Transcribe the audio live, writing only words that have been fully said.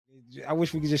I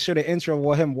wish we could just show the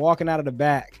intro of him walking out of the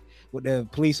back with the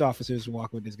police officers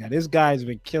walking with this guy. This guy's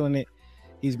been killing it.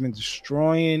 He's been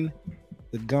destroying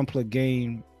the Gunpla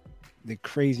game, the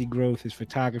crazy growth. His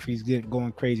photography's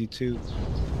going crazy too.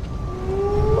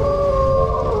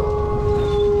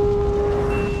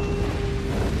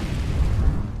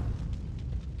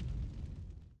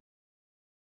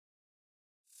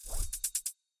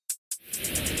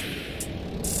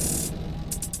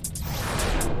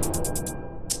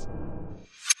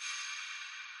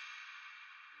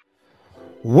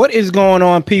 What is going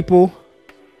on, people?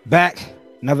 Back,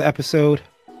 another episode,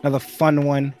 another fun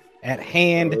one at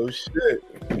hand. Oh shit!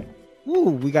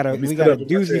 Ooh, we got a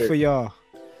doozy for y'all.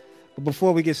 But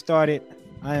before we get started,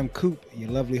 I am Coop, your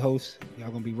lovely host.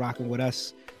 Y'all gonna be rocking with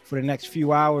us for the next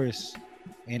few hours.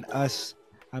 And us,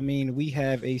 I mean, we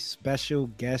have a special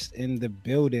guest in the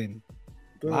building,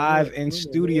 live in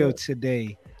studio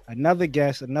today. Another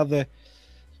guest, another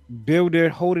builder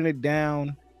holding it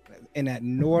down in that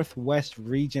northwest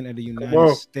region of the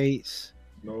United States,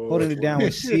 holding it down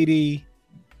with CD.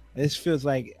 This feels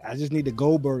like I just need the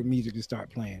Goldberg music to start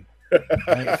playing.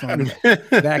 Right? From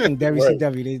back in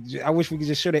WCW. I wish we could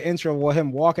just show the intro of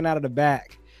him walking out of the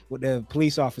back with the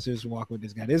police officers walking with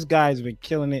this guy. This guy's been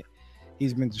killing it.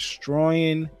 He's been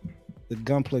destroying the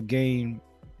Gunpla game,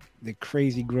 the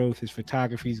crazy growth. His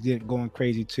photography's going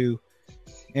crazy too.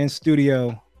 In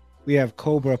studio, we have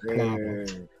Cobra Plop.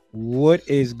 What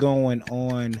is going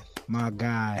on, my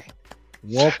guy?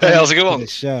 Welcome how's it going? to the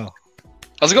show.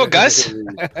 How's it going, guys?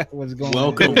 What's going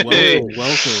welcome, on?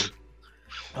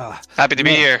 Welcome. Happy to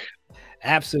be here.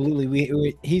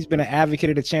 Absolutely. He's been an advocate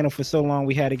of the channel for so long.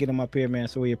 We had to get him up here, man.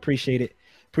 So we appreciate it.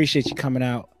 Appreciate you coming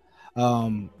out.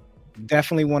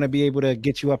 Definitely want to be able to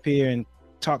get you up here and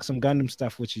talk some Gundam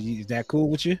stuff with you. Is that cool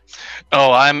with you?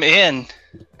 Oh, I'm in.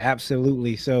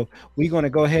 Absolutely. So we're going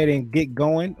to go ahead and get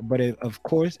going. But of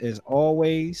course, as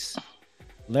always,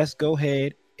 let's go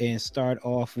ahead and start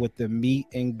off with the meet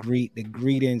and greet. The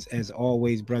greetings, as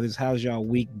always, brothers. How's y'all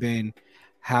week been?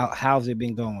 How's it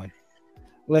been going?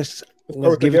 Let's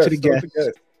give it to the guest.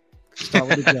 Start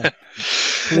with the guest.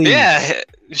 Please. Yeah,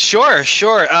 sure.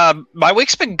 My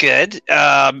week's been good.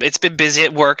 It's been busy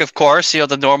at work, of course,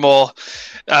 the normal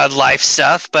life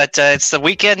stuff, but it's the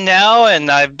weekend now, and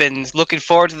I've been looking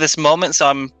forward to this moment.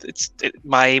 So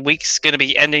my week's going to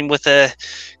be ending with a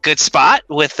good spot,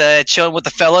 with chilling with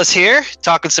the fellas here,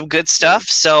 talking some good stuff.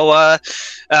 So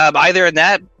either in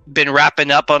that, been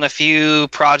wrapping up on a few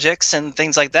projects and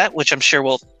things like that, which I'm sure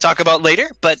we'll talk about later.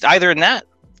 But either in that,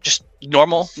 just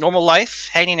normal life,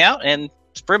 hanging out, and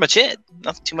that's pretty much it.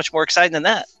 Nothing too much more exciting than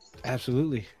that.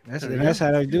 Absolutely. That's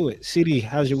how I do it. CD,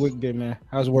 how's your week been, man?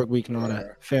 How's work week and all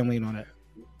that? Family and all that?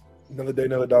 Another day,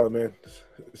 another dollar, man.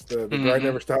 It's the grind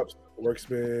never stops. Work's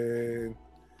been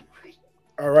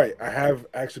all right. I have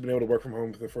actually been able to work from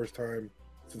home for the first time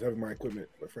since having my equipment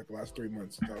for the last 3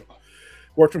 months. So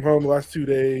worked from home the last 2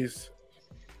 days.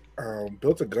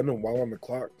 Built a Gundam while on the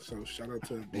clock. So shout out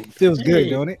to it. Feels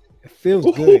good, don't it? It feels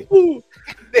good.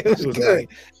 It was good.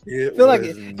 I feel like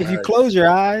if you close your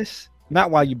eyes,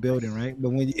 not while you're building, right?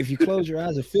 But if you close your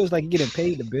eyes, it feels like you're getting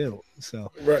paid to build.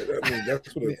 So right, I mean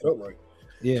that's what it felt like.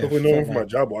 Yeah. Hopefully, no one from my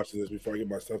job watches this before I get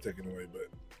my stuff taken away. But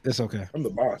it's okay. I'm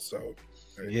the boss, so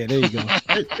yeah, there you go.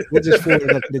 We'll just forward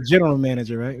it up to the general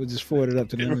manager, right? We'll just forward it up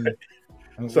to them.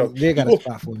 Right. So they got a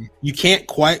spot for you. You can't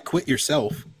quite quit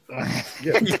yourself.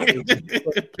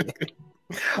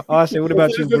 Austin, what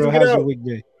about you, bro? How's your week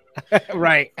been?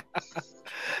 Right.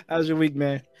 How's your week,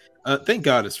 man? Thank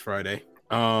God it's Friday.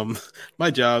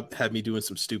 My job had me doing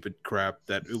some stupid crap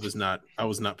that I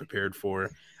was not prepared for.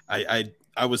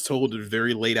 I was told at a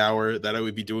very late hour that I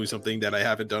would be doing something that I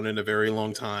haven't done in a very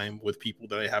long time with people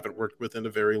that I haven't worked with in a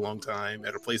very long time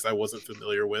at a place I wasn't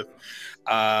familiar with.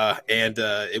 And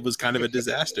it was kind of a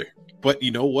disaster. But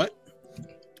you know what?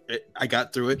 I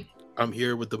got through it. I'm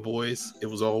here with the boys. It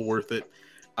was all worth it.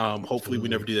 Hopefully we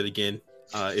never do that again.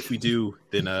 If we do,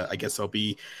 then I guess I'll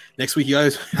be next week. You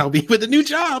guys, I'll be with a new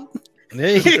job.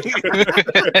 Hey.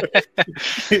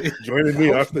 Joining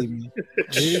me, Austin.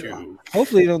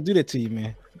 Hopefully, they don't do that to you,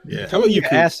 man. Yeah. How about you?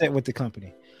 Asset with the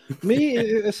company. Me,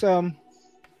 it's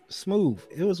smooth.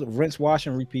 It was a rinse, wash,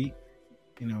 and repeat.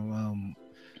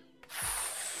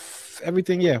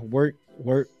 Everything. Yeah, work,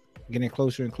 getting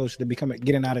closer and closer to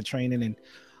getting out of training, and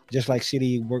just like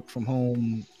City worked from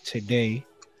home today,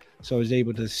 so I was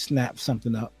able to snap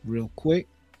something up real quick,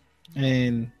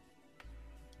 and.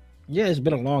 Yeah, it's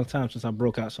been a long time since I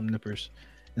broke out some nippers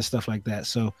and stuff like that.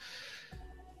 So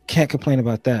can't complain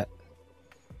about that.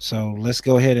 So let's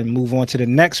go ahead and move on to the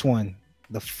next one.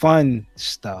 The fun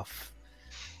stuff.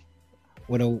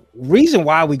 Well, the reason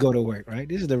why we go to work, right?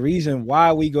 This is the reason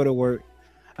why we go to work.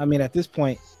 I mean, at this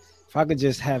point, if I could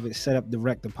just have it set up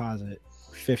direct deposit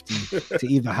 50 to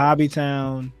either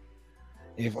Hobbytown,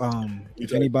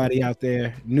 if anybody out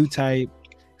there, New Type,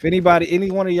 if anybody,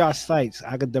 any one of y'all sites,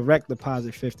 I could direct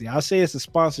deposit 50. I'll say it's a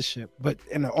sponsorship, but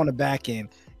on the back end,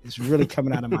 it's really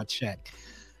coming out of my check.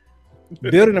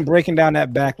 Building and breaking down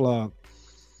that backlog.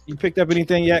 You picked up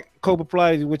anything yet, Cobra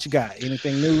Play? What you got?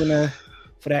 Anything new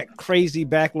for that crazy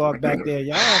backlog back there,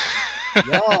 y'all?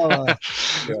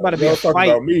 It's about to be a fight.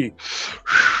 About me.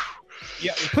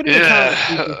 Yeah, put it in the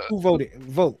comments. Who voted?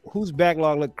 Vote. Whose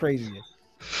backlog looked crazier?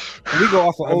 And we go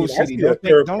off of Old City. Don't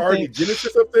think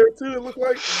Genesis up there too. It looked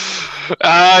like.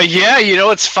 Yeah, you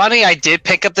know it's funny. I did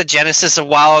pick up the Genesis a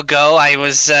while ago. I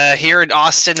was here in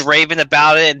Austin raving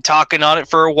about it and talking on it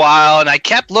for a while, and I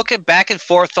kept looking back and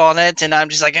forth on it. And I'm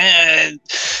just like, I'm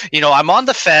on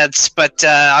the fence, but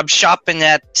I'm shopping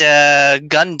at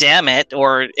Gundamn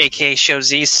or AKA Show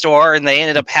Z store, and they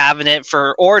ended up having it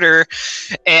for order.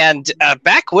 And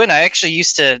back when I actually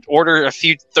used to order a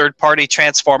few third-party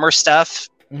Transformer stuff.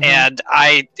 Mm-hmm. And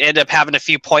I ended up having a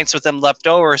few points with them left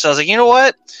over. So I was like, you know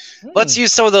what? Let's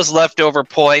use some of those leftover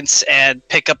points and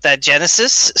pick up that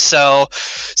Genesis. So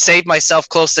saved myself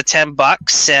close to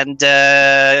 $10. And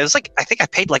it was like, I think I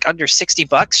paid like under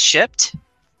 $60 shipped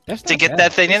to get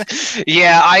that thing in.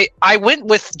 Yeah, I went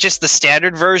with just the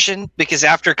standard version because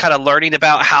after kind of learning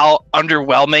about how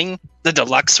underwhelming the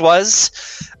deluxe was,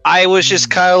 I was just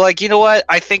kind of like, you know what?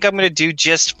 I think I'm going to do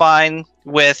just fine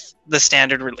with the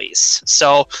standard release.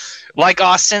 So like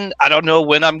Austin, I don't know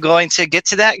when I'm going to get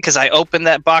to that because I opened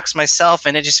that box myself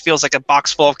and it just feels like a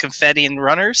box full of confetti and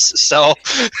runners. So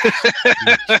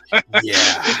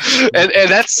yeah.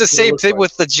 And that's the same thing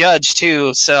with the Judge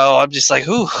too. So I'm just like,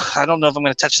 I don't know if I'm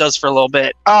going to touch those for a little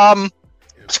bit.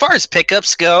 As far as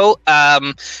pickups go,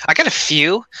 I got a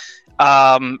few.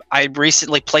 I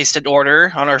recently placed an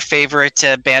order on our favorite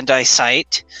Bandai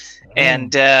site,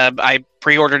 and I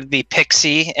pre-ordered the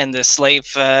Pixie and the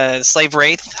Slave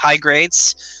Wraith high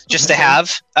grades just to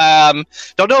have.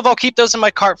 Don't know if I'll keep those in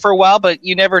my cart for a while, but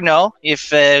you never know.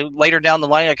 If later down the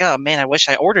line, like, oh man, I wish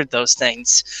I ordered those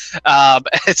things.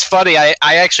 It's funny. I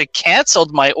actually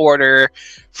canceled my order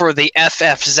for the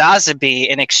FF Zazabi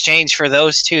in exchange for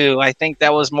those two. I think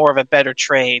that was more of a better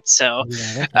trade. So,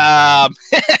 because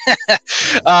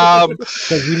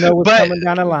you know what's coming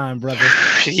down the line, brother.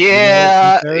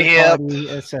 Yeah, yeah.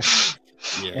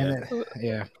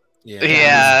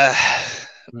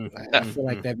 I feel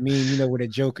like that meme, with a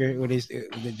Joker with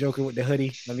the Joker with the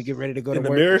hoodie. Let me get ready to go to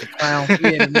work. Mirror? With the crown. Yeah,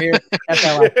 in the mirror. That's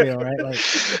how I feel, right? Like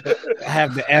I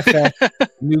have the FF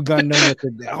new Gundam with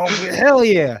the hell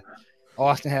yeah.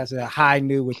 Austin has a high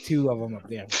new with two of them up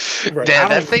there. Right. Yeah,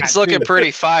 that thing's looking pretty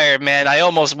fire, man. I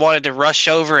almost wanted to rush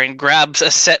over and grab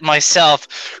a set myself.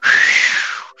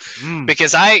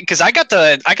 Because I got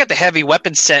the heavy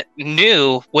weapon set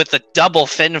new with a double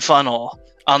fin funnel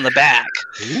on the back.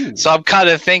 Ooh. So I'm kind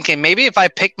of thinking maybe if I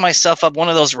picked myself up one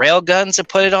of those rail guns and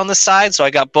put it on the side, so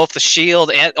I got both the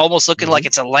shield and almost looking like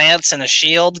it's a lance and a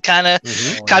shield kind of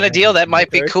deal. That might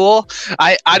be cool.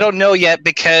 I don't know yet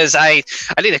because I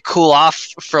need to cool off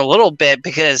for a little bit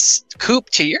because Coop,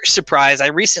 to your surprise, I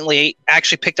recently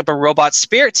actually picked up a Robot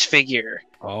Spirits figure.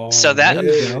 Oh, so that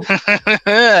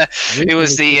it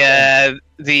was the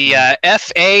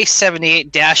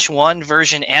FA78-1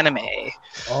 version anime.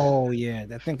 Oh yeah,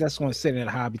 I think that's one sitting at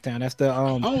Hobbytown. That's the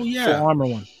full armor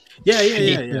one. Yeah.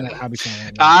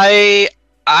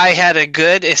 I had a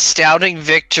good astounding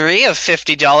victory of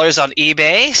 $50 on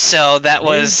eBay, so that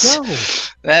was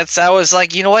I was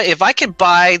like, you know what? If I could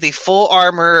buy the full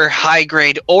armor high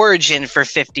grade Origin for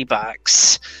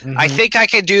 $50, I think I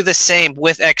could do the same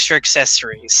with extra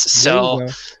accessories. So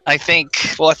I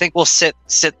think we'll sit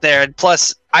there, and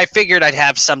plus I figured I'd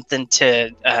have something to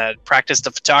practice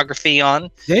the photography on.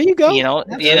 There you go.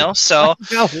 So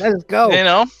let's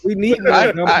go. We need.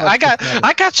 I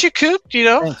got you, Coop.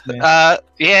 Thanks,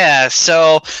 yeah.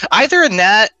 So either in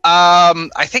that,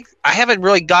 I think I haven't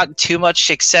really gotten too much,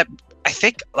 except I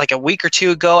think like a week or two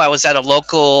ago, I was at a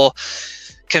local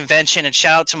convention, and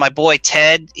shout out to my boy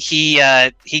Ted. He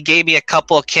gave me a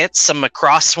couple of kits, some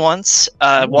Macross ones.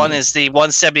 One is the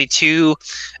 172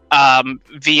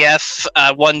 VF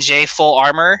 1J full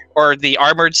armor, or the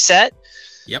armored set.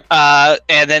 Yep.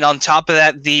 And then on top of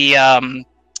that, the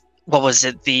what was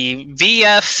it? The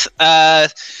VF. I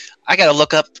gotta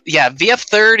look up. Yeah, VF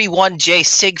 31J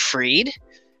Siegfried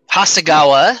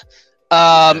Hasegawa.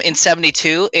 In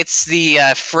 72, it's the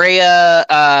Freya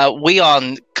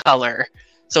Weon color.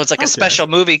 So it's like a special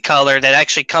movie color that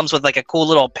actually comes with like a cool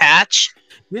little patch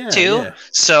too. Yeah.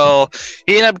 So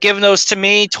he ended up giving those to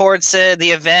me towards the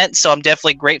event. So I'm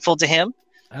definitely grateful to him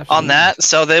on that.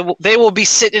 So they will be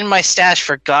sitting in my stash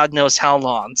for God knows how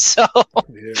long. So, but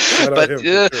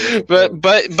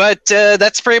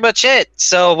that's pretty much it.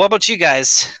 So what about you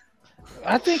guys?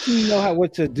 I think you know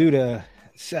what to do to.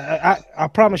 I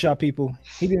promise y'all, people,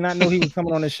 he did not know he was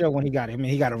coming on the show when he got it. I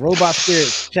mean, he got a robot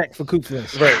spirit check for Coop's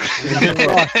list. Right.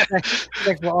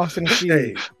 Check for Austin and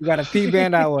Steve. You got a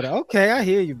P-band out order. Okay, I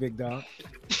hear you, big dog.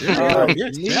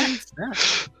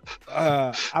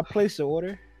 I placed the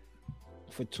order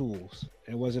for tools.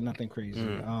 It wasn't nothing crazy.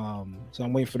 So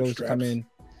I'm waiting for those to come in.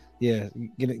 Yeah,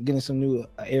 getting some new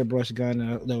airbrush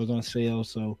gun that was on sale.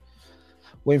 So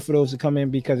waiting for those to come in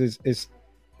because it's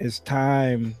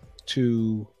time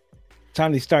to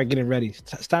start getting ready.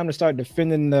 It's time to start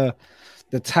defending the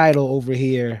title over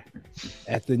here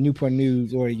at the Newport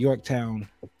News or Yorktown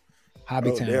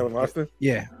Hobbytown. Damn, Austin.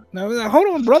 Yeah. No, hold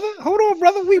on, brother.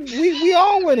 We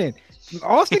all winning.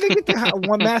 Austin didn't get the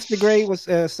one master grade was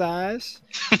size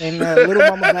and little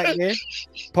mama back there.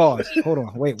 Pause. Hold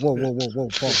on. Wait. Whoa.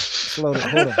 Pause. Slow down.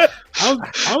 Hold on.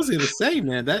 I was gonna say,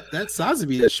 man, that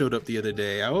Sazabi that showed up the other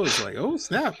day, I was like, oh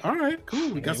snap! All right,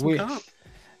 cool. We got some comp.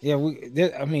 Yeah,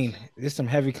 there's some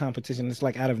heavy competition. It's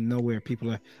like out of nowhere.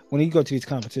 People are when you go to these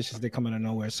competitions, they come out of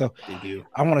nowhere. So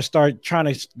I want to start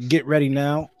trying to get ready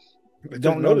now.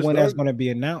 Don't know when that's going to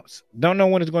be announced. Don't know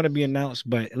when it's going to be announced,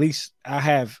 but at least I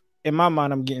have in my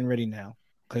mind. I'm getting ready now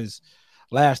because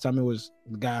last time it was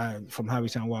the guy from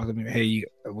Hobbytown walking me. Hey,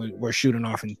 we're shooting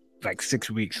off in like 6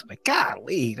 weeks. Like,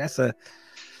 golly, that's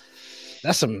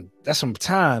some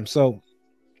time. So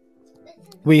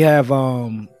we have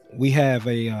that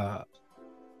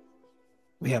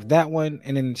one,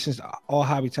 and then since all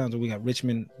hobby towns, we got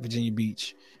Richmond, Virginia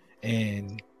Beach,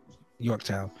 and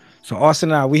Yorktown. So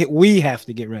Austin and I, we have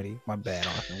to get ready. My bad,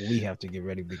 Austin. We have to get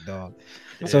ready, big dog.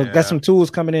 So got some tools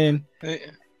coming in,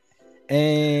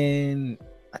 and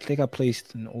I think I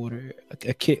placed an order.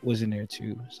 A kit was in there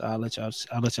too, so I'll let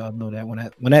y'all know that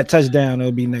when that touchdown,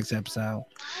 it'll be next episode.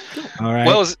 All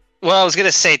right. Well, I was going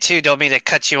to say, too, don't mean to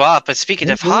cut you off, but speaking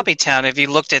of Hobbytown, if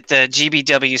you looked at the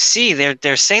GBWC,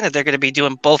 they're saying that they're going to be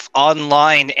doing both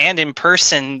online and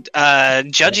in-person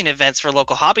judging events for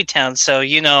local Hobbytowns. So,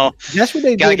 that's what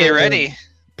they got to get ready.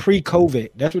 Pre-COVID.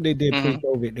 That's what they did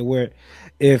pre-COVID, where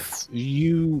if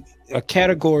a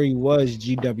category was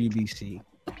GWBC,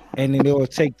 and then they will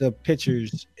take the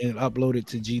pictures and upload it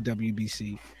to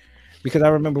GWBC. Because I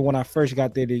remember when I first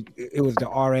got there, it was the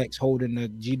RX holding the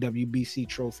GWBC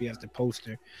trophy as the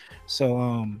poster. So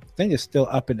I think it's still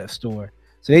up in the store.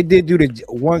 So they did do the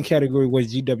one category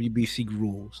was GWBC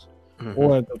rules.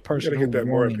 Or the person who get that won.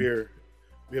 more up here.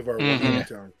 We have our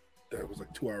town that was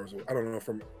like 2 hours away. I don't know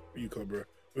from you, Cobra.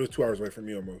 It was 2 hours away from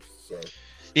me almost. So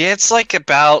yeah, it's like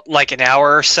about like an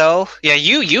hour or so. Yeah,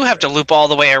 you have to loop all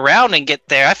the way around and get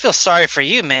there. I feel sorry for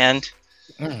you, man.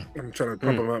 I'm trying to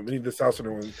pump them up. We need the South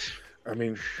Center one. I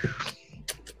mean,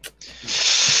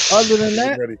 other than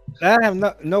that, I have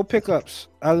no pickups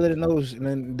other than those, and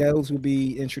then those will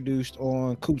be introduced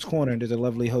on Coop's Corner. There's a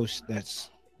lovely host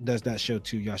does that show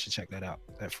too. Y'all should check that out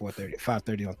at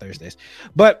 5:30 on Thursdays.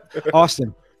 But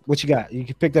Austin, what you got?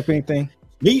 You picked up anything?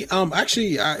 Me,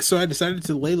 actually, so I decided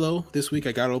to lay low this week.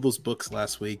 I got all those books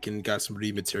last week and got some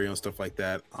read material and stuff like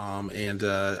that.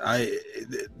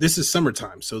 This is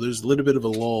summertime, so there's a little bit of a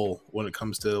lull when it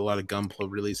comes to a lot of Gunpla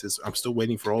releases. I'm still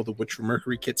waiting for all the Witcher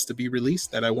Mercury kits to be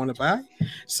released that I want to buy.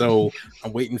 So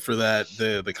I'm waiting for that,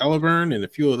 the Caliburn and a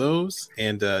few of those.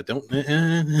 And I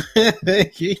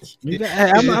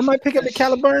might pick up the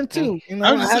Caliburn too.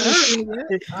 I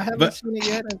haven't seen it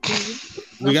yet.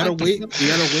 We gotta wait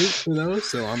for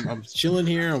those. So I'm chilling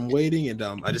here. I'm waiting, and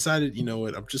I decided, you know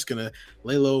what? I'm just gonna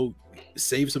lay low,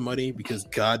 save some money because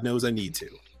God knows I need to.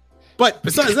 But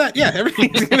besides that, yeah,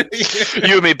 everything's gonna be good.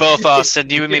 You and me both, Austin.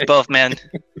 You and me both, man.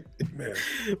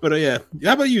 But yeah,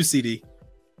 how about you, CD?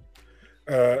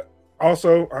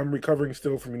 Also, I'm recovering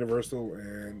still from Universal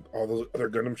and all those other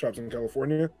Gundam shops in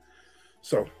California.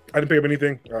 So I didn't pick up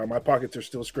anything. My pockets are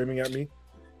still screaming at me.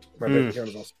 My bank account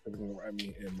is also screaming at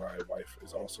me, and my wife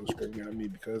is also screaming at me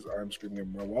because I'm screaming at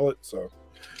my wallet. So,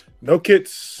 no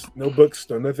kits, no books,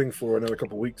 no nothing for another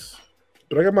couple weeks.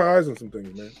 But I got my eyes on some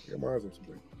things, man. So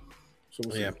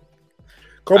we'll see.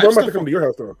 Cobra, I'm about to come to your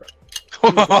house though.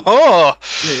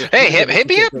 Hey, hit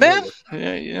me up, man.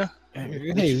 Yeah.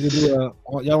 Hey,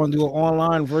 y'all want to do an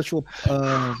online virtual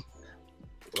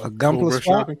Gunpla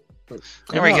swap?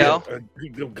 There we go.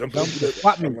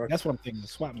 Swap me. That's what I'm thinking.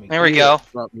 Swap me. There we go.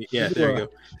 Yeah, there we go.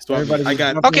 Everybody I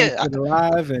got okay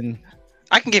live and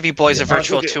I can give you boys a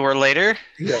virtual tour later.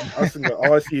 Yeah, Austin,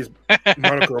 all I see is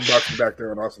monochrome boxes back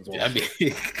there on Austin's wall. I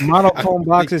mean, monochrome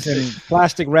boxes and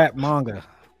plastic wrap manga.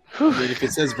 If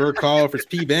it says Vercall, if it's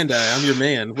P Bandai, I'm your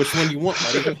man. Which one do you want,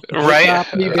 buddy? Right.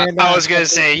 I was gonna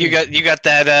say you got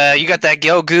that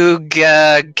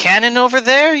Gyogu cannon over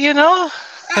there, you know.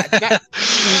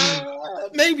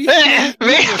 Maybe. I'm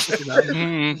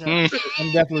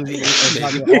definitely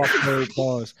off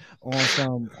pause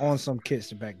on some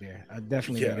kits back there. I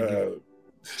definitely gotta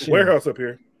get warehouse up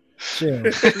here. Chill.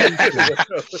 I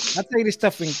tell you this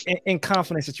stuff in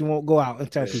confidence that you won't go out and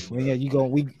tell people. And you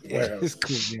go. It's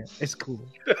cool, man. It's cool.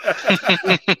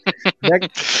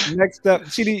 Next up,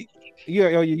 CD.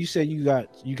 You said you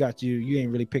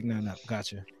ain't really picked nothing up.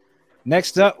 Gotcha.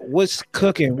 Next up, what's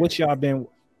cooking? What y'all been?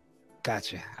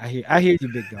 Gotcha. I hear you,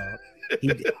 big dog.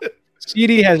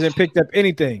 CD hasn't picked up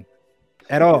anything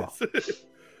at all.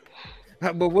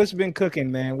 But what's been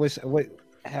cooking, man? What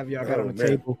have y'all got on the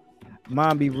table?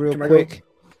 Mine be real quick.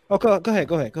 Go ahead.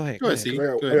 Go ahead. I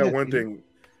got one thing.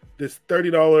 This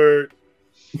 $30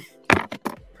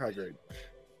 high grade.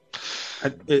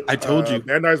 I told you.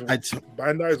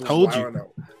 Bandai's told you.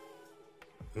 Out.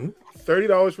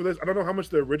 $30 for this. I don't know how much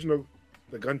the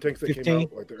gun tanks that 15? came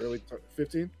out, like the early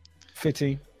 15.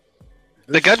 15.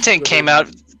 The gun tank came out.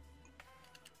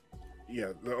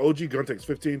 Yeah, the OG gun tanks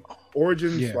 15.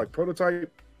 Origins like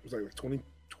prototype was like 20,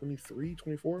 23,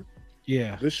 24.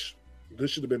 Yeah. This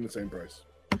should have been the same price.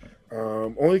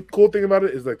 Only cool thing about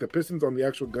it is like the pistons on the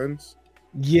actual guns.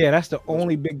 Yeah, that's the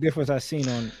only big difference I've seen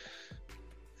on.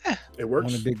 It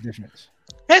works. On a big difference.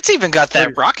 It's even got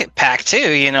that rocket pack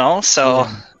too, you know. So.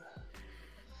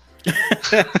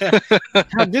 Yeah.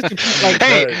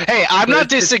 Hey, I'm not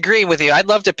disagreeing with you. I'd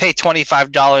love to pay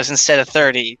 $25 instead of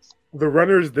 $30. The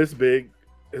runner's this big.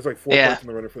 It's like 4 parts in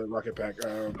the runner for the rocket pack.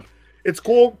 It's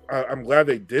cool. I'm glad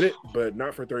they did it, but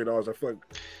not for $30. I feel like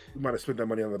we might have spent that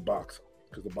money on the box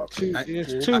because the box.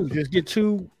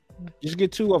 Just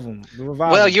get two of them. The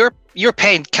Revival. Well, you're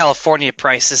paying California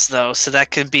prices though, so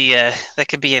that could be a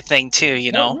thing too.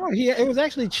 You know. No, it was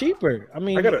actually cheaper. I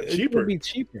mean, I got it cheaper. It be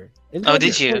cheaper.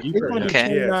 Did you?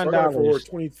 Okay. Yeah, so I got it for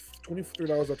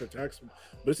 $23 after tax.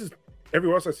 But this is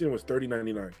everywhere else I seen it was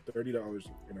 $30.99.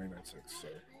 $30.99.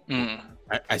 So.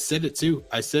 I said it too.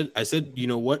 I said, you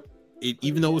know what?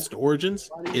 Even though it's the Origins,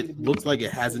 it looks like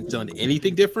it hasn't done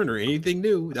anything different or anything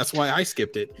new. That's why I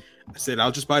skipped it. I said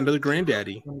I'll just buy another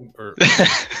Granddaddy. Or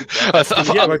like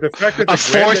the fact that a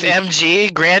fourth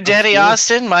MG Granddaddy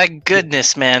Austin. My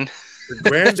goodness, man. The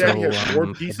Granddaddy has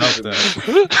 4 pieces.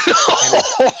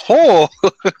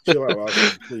 Chill out,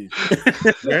 Austin, please.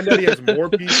 Granddaddy has more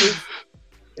pieces,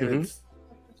 and it's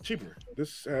cheaper.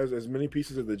 This has as many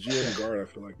pieces as the GM Guard. I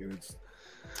feel like, and it's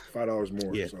 $5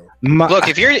 more. Yeah. So. Look,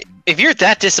 if you're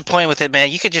that disappointed with it,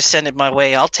 man, you could just send it my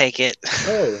way. I'll take it.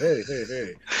 Oh, hey!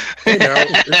 Now,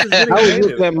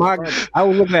 I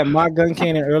was looking at my gun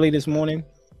cannon early this morning,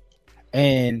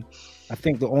 and I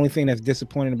think the only thing that's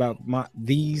disappointing about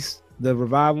the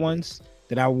Revive ones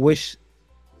that I wish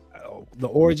the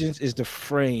Origins is the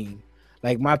frame.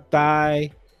 Like my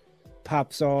thigh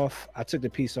pops off. I took the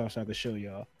piece off so I could show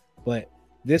y'all, but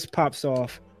this pops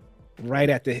off right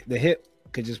at the hip.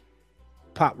 Could just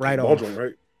pop right off. Ball joint,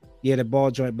 right? Yeah, the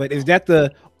ball joint. But is that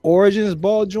the Origins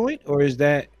ball joint, or is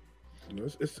that?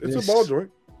 It's a ball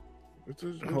joint. It's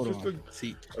just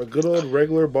a good old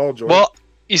regular ball joint. Well,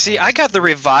 you see, I got the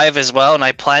Revive as well, and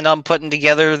I plan on putting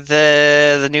together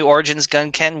the new Origins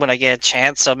Gunken when I get a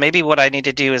chance. So maybe what I need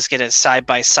to do is get a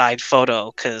side-by-side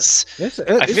photo, because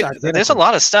there's a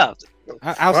lot of stuff.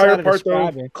 Fire part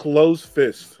though, closed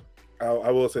fist.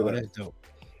 I will say that. That's dope.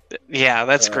 Yeah,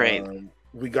 that's great.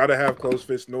 We gotta have closed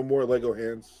fists. No more Lego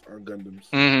hands on Gundams.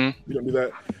 Mm-hmm. We don't do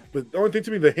that. But the only thing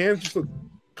to me, the hands just look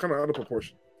kind of out of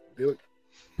proportion. They look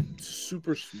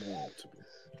super small to me.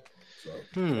 So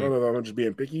I don't know if I'm just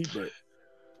being picky, but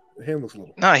the hand looks a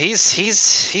little. No,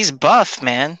 he's buff,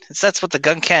 man. That's what the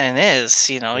gun cannon is.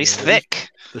 You know, he's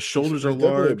thick. The shoulders are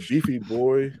large, beefy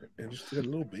boy, and just got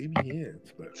little baby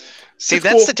hands. But see,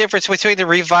 that's the difference between the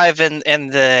Revive and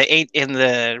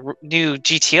the new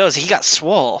GTOs. He got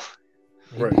swole.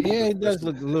 Right. Yeah, he does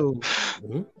look a little.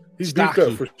 He's beefed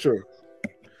up for sure.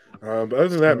 But other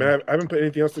than that, man, I haven't put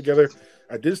anything else together.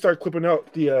 I did start clipping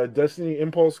out the Destiny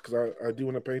Impulse because I do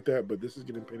want to paint that, but this is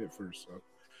getting painted first. So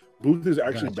booth is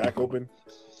actually back open.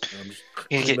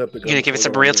 You gonna give it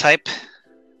some real type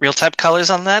colors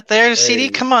on that there, CD?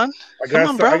 Come on. I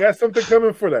got something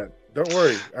coming for that. Don't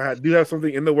worry. I do have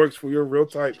something in the works for your real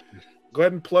type Go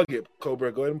ahead and plug it,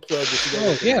 Cobra. Go ahead and plug it.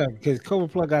 Oh yeah, because Cobra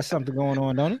Plug got something going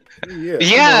on, don't it?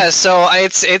 Yeah. So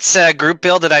it's a group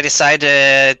build that I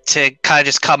decided to kind of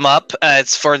just come up.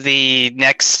 It's for the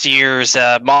next year's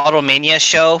Model Mania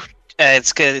show.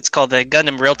 It's good. It's called the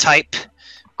Gundam Real Type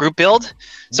group build.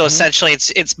 So essentially,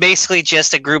 it's basically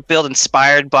just a group build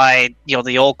inspired by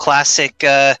the old classic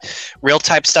Real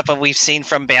Type stuff that we've seen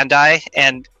from Bandai,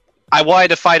 and I wanted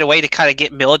to find a way to kind of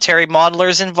get military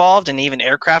modelers involved and even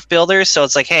aircraft builders. So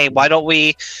it's like, hey, why don't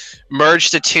we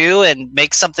merge the two and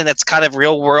make something that's kind of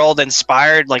real world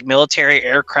inspired, like military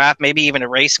aircraft, maybe even a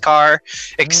race car.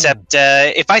 Except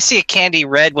if I see a candy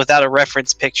red without a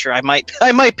reference picture, I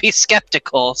might be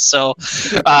skeptical. So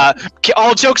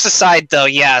all jokes aside, though,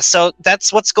 yeah. So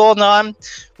that's what's going on.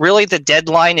 Really, the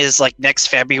deadline is like next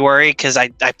February because I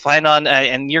plan on,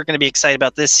 and you're going to be excited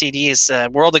about this, CD, is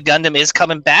World of Gundam is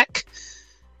coming back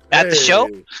at the show.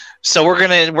 So we're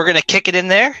gonna kick it in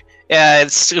there.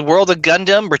 It's World of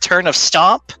Gundam Return of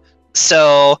Stomp.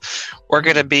 So we're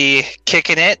gonna be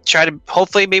kicking it. Try to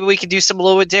hopefully maybe we can do something a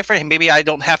little bit different, and maybe I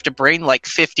don't have to bring like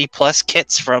 50 plus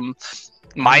kits from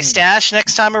my stash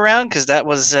next time around because that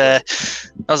was a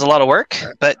lot of work.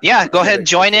 But yeah, go ahead and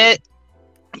join it.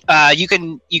 You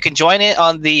can join it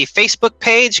on the Facebook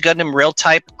page, Gundam Real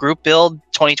Type Group Build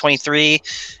 2023.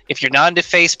 If you're not into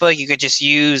Facebook, you could just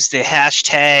use the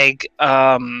hashtag.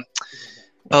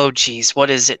 Oh geez, what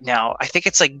is it now? I think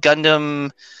it's like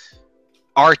Gundam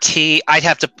RT. I'd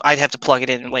have to plug it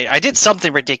in later. I did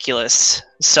something ridiculous,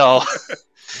 so.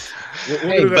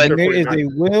 Hey, but there is a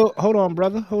will. Hold on,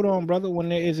 brother. When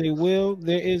there is a will,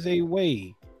 there is a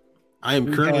way. I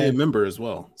am currently a member as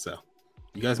well, so.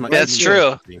 You guys might. That's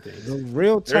true. The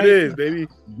Real Type. There it is, baby.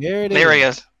 There it is. There we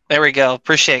go. There we go.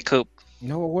 Appreciate it, Coop.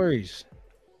 No worries.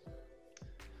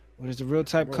 What is the Real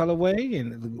Type colorway?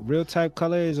 And the Real Type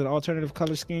color is an alternative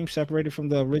color scheme separated from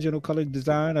the original color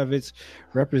design of its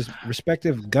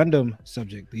respective Gundam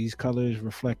subject. These colors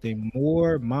reflect a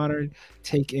more modern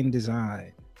take in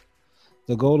design.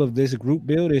 The goal of this group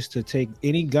build is to take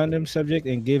any Gundam subject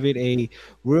and give it a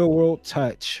real-world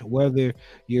touch, whether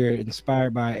you're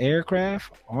inspired by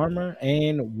aircraft, armor,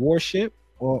 and warship,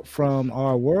 or from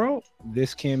our world.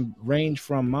 This can range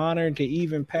from modern to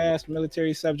even past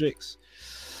military subjects.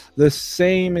 The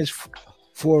same is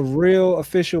for real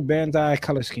official Bandai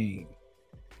color scheme.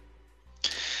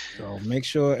 So make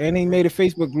sure, and he made a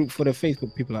Facebook group for the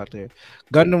Facebook people out there.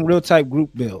 Gundam Real Type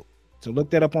group build. So look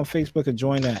that up on Facebook and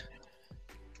join that.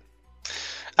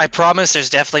 I promise there's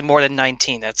definitely more than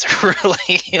 19. That's a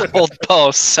really old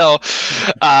post. So,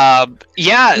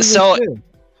 yeah. So,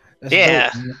 yeah.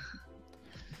 Dope,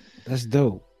 that's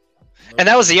dope. And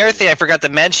that was the other thing I forgot to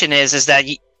mention is that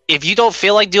if you don't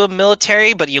feel like doing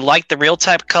military, but you like the Real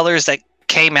Type colors that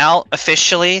came out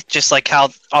officially, just like how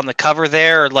on the cover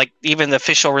there, or like even the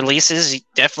official releases, you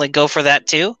definitely go for that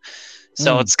too.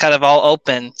 So it's kind of all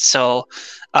open. So,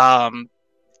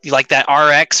 you like that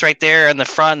RX right there in the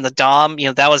front, the Dom,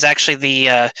 that was actually the,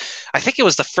 I think it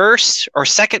was the first or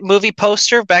second movie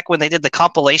poster back when they did the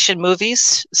compilation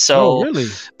movies. So really?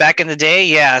 Back in the day,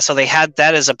 yeah. So they had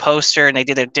that as a poster and they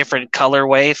did a different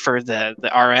colorway for the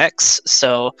RX.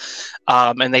 So,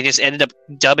 and they just ended up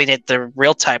dubbing it the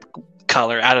Real Type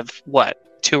color out of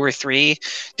 2 or 3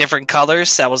 different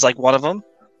colors. That was like one of them.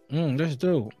 That's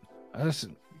dope. That's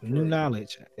new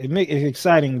knowledge. It's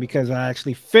exciting because I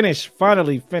actually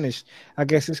finally finished. I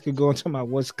guess this could go into my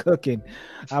what's cooking.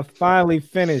 I finally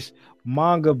finished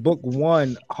manga book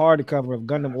 1 hardcover of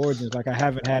Gundam Origins. Like I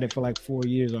haven't had it for like 4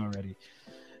 years already.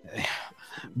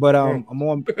 But I'm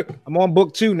on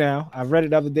book 2 now. I read it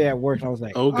the other day at work and I was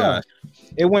like, oh god.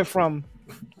 It went from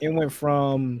if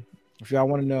y'all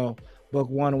want to know, book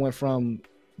 1 went from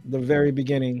the very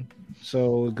beginning.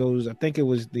 So it goes, I think it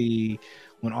was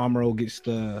when Amuro gets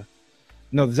the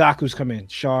Zaku's come in,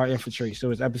 Char infiltrates.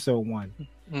 So it's episode 1.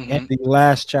 Mm-hmm. And the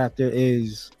last chapter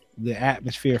is the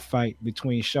atmosphere fight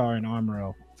between Char and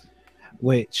Amuro,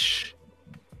 which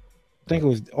I think it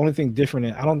was the only thing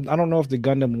different. I don't know if the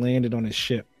Gundam landed on his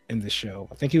ship in the show.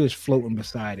 I think he was floating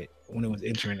beside it when it was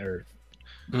entering Earth.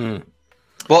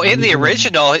 Well, in the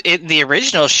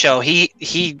original show,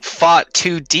 he fought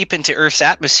too deep into Earth's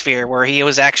atmosphere where he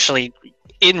was actually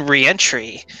in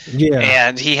re-entry,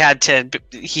 and he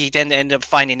then ended up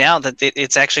finding out that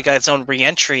it's actually got its own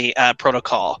re-entry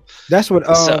protocol. That's what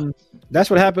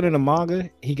happened in the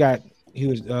manga. He got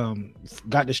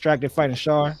distracted fighting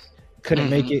Char,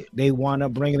 couldn't make it. They wound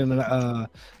up bringing in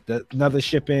another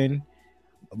ship in.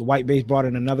 The white base brought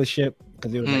in another ship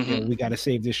because it was like, we got to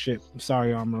save this ship. I'm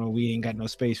sorry, Amuro, we ain't got no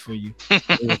space for you.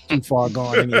 It was too far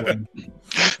gone anyway.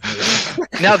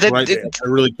 Now, I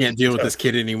really can't deal with this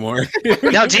kid anymore.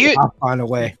 Now, I'll find a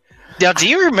way. Now, do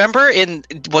you remember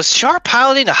was Char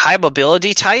piloting a high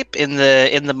mobility type in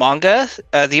the manga?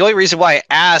 The only reason why I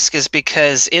ask is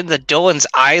because in the Dolan's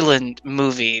Island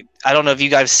movie, I don't know if you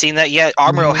guys have seen that yet.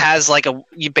 Amuro has like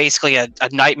basically a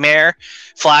nightmare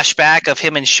flashback of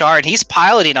him and Char, and he's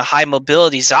piloting a high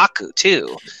mobility Zaku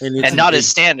too, and not his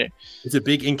standard. It's a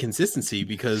big inconsistency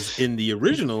because in the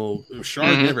original, Char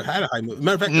never had a high mobility.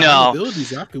 Matter of fact, the No. high mobility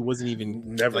Zaku wasn't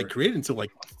even created until like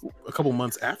a couple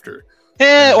months after.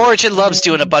 Origin loves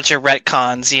doing a bunch of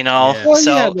retcons, you know. Yeah. Well,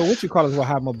 So yeah, but what you call it with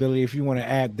high mobility, if you want to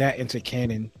add that into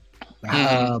canon,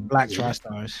 Black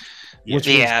Tri-Stars, which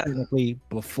was technically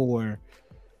before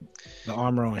the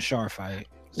Amuro and Char fight.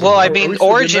 So well, I are mean, we still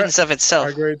Origins getting of itself.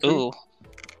 high grade too?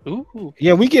 Ooh.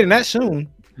 Yeah, we getting that soon.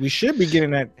 We should be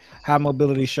getting that high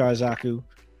mobility Char Zaku.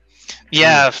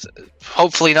 Yeah,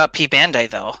 hopefully not P Bandai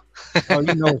though. Oh,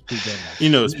 you know it's P Bandai. You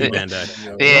know it's P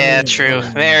Bandai. Yeah, true.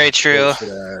 Very true.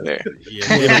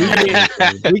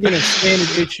 We get an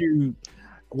expanded issue.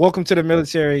 Welcome to the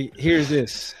military. Here's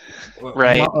this.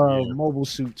 Right. Mobile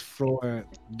suits for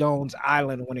Doan's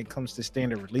Island when it comes to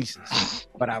standard releases.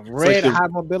 But I've read like high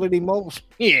mobility mobile.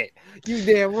 Yeah, you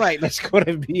damn right. That's going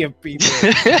to be a people.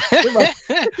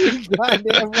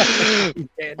 Goddamn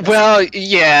right. Well,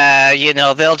 yeah, you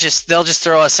know, they'll just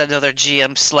throw us another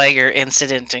GM Slager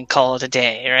incident and call it a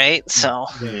day, right? So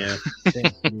Yeah.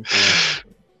 Well,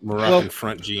 Moroccan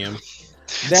front GM.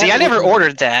 see, I never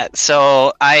ordered that,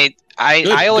 so I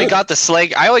only got the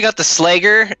Slager. I only got the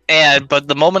Slager, but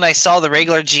the moment I saw the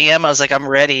regular GM, I was like, I'm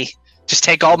ready. Just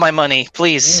take all my money,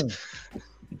 please.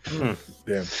 Damn.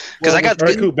 Because I got All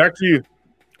right, cool. Back to you.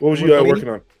 What was you working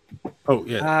on? Oh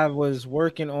yeah. I was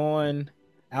working on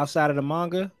outside of the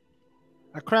manga.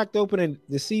 I cracked open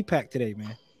the C pack today,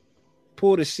 man.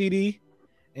 Pulled a CD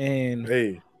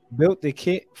and built the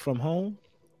kit from home.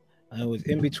 I was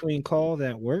in between calls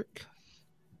at work,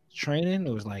 training.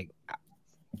 It was like,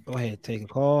 go ahead, take a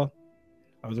call.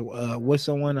 I was with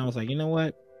someone. I was like, you know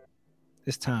what?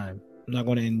 It's time. I'm not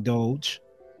going to indulge,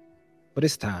 but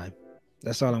it's time.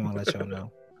 That's all I want to let y'all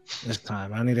know. It's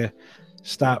time. I need to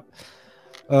stop.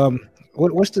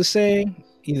 What's the saying?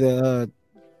 Either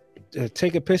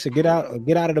take a piss or get out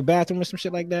of the bathroom or some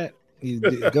shit like that. You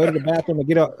go to the bathroom and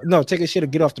get off. No, take a shit or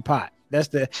get off the pot. That's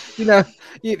the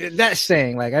that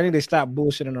saying. Like I need to stop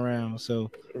bullshitting around. So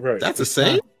that's a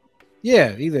saying.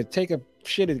 Yeah, either take a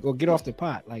shit or get off the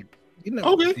pot. Like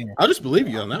Okay, I'll just believe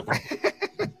you on that one.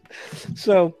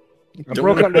 So I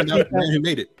broke out the man who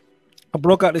made it. I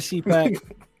broke out the CPAC.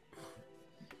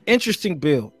 Interesting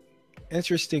build.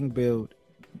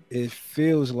 It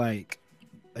feels like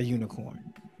a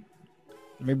unicorn.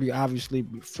 Maybe obviously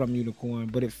from unicorn,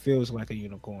 but it feels like a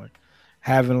unicorn.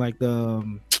 Having like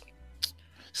the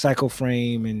psycho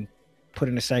frame and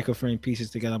putting the psycho frame pieces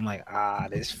together, I'm like,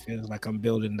 this feels like I'm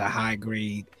building the high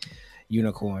grade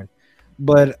unicorn.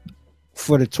 But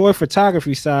for the toy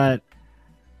photography side,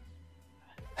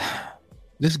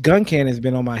 this gun cannon has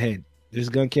been on my head.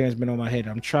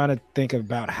 I'm trying to think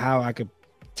about how I could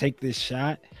take this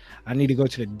shot. I need to go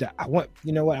to I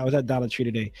was at Dollar Tree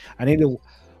today.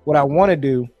 What I want to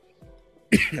do,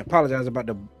 I apologize about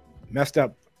the messed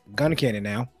up gun cannon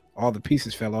now. All the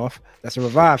pieces fell off. That's a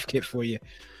revive kit for you.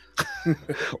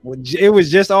 It was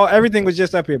just everything was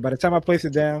just up here. By the time I placed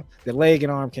it down, the leg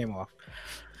and arm came off.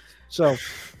 So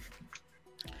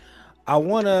I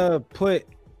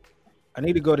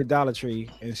need to go to Dollar Tree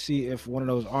and see if one of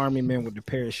those army men with the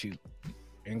parachute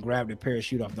and grab the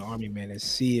parachute off the army man and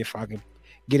see if I can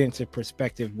get into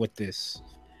perspective with this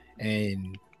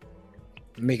and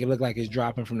make it look like it's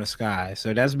dropping from the sky.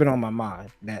 So that's been on my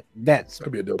mind. That'd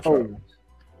be a dope shot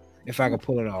if I could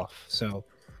pull it off. So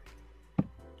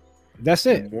that's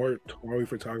it. More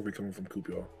photography coming from Coop,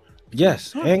 y'all.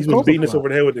 Yes, and he's been beating us over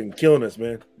the head with it and killing us,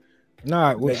 man.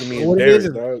 Nah, making me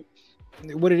embarrassed, dog.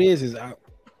 What it is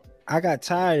I got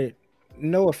tired.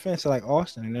 No offense to like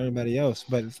Austin and everybody else,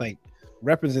 but it's like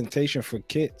representation for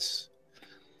kids.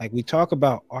 Like we talk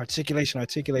about articulation,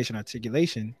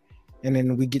 and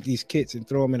then we get these kits and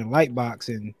throw them in a light box.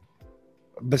 And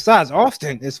besides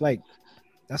Austin, it's like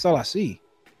that's all I see.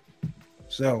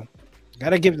 So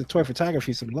gotta give the toy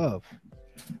photography some love.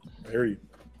 I hear you.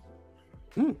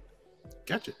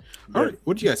 Gotcha. All right,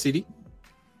 what you got, CD?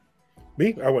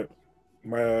 Me? I went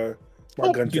my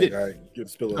gun check. I get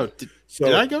spill it.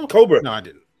 Did I go? Cobra. No, I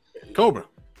didn't. Cobra.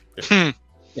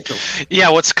 Yeah,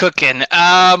 what's cooking?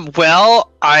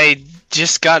 Well, I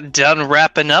just got done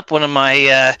wrapping up one of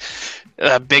my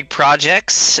big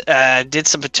projects. Did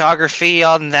some photography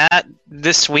on that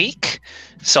this week,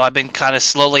 so I've been kind of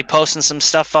slowly posting some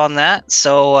stuff on that.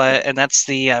 So, and that's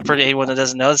the for anyone that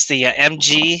doesn't know, it's the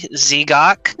MG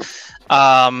ZGOC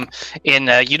in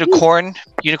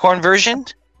unicorn version.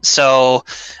 So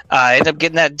I ended up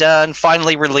getting that done.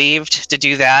 Finally relieved to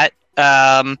do that.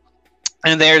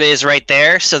 And there it is right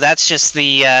there. So that's just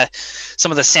the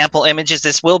some of the sample images.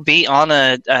 This will be on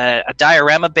a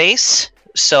diorama base.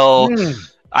 So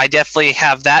I definitely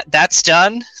have that. That's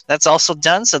done. That's also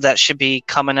done. So that should be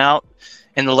coming out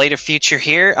in the later future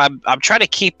here. I'm trying to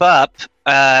keep up.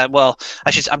 I'm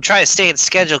trying to stay in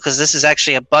schedule because this is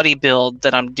actually a buddy build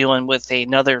that I'm doing with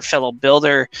another fellow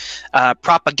builder,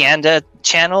 propaganda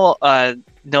channel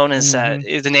known as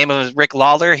the name of Rick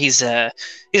Lawler. He's an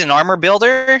armor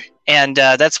builder, and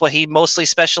that's what he mostly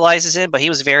specializes in. But he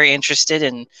was very interested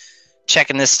in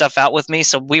checking this stuff out with me,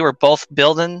 so we were both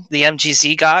building the MG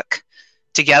ZGOC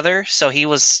together. So he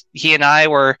and I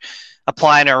were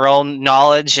applying our own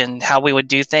knowledge and how we would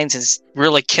do things. Is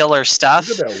really killer stuff,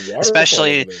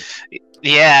 especially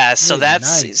so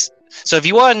that's nice. So if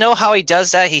you want to know how he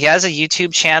does that, he has a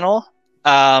YouTube channel.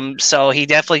 So he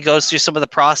definitely goes through some of the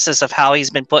process of how he's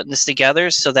been putting this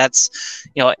together. So that's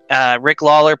Rick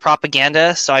Lawler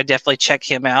Propaganda, so I definitely check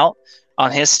him out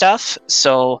on his stuff.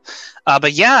 So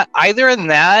but yeah, either in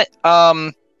that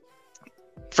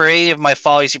for any of my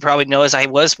followers, you probably know, is I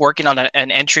was working on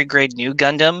an entry grade new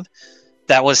Gundam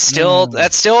that was still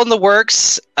in the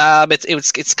works.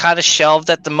 It's kind of shelved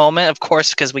at the moment, of course,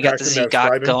 because we got the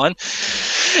ZGOC going.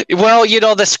 Well,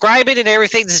 the scribing and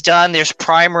everything's done. There's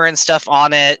primer and stuff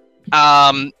on it.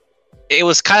 It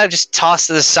was kind of just tossed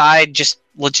to the side, just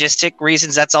logistic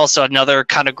reasons. That's also another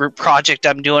kind of group project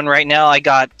I'm doing right now. I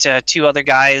got 2 other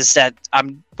guys that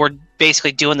we're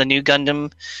basically doing the new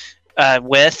Gundam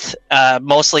with,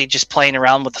 mostly just playing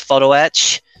around with the photo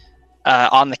etch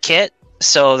on the kit.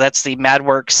 So that's the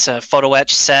MadWorks photo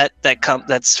etch set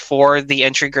that's for the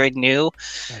entry grade new.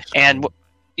 And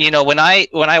when I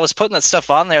was putting that stuff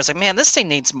on there, I was like, man, this thing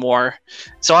needs more.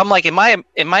 So I'm like, am I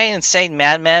an insane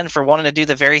madman for wanting to do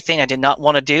the very thing I did not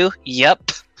want to do?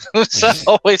 Yep.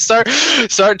 So we start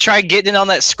trying getting in on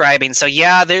that scribing. So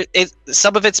yeah,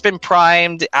 some of it's been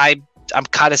primed. I'm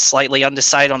kind of slightly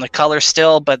undecided on the color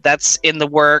still, but that's in the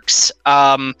works.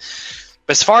 But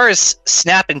as far as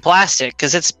snapping plastic,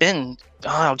 because it's been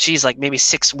like maybe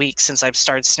 6 weeks since I've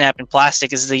started snapping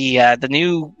plastic, is the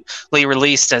newly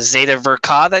released Zeta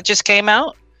Verka that just came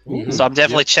out. So I'm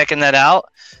definitely checking that out.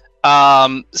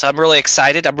 So I'm really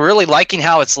excited. I'm really liking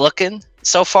how it's looking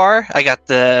so far. I got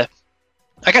the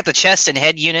chest and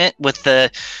head unit with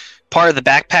the part of the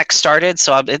backpack started,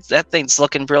 so that thing's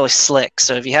looking really slick.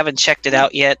 So if you haven't checked it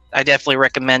out yet, I definitely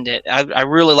recommend it. I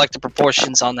really like the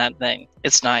proportions on that thing.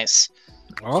 It's nice.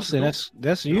 Austin,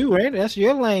 that's you, right? That's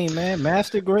your lane, man.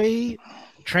 Master grade,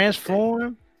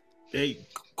 transform. Hey,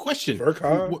 question.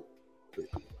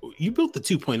 You built the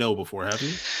 2.0 before, haven't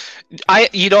you?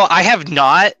 I have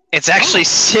not. It's actually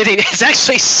sitting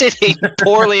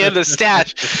poorly in the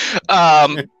stash.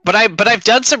 But I've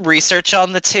done some research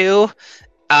on the 2.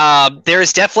 There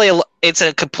is definitely it's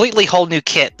a completely whole new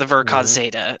kit, the Verka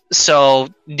Zeta. So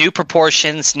new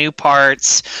proportions, new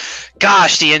parts.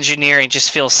 Gosh, the engineering just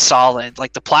feels solid.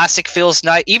 Like the plastic feels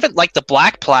nice. Even like the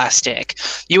black plastic,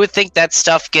 you would think that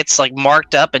stuff gets like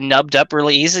marked up and nubbed up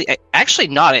really easy. Actually,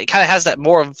 not. It kind of has that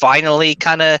more vinyl-y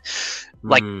kind of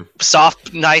like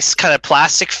soft, nice kind of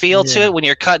plastic feel to it when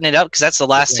you're cutting it up, because that's the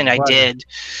last thing I did.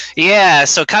 Yeah,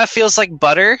 so it kind of feels like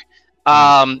butter.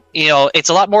 It's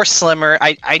a lot more slimmer.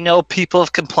 I know people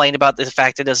have complained about the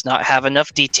fact it does not have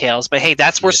enough details, but hey,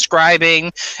 that's where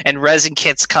scribing and resin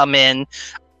kits come in.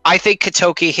 I think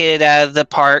Kotoki hit it out of the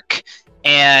park,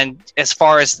 and as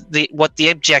far as what the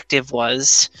objective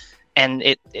was, and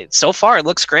it so far it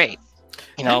looks great.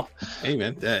 Hey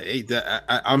man,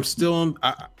 I'm still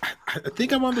I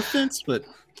think I'm on the fence, but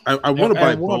I want to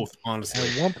buy both, honestly.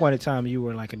 At one point in time, you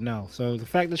were like a no. So the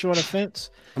fact that you're on the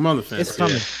fence, I'm on the fence. It's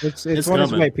coming. It's on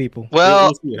its way, people. Well,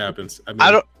 we'll see what happens.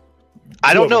 I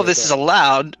don't know if this is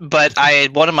allowed, but I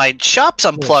had one of my shops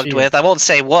unplugged with. I won't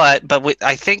say what, but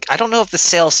I don't know if the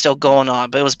sale's still going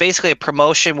on. But it was basically a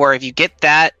promotion where if you get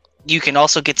that, you can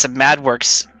also get some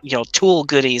MadWorks, tool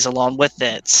goodies along with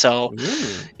it. So,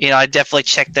 I definitely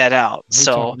check that out.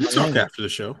 So we'll talk after the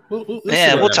show.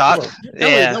 We'll talk.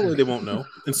 That way they won't know,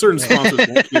 and certain sponsors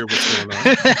won't hear what's going on.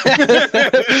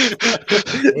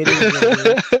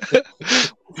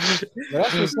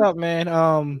 That's what's up, man.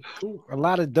 A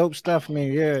lot of dope stuff. I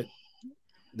mean,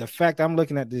 the fact I'm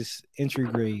looking at this entry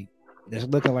grade that's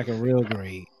looking like a real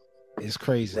grade is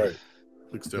crazy. Right.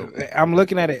 Looks dope. I'm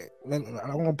looking at it. I'm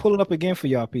gonna pull it up again for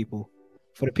y'all people.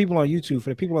 For the people on YouTube, for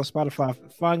the people on Spotify,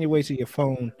 find your way to your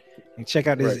phone and check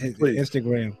out his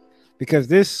Instagram, because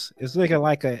this is looking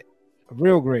like a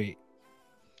real grade.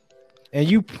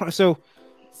 And so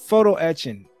photo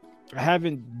etching, I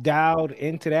haven't dialed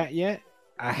into that yet.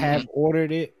 I have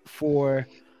ordered it for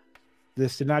the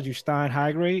Sinaju Stein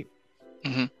high grade.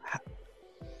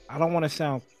 I don't want to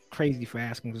sound crazy for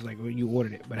asking, because like when you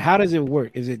ordered it, but how does it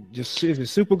work? Is it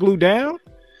super glue down?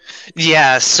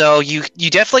 Yeah, so you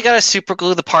definitely got to super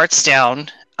glue the parts down.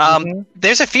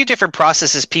 There's a few different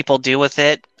processes people do with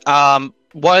it.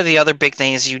 One of the other big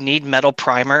things is you need metal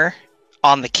primer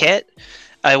on the kit.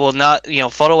 I will not,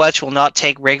 photo etch will not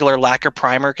take regular lacquer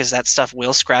primer because that stuff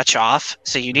will scratch off.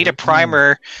 So you need a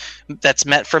primer that's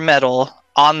meant for metal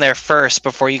on there first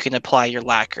before you can apply your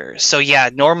lacquer. So yeah,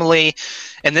 normally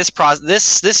in this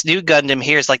process, this new Gundam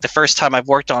here is like the first time I've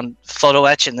worked on photo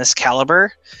etch in this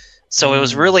caliber. So it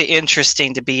was really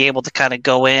interesting to be able to kind of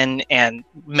go in and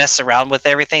mess around with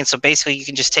everything. So basically you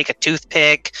can just take a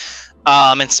toothpick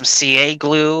and some CA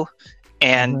glue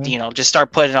and, just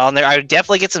start putting it on there. I would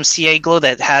definitely get some CA glue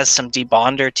that has some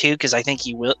debonder too, because I think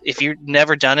you will, if you've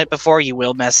never done it before, you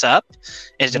will mess up.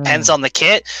 It depends on the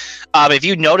kit. If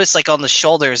you notice, like on the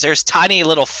shoulders, there's tiny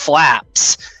little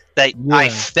flaps that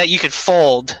that you could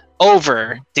fold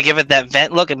over to give it that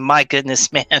vent look, and my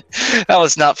goodness, man, that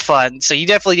was not fun. So you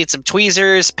definitely need some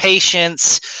tweezers,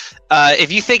 patience.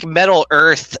 If you think Metal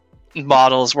Earth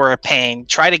models were a pain,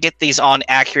 try to get these on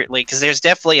accurately, because there's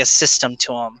definitely a system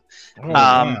to them.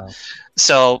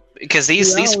 So because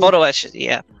these photo etches,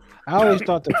 I always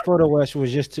thought the photo etch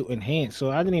was just to enhance, so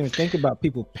I didn't even think about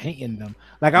people painting them.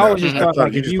 Like I always just thought,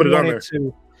 like, if you wanted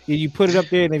to, you put it up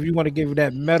there, and if you want to give it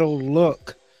that metal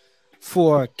look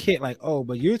for a kit, like,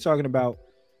 but you're talking about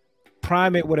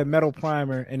prime it with a metal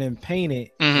primer and then paint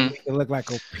it and make it look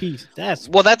like a piece. That's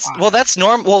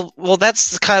normal. Well,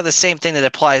 that's kind of the same thing that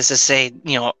applies to, say,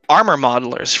 armor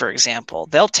modelers, for example.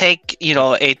 They'll take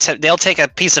they'll take a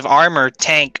piece of armor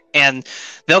tank and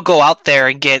they'll go out there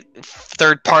and get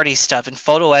third-party stuff, and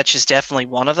photo etch is definitely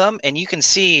one of them. And you can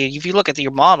see, if you look at your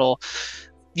model,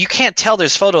 you can't tell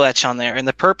there's photo etch on there, and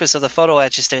the purpose of the photo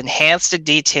etch is to enhance the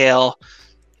detail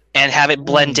and have it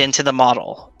blend into the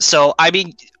model. So, I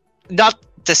mean, not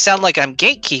to sound like I'm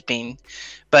gatekeeping,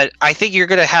 but I think you're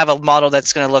going to have a model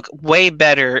that's going to look way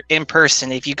better in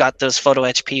person if you got those photo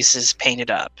etch pieces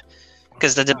painted up.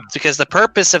 Because the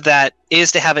purpose of that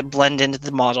is to have it blend into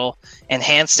the model,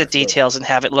 enhance the details, and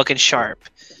have it looking sharp.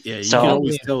 Yeah, you can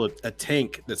always tell a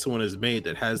tank that someone has made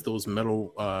that has those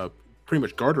metal pretty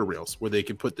much garter rails where they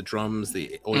can put the drums,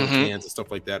 the oil cans, and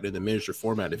stuff like that in the miniature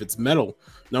format. If it's metal,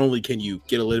 not only can you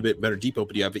get a little bit better depot,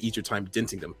 but you have an easier time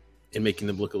denting them and making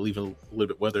them look even a little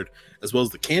bit weathered. As well as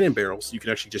the cannon barrels, you can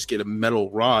actually just get a metal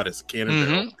rod as a cannon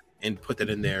barrel and put that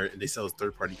in there, and they sell as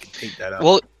third party. You can paint that up.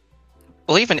 Well,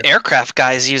 even aircraft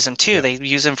guys use them too. They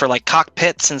use them for like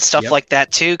cockpits and stuff like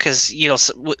that too, because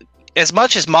as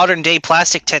much as modern day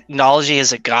plastic technology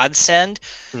is a godsend,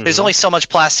 there's only so much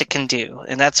plastic can do,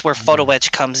 and that's where photo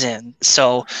etch comes in.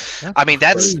 So, I mean,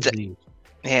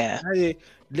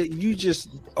 you just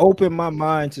opened my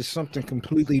mind to something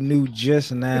completely new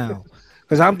just now,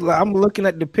 because I'm looking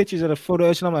at the pictures of the photo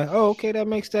etch, and I'm like, oh, okay, that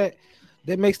makes that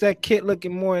kit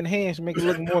looking more enhanced, make it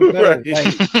look more better.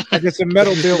 Like it's a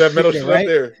metal build. That metal kit, right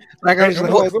there. Like I'm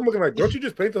looking like, don't you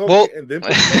just paint the whole kit and then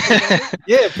put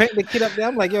paint the kit up there?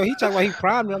 I'm like, yo, he talking about he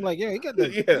primed it. I'm like, he got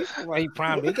he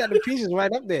primed it. He got the pieces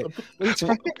right up there.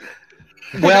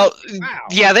 Well,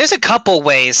 there's a couple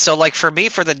ways. So, like for me,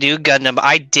 for the new Gundam,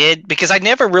 I did, because I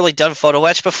never really done photo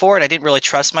etch before, and I didn't really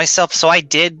trust myself. So I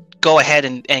did go ahead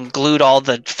and glued all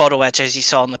the photo etch, as you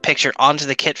saw in the picture, onto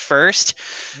the kit first,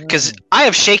 because I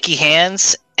have shaky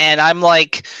hands, and I'm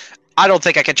like, I don't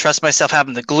think I can trust myself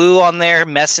having the glue on there,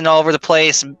 messing all over the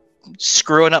place,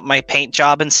 screwing up my paint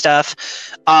job and stuff.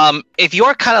 If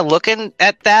you're kind of looking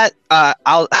at that,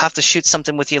 I'll have to shoot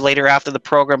something with you later after the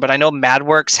program, but I know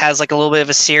MadWorks has like a little bit of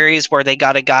a series where they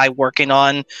got a guy working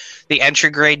on the entry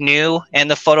grade new and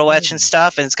the photo etch and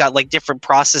stuff, and it's got like different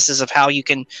processes of how you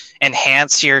can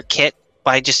enhance your kit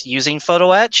by just using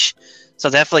photo etch. So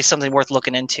definitely something worth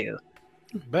looking into.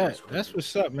 Bet. That's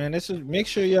what's up, man. Make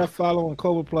sure y'all following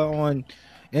Cobra on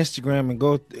Instagram and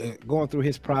going through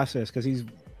his process, because he's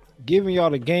giving y'all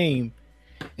the game,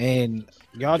 and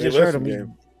y'all just heard him. He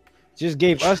just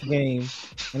gave us game,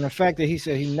 and the fact that he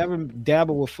said he never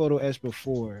dabbled with photo etch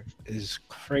before is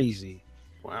crazy.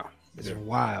 Wow, it's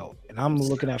wild. And I'm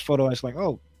looking at photo etch like,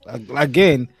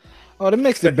 that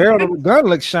makes the barrel of the gun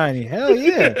look shiny. Hell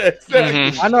yeah!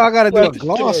 I know I got to do a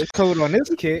gloss coat on this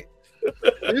kit.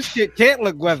 This shit can't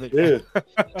look weathered. Yeah.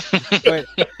 But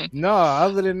no,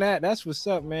 other than that, that's what's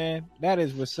up, man. That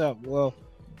is what's up. Well,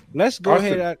 let's go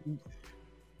ahead.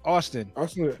 Austin,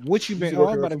 what you been? Oh,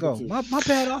 I'm about to go. My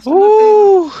bad, Austin.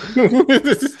 Ooh.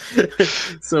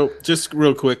 So just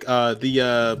real quick, I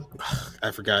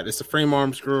forgot. It's a Frame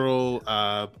Arms girl.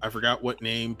 I forgot what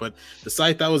name, but the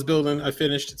site that I was building, I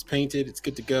finished. It's painted. It's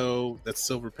good to go. That's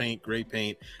silver paint, gray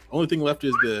paint. Only thing left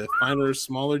is the finer,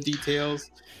 smaller details.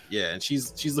 Yeah, and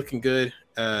she's looking good.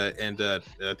 And I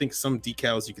think some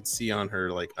decals you can see on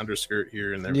her like underskirt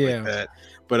here and there like that.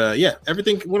 But yeah,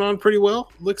 everything went on pretty well.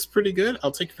 Looks pretty good.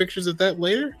 I'll take pictures of that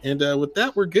later. And with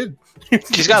that, we're good.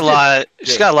 She's got a lot.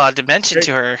 She's got a lot of dimension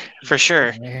to her for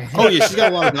sure. Oh yeah, she's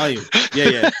got a lot of value.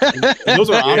 Yeah. And those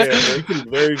are I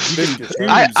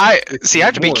see. I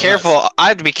have to be careful. I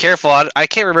have to be careful. I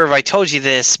can't remember if I told you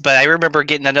this, but I remember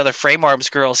getting another Frame Arms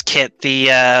Girls kit, the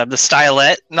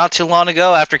stylet, not too long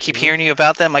ago. After I keep hearing you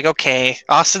about them, like, okay,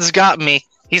 Austin's got me.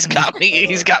 He's got me.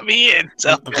 He's got me in.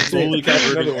 So I'm slowly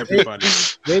converting everybody.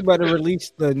 They better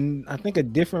release I think a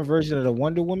different version of the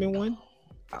Wonder Woman one.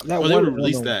 They would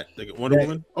release that like Wonder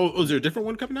Woman. Oh, is there a different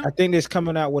one coming out? I think it's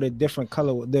coming out with a different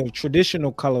color, the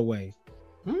traditional colorway,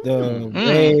 the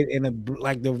red and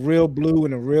the real blue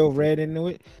and the real red into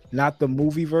it, not the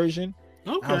movie version.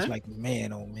 Okay. I was like,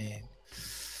 man, oh man,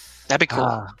 that'd be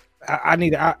cool. I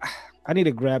need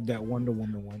to grab that Wonder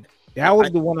Woman one. That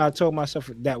was the one I told myself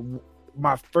that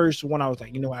my first one. I was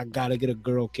like, I gotta get a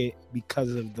girl kit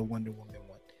because of the Wonder Woman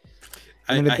one.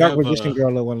 And the Dark Magician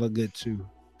girl one look good too.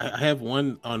 I have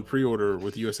one on pre-order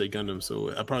with USA Gundam,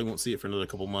 so I probably won't see it for another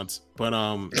couple months. But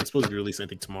it's supposed to be released, I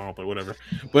think, tomorrow. But whatever.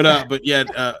 But yeah,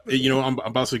 I'm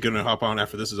about to gonna hop on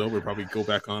after this is over. Probably go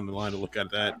back on the line to look at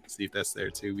that, see if that's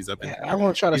there too. He's up. I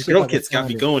want to try to these see. Girl kits got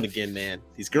me going again, man.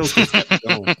 These girl kits got me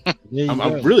going.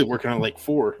 I'm really working on like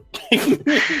 4.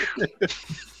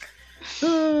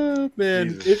 Oh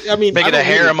man, making a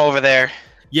harem over there.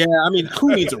 Yeah, I mean,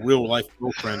 who needs a real life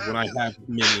girlfriend when I have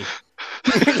Minnie?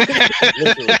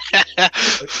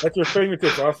 That's your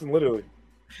fingertips, Austin. Literally.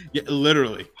 Yeah,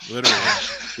 literally.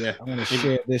 Yeah. I'm gonna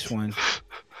share this one.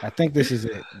 I think this is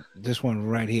it. This one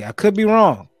right here. I could be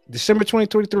wrong. December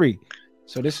 2023.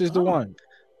 So this is the one.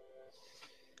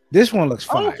 This one looks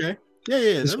fine. Oh, okay.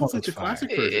 Yeah. That looks like the classic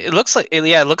version. It looks like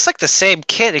the same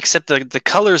kit, except the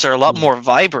colors are a lot more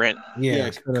vibrant. Yeah,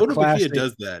 Kotobukiya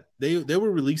does that. They will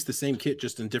release the same kit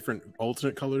just in different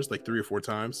alternate colors, like 3 or 4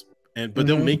 times. But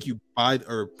they'll make you buy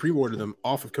or pre-order them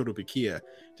off of Kotobukiya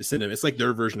to send them. It's like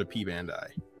their version of P Bandai.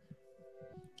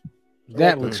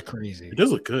 That looks crazy. It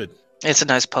does look good. It's a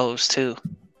nice pose too.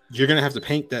 You're gonna have to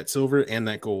paint that silver and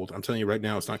that gold. I'm telling you right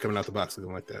now, it's not coming out the box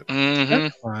looking like that.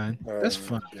 That's fine. That's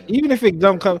fine. Even if it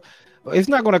don't come, it's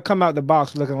not gonna come out the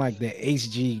box looking like the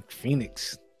HG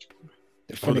Phoenix.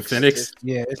 The Phoenix.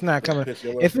 Yeah, it's not coming.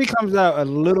 If it comes out a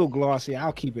little glossy,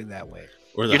 I'll keep it that way.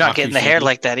 You're not getting the hair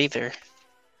like that either.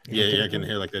 Yeah, you're not getting the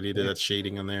hair like that either. That's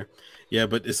shading on there. Yeah,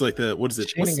 but it's like what is it?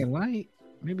 Shading and light.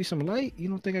 Maybe some light. You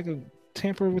don't think I could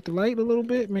tamper with the light a little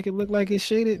bit, make it look like it's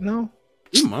shaded? No.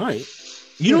 You might.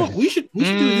 You know what? We should do a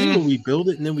thing where we build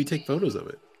it and then we take photos of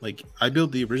it. Like I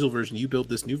build the original version, you build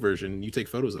this new version, and you take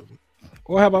photos of them.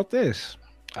 Well, how about this?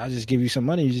 I'll just give you some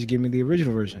money. You just give me the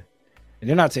original version, and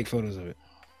then I'll take photos of it.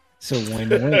 So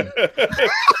win-win.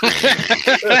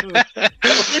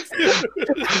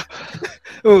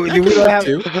 We don't have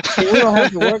to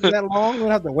work that long. We don't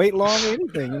have to wait long or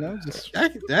anything. Just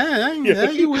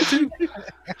you would too.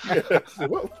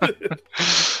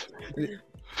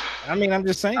 I mean, I'm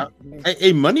just saying.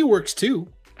 Hey, money works too.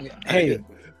 Hey,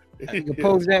 you can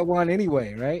pose that one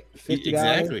anyway, right? $50,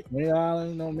 exactly.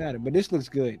 $20, no matter. But this looks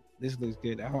good.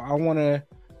 I want to.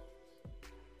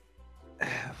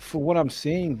 For what I'm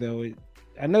seeing, though,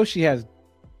 I know she has.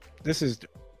 This is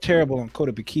terrible on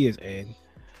Kotobukiya's end,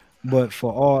 but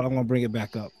I'm gonna bring it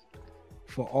back up.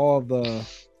 For all the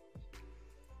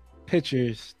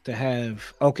pictures to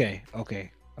have, okay, I'm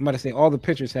about to say all the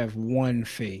pictures have one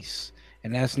face,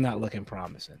 and that's not looking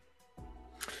promising.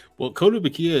 Well,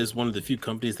 Kotobukiya is one of the few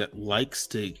companies that likes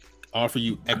to offer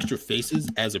you extra faces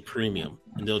as a premium,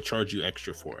 and they'll charge you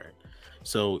extra for it.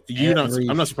 So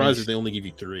I'm not surprised if they only give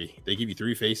you 3. They give you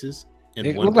 3 faces and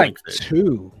it one look like face.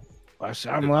 2.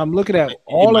 I'm looking at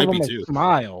all of them a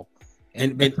smile.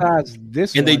 And besides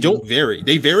this, and they don't vary.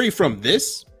 They vary from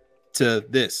this to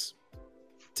this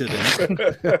to this.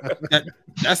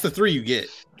 That's the 3 you get.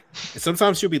 And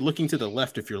sometimes you'll be looking to the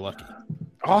left if you're lucky.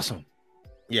 Awesome.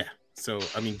 Yeah. So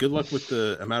I mean, good luck with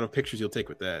the amount of pictures you'll take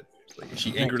with that. Like, is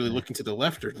she angrily looking to the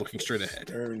left or looking straight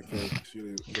ahead?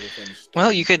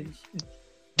 Well, you could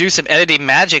do some editing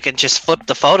magic and just flip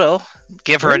the photo,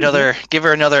 give her another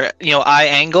eye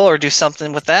angle, or do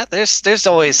something with that. There's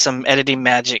always some editing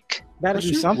magic. Gotta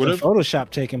do something. Photoshop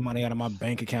taking money out of my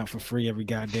bank account for free every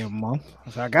goddamn month.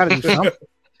 So I gotta do something.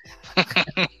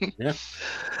 Yeah.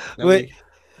 But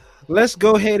let's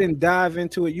go ahead and dive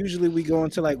into it. Usually we go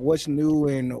into like what's new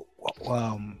and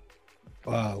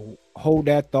hold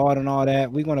that thought and all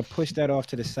that. We're gonna push that off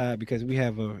to the side because we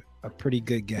have a pretty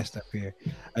good guest up here.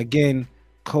 Again,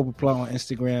 Cobra Plug on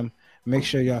Instagram. Make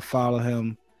sure y'all follow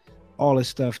him. All his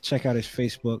stuff. Check out his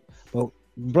Facebook. But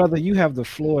brother, you have the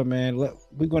floor, man.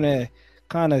 We're gonna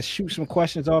kind of shoot some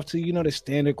questions off to you. The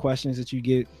standard questions that you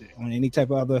get on any type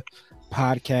of other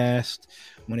podcast.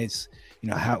 When it's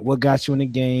what got you in the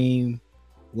game,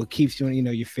 what keeps you in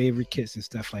your favorite kits and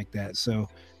stuff like that. So,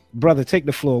 brother, take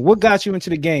the floor. What got you into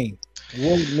the game?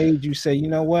 What made you say,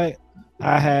 what?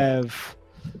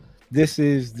 This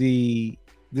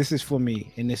is for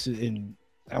me, and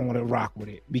I want to rock with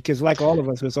it, because like all of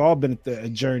us, it's all been a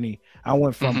journey. I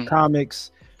went from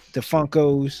comics to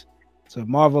Funkos to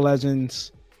Marvel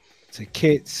Legends to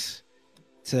kits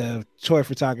to toy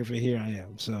photography. Here I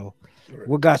am. So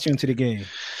what got you into the game?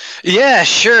 Yeah,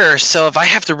 sure. So if I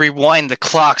have to rewind the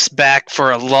clocks back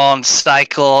for a long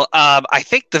cycle, I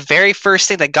think the very first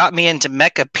thing that got me into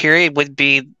mecha period would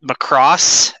be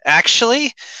Macross,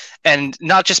 actually. And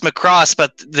not just Macross,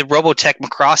 but the Robotech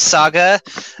Macross saga,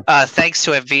 thanks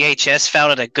to a VHS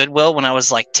found at a Goodwill when I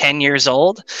was like 10 years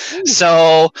old. Ooh.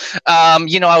 So, I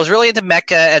was really into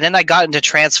mecha, and then I got into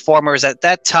Transformers. At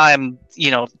that time,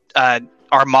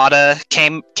 Armada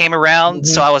came around,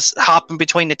 so I was hopping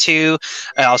between the two.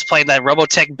 I was playing that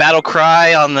Robotech Battle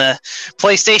Cry on the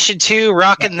PlayStation 2,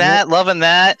 rocking that, loving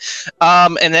that.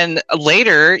 And then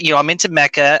later, I'm into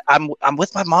mecha. I'm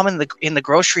with my mom in the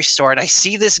grocery store, and I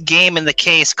see this game in the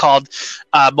case called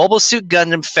Mobile Suit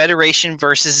Gundam Federation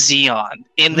versus Zeon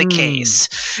in the case,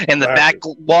 in the back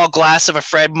wall glass of a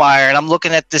Fred Meyer. And I'm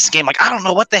looking at this game like, I don't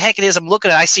know what the heck it is. I'm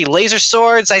looking at it. I see laser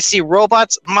swords. I see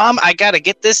robots. Mom, I got to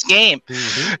get this game.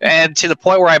 And to the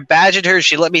point where I badgered her,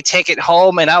 she let me take it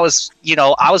home, and I was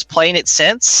playing it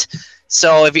since.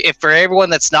 So if for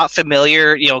everyone that's not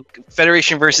familiar,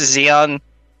 Federation versus Zeon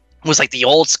was like the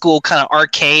old school kind of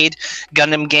arcade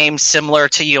Gundam game, similar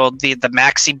to the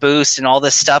Maxi Boost and all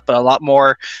this stuff, but a lot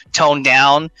more toned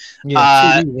down.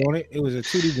 Yeah, 2D, it was a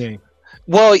 2D game.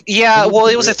 Well, yeah. Well,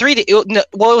 it was a 3D. It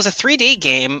was a 3D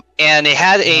game, and it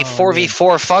had a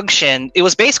 4v4 function. It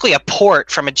was basically a port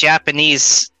from a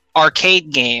Japanese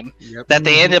arcade game that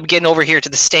they ended up getting over here to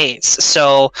the States.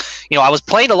 So, I was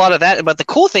playing a lot of that, but the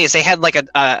cool thing is they had like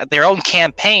their own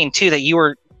campaign too that you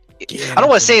were. I don't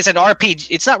want to say it's an RPG.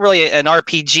 It's not really an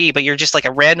RPG, but you're just like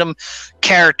a random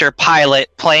character pilot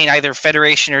playing either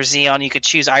Federation or Zeon. You could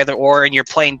choose either or, and you're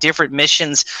playing different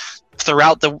missions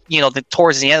throughout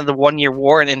towards the end of the 1 year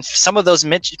war, and in some of those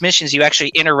missions you actually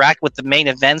interact with the main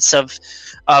events of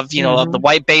the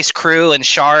White Base crew and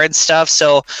Char and stuff.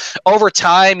 So over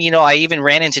time, I even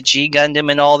ran into G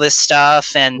Gundam and all this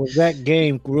stuff. And was that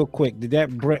game, real quick,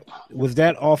 was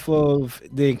that off of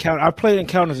the Encounter? I played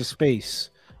Encounters of Space,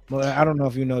 but I don't know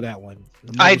if you know that one.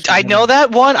 I know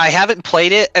that one. I haven't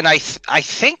played it, and I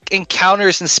think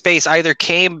Encounters in Space either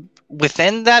came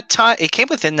within that time. It came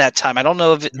within that time. I don't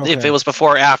know if it was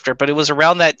before or after, but it was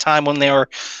around that time when they were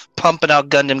pumping out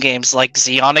Gundam games like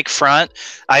Zeonic Front.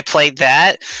 I played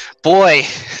that. Boy,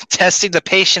 testing the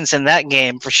patience in that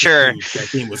game for sure. That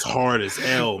game was hard as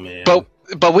hell, man.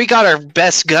 But we got our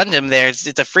best Gundam there. It's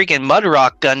a freaking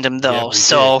Mudrock Gundam, though.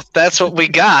 So that's what we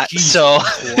got. So,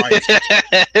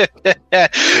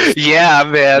 yeah,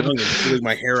 man. I'm pulling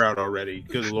my hair out already.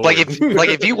 Good Lord. Like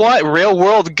if you want real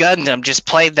world Gundam, just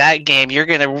play that game. You're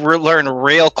gonna learn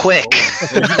real quick.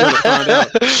 You found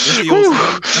out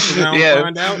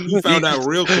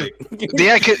real quick.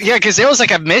 Because there was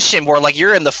like a mission where like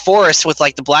you're in the forest with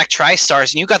like the black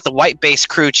Tri-Stars, and you got the White Base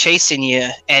crew chasing you,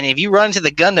 and if you run into the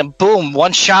Gundam, boom,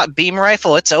 one shot beam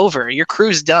rifle, it's over. Your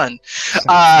crew's done.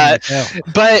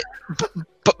 But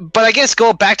I guess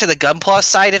going back to the Gunpla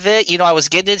side of it, I was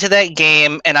getting into that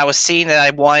game, and I was seeing that I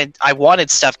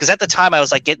wanted stuff, because at the time I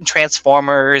was like getting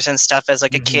Transformers and stuff as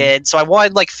like a kid, so I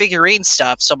wanted like figurine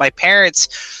stuff. So my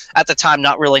parents at the time,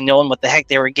 not really knowing what the heck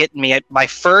they were getting me, my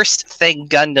first thing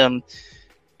Gundam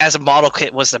as a model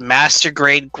kit was the Master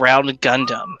Grade Ground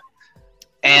Gundam.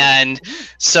 And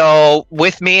so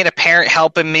with me and a parent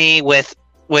helping me with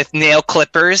with nail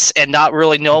clippers and not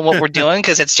really knowing what we're doing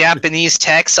because it's Japanese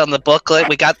text on the booklet.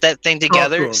 We got that thing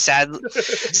together. Cool.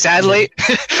 Sadly,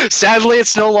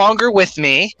 it's no longer with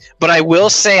me. But I will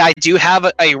say I do have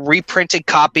a reprinted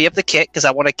copy of the kit because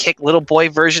I want to kick little boy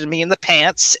version of me in the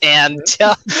pants, and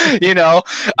you know,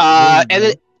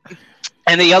 and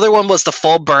the other one was the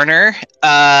full burner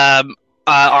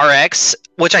RX,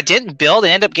 which I didn't build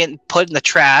and ended up getting put in the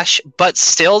trash, but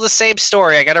still the same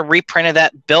story. I got a reprint of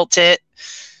that, built it,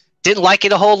 didn't like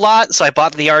it a whole lot, so I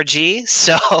bought the RG.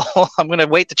 So I'm going to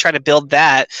wait to try to build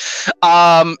that.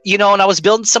 You know, and I was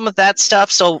building some of that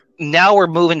stuff. So now we're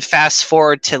moving fast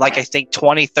forward to like, I think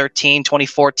 2013,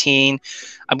 2014.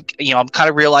 I'm kind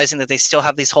of realizing that they still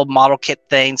have these whole model kit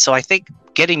things. So I think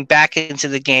getting back into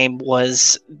the game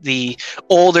was the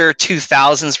older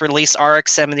 2000s release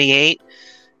RX-78.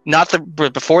 Not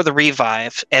before the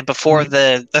revive and before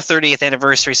the 30th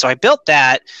anniversary. So I built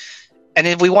that. And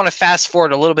if we want to fast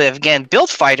forward a little bit, again, Build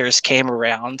Fighters came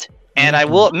around. And I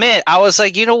will admit, I was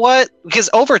like, you know what? Because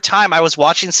over time, I was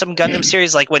watching some Gundam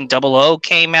series, like when 00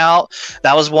 came out.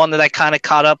 That was one that I kind of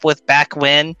caught up with back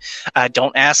when.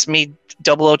 Don't ask me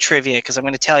 00 trivia, because I'm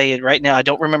going to tell you right now, I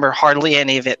don't remember hardly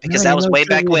any of it, because that was way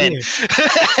back when.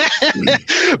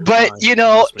 But, and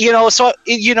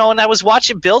I was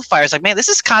watching Build Fighters, like, man, this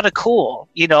is kind of cool,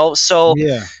 So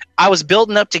I was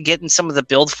building up to getting some of the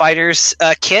Build Fighters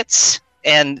kits,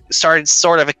 and started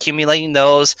sort of accumulating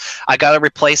those. I got a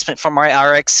replacement for my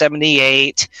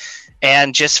RX-78,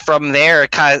 and just from there,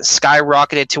 it kind of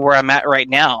skyrocketed to where I'm at right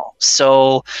now.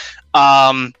 So,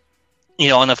 and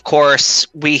of course,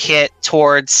 we hit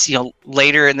towards,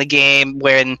 later in the game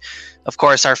when, of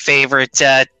course, our favorite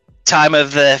time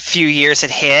of the few years had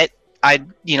hit. I've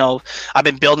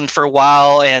been building for a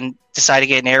while and decided to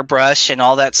get an airbrush and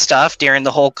all that stuff during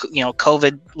the whole,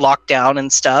 COVID lockdown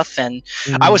and stuff. And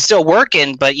I was still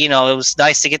working, but, it was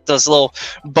nice to get those little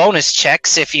bonus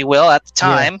checks, if you will, at the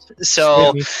time. Yeah.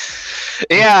 So,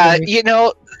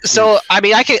 so, I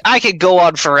mean, I could go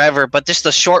on forever, but just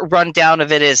the short rundown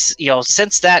of it is,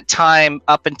 since that time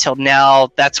up until now,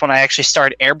 that's when I actually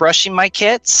started airbrushing my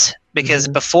kits, because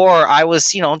before I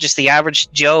was, just the average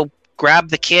Joe, grab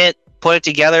the kit, put it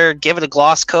together, give it a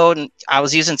gloss coat, and I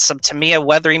was using some Tamiya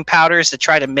weathering powders to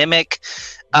try to mimic,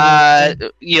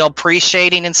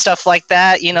 pre-shading and stuff like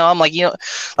that. I'm like,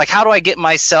 like, how do I get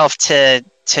myself to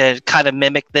kind of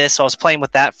mimic this? So I was playing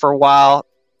with that for a while.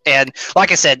 And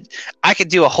like I said, I could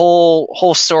do a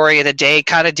whole story in a day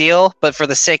kind of deal, but for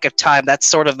the sake of time, that's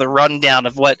sort of the rundown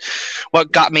of what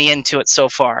got me into it so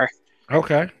far.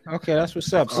 Okay, that's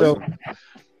what's up. So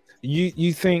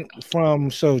you think from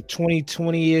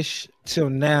 2020-ish till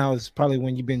now is probably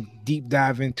when you've been deep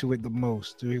dive into it the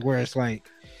most, where it's like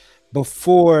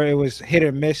before it was hit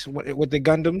or miss with the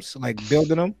Gundams, like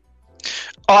building them?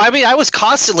 Oh, I mean, I was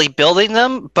constantly building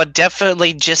them, but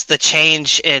definitely just the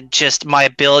change in just my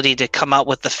ability to come out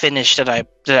with the finish that I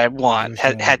want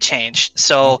had changed.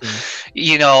 So,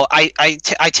 I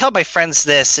tell my friends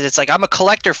this, and it's like I'm a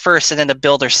collector first and then a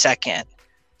builder second.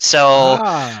 So,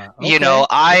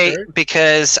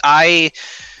 because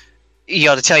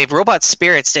to tell you, if Robot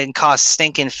Spirits didn't cost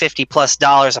stinking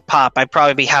 $50+ a pop, I'd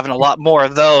probably be having a lot more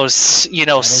of those,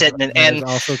 sitting. And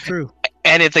also true.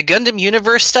 And if the Gundam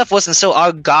Universe stuff wasn't so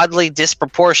ungodly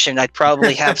disproportionate, I'd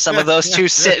probably have some of those two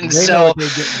sitting.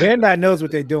 Bandai knows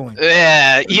what they're doing.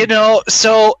 Yeah,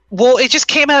 so it just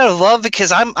came out of love,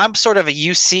 because I'm sort of a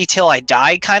UC till I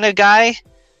die kind of guy,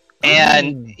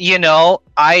 and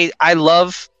I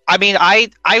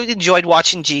enjoyed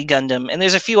watching G Gundam, and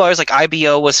there's a few others like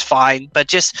IBO was fine, but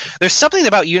just there's something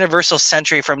about Universal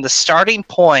Century from the starting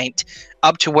point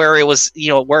up to where it was,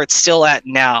 where it's still at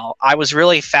now. I was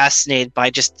really fascinated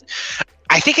by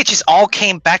I think it just all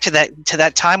came back to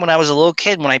that time when I was a little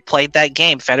kid when I played that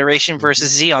game, Federation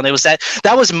versus Zeon. It was that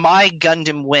was my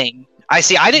Gundam Wing. I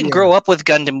didn't grow up with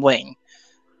Gundam Wing.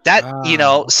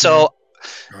 So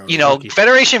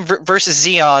Federation versus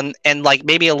Zeon, and like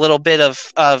maybe a little bit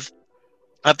of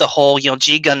the whole,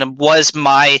 G Gundam was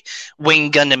my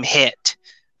Wing Gundam hit,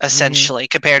 essentially,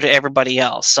 compared to everybody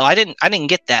else. So I didn't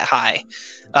get that high,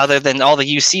 other than all the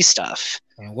UC stuff.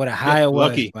 And what a high it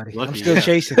was, buddy. I'm still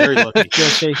chasing. Very lucky.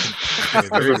 Still chasing.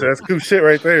 That's cool shit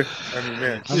right there. I mean,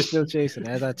 man, I'm still chasing.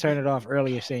 As I turned it off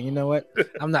earlier, saying, you know what?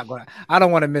 I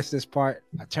don't want to miss this part.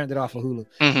 I turned it off of Hulu.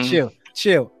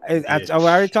 Chill. I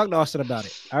already talked to Austin about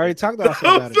it. I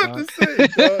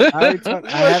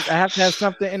have to have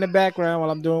something in the background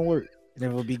while I'm doing work. And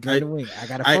it will be good to win. I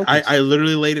gotta focus. I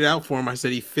literally laid it out for him. I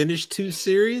said he finished 2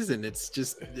 series, and it's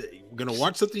just gonna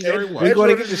watch something you already watched. We're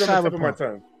gonna get to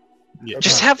Cyberpunk. Yeah.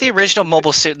 Just have the original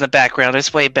mobile suit in the background.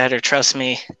 It's way better. Trust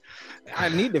me. I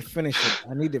need to finish it.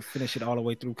 I need to finish it all the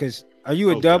way through. Because are you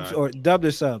a dubbed or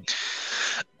sub?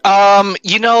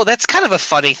 That's kind of a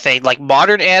funny thing. Like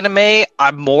modern anime,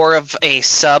 I'm more of a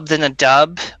sub than a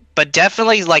dub. But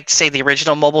definitely, like, say, the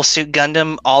original Mobile Suit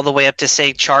Gundam, all the way up to,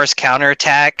 say, Char's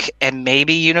Counterattack and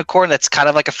maybe Unicorn. That's kind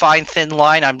of like a fine, thin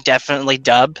line. I'm definitely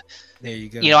dub. There you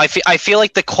go. I feel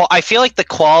like the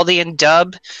quality in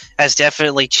dub has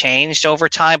definitely changed over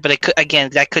time. But it could,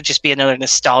 again, that could just be another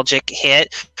nostalgic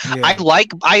hit. Yeah.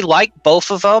 I like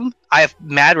both of them. I have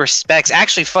mad respects.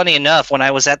 Actually, funny enough, when I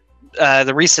was at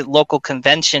the recent local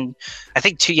convention, I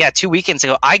think 2 weekends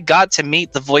ago, I got to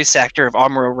meet the voice actor of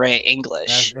Amuro Ray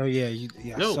English. I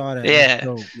saw that.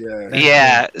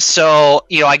 Yeah. So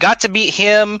I got to meet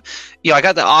him. I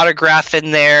got the autograph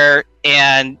in there,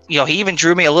 and he even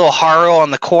drew me a little Haru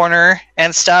on the corner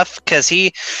and stuff because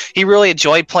he really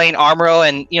enjoyed playing Amuro.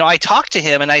 And I talked to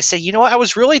him and I said, I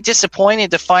was really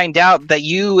disappointed to find out that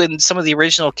you and some of the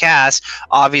original cast,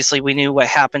 obviously we knew what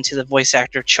happened to the voice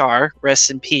actor Char,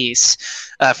 rest in peace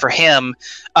for him,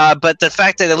 but the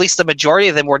fact that at least the majority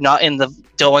of them were not in the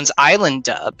Doan's Island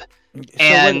dub.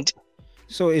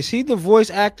 So is he the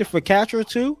voice actor for Catra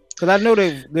too? Because I know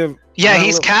they're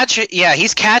he's Catra. Yeah,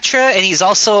 he's Catra, and he's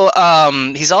also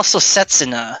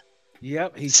Setsuna.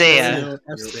 Yep, he's Seiya.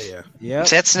 Yep.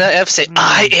 Setsuna F. Seiya.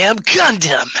 I am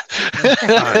Gundam.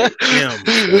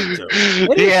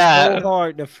 It is so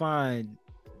hard to find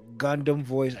Gundam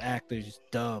voice actors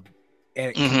dub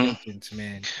at conventions,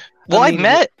 man. Well, I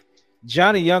met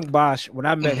Johnny Young Bosch. When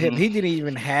I met him, he didn't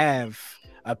even have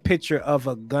a picture of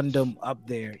a Gundam up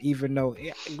there, even though,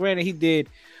 granted, he did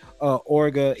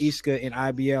Orga, Iska, and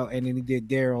IBL, and then he did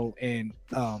Daryl and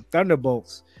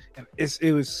Thunderbolts.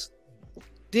 It was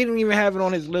didn't even have it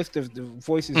on his list of the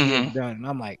voices he had done. And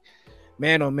I'm like,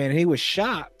 man, oh man, and he was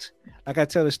shocked. Like I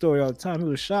tell the story all the time, he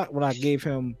was shocked when I gave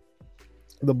him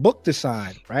the book to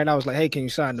sign. Right, I was like, hey, can you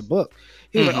sign the book?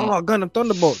 He was like, oh, Gundam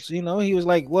Thunderbolts. He was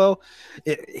like, well,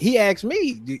 he asked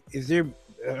me,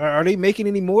 are they making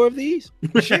any more of these?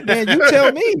 Shit, man, you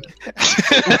tell me.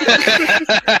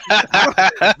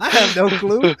 I have no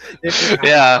clue.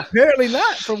 Yeah, apparently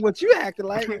not from what you acted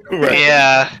like. Right.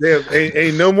 Yeah,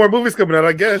 ain't no more movies coming out.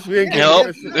 I guess we ain't.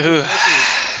 Nope.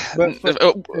 But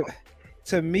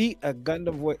to meet a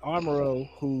Gundam voice, Amuro,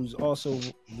 who's also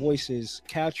voices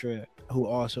Catra, who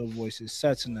also voices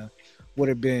Setsuna, would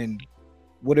have been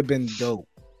dope.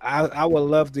 I would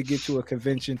love to get to a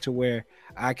convention to where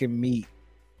I can meet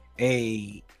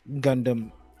a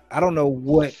Gundam. I don't know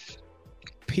what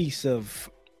piece of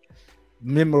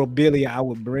memorabilia I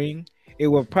would bring. I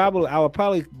would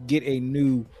probably get a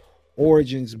new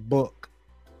Origins book,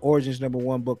 Origins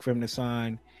 #1 book for him to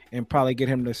sign, and probably get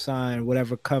him to sign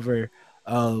whatever cover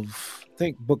of, I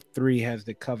think book 3 has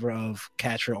the cover of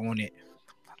Catra on it,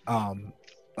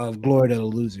 of Glory to the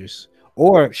Losers.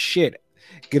 Or shit,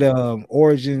 get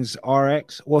Origins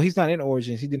RX. Well, he's not in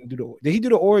Origins. He didn't do did he do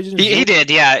the Origins? He did,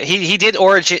 yeah. He did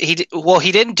Origin. He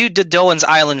didn't do the Doan's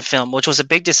Island film, which was a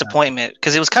big disappointment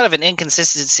because it was kind of an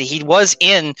inconsistency. He was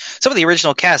in some of the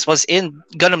original cast, was in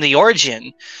Gundam the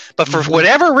Origin, but for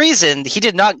whatever reason, he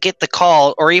did not get the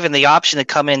call or even the option to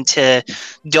come into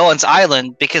Doan's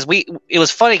Island because it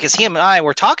was funny because him and I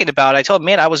were talking about it. I told him,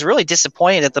 man, I was really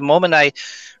disappointed at the moment I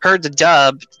heard the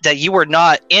dub that you were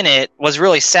not in it. Was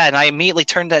really sad, and I immediately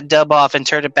turned that dub off and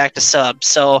turned it back to sub.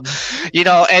 So,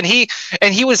 and he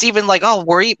was even like, oh,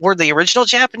 were the original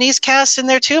Japanese cast in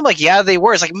there too? I'm like, yeah, they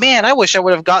were. It's like, man, I wish I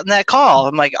would have gotten that call.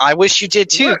 I'm like, I wish you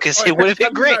did too, because it would have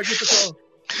been great.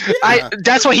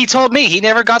 That's what he told me. He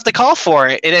never got the call for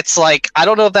it, and it's like, I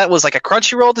don't know if that was like a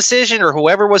Crunchyroll decision or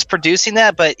whoever was producing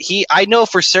that, but I know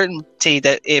for certainty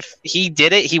that if he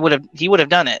did it, he would have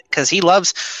done it because he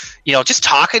loves, just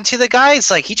talking to the guy. It's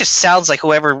like he just sounds like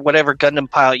whatever Gundam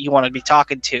pilot you want to be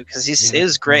talking to because he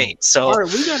is great. So all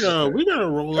right, we gotta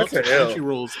roll up to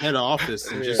Crunchyroll's head office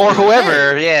and just or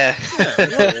whoever, yeah.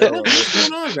 What's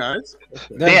going on, guys?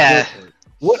 Yeah.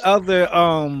 What other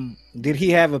did he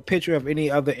have a picture of any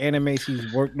other animes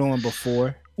he's worked on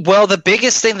before? Well, the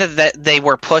biggest thing that they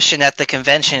were pushing at the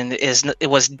convention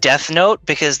was Death Note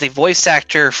because the voice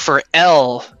actor for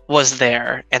L was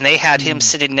there, and they had him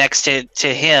sitting next to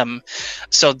him.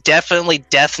 So definitely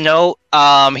Death Note.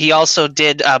 He also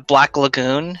did Black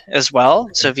Lagoon as well.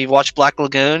 So if you watch Black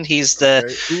Lagoon, he's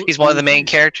one of the main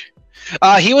characters.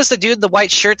 He was the dude in the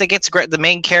white shirt that gets the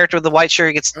main character with the white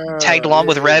shirt gets tagged along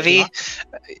with Revy.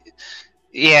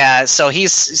 Yeah, so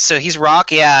he's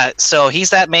Rock. Yeah, so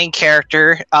he's that main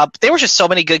character. There were just so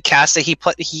many good casts that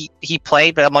he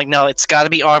played, but I'm like, no, it's got to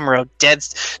be Amuro. Dead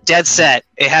set.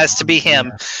 It has to be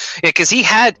him. Yeah, because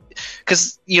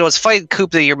it's funny,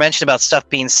 Coop, that you mentioned about stuff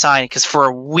being signed. Because for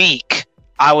a week,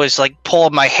 I was like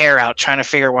pulling my hair out trying to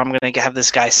figure out where I'm going to have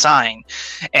this guy sign,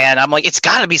 and I'm like, it's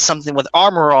got to be something with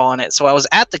Amuro on it. So I was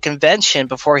at the convention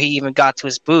before he even got to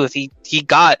his booth.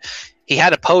 He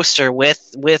had a poster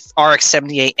with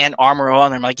RX-78 and Amuro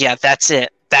on there. I'm like, yeah, that's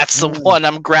it. That's the one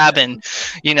I'm grabbing,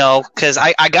 because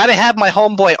I got to have my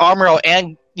homeboy Amuro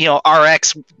and,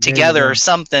 RX together or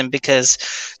something, because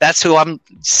that's who I'm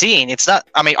seeing. It's not,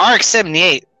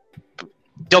 RX-78,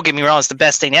 don't get me wrong, it's the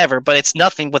best thing ever, but it's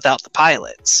nothing without the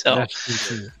pilot. So. That's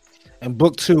true too. And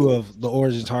book 2 of the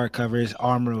Origins hardcover is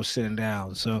Amuro sitting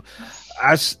down. So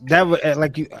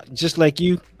just like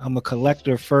you, I'm a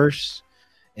collector first,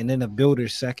 and then a builder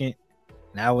second.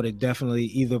 And I would have definitely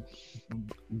either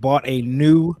bought a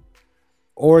new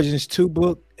Origins 2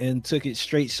 book and took it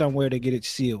straight somewhere to get it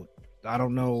sealed. I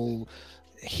don't know,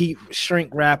 heat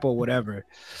shrink wrap or whatever.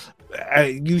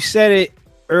 You said it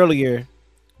earlier.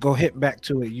 Go hit back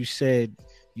to it. You said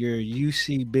you're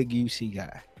big UC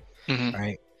guy,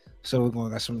 right? So we're going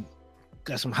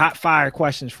got some hot fire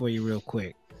questions for you real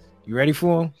quick. You ready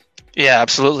for them? Yeah,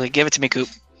 absolutely. Give it to me, Coop.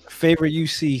 Favorite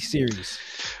UC series?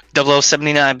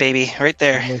 0079, baby, right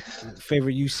there.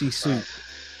 Favorite UC suit?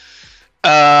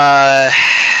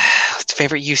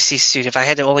 Favorite UC suit. If I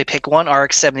had to only pick one,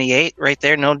 RX-78, right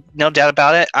there. No doubt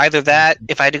about it. Either that.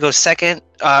 If I had to go second,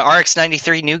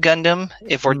 RX-93 New Gundam.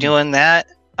 If we're doing that.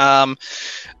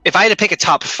 If I had to pick a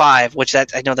top 5, which I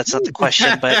know that's not the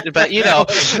question, but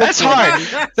that's hard.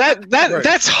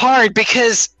 That's hard,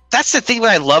 because that's the thing that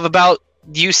I love about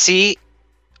UC.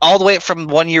 All the way from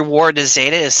 1 Year War to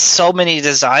Zeta is so many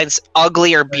designs,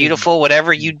 ugly or beautiful,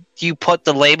 whatever you put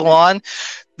the label on.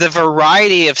 The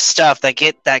variety of stuff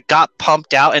that got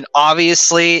pumped out, and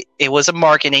obviously it was a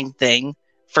marketing thing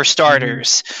for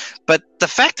starters. But the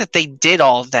fact that they did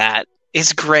all of that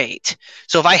is great.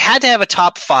 So if I had to have a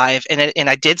top 5, and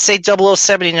I did say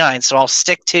 0079, so I'll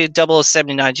stick to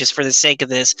 0079 just for the sake of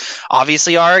this.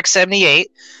 Obviously RX-78,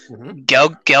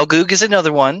 Gelgoog is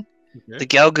another one. Okay. The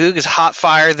Gelgoog is hot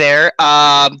fire there.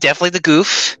 Definitely the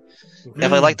Goof.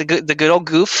 Definitely like the good old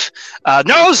Goof.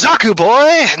 No Zaku,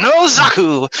 boy, no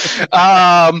Zaku.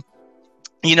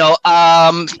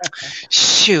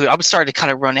 Shoot, I'm starting to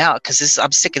kind of run out because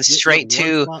I'm sticking straight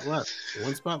to. One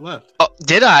spot left. Oh,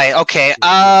 did I? Okay.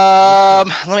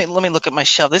 Let me look at my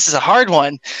shelf. This is a hard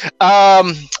one. Now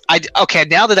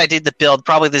that I did the build,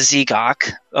 probably the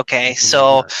Zegok. Okay,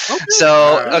 so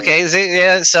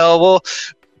we'll.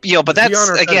 But that's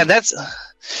again. That's.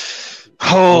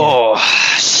 Oh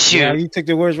shoot! Yeah, you took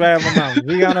the words right out of my mouth.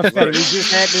 Rihanna Fetty. We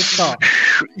just had this talk.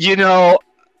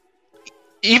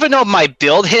 Even though my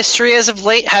build history as of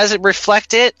late hasn't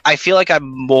reflected, I feel like I'm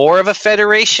more of a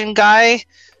Federation guy.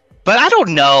 But I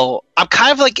don't know. I'm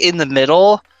kind of like in the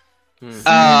middle. What?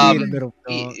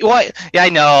 Yeah, I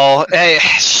know. Hey,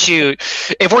 shoot.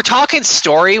 If we're talking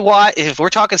storyline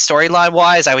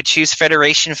wise, I would choose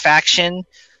Federation faction.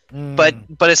 But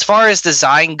as far as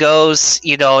design goes,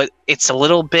 it's a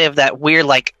little bit of that weird,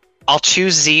 like, I'll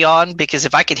choose Zeon because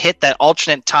if I could hit that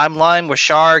alternate timeline where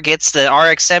Char gets the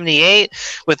RX-78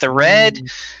 with the red, in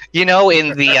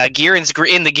the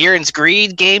Gihren's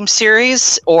Greed game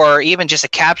series, or even just a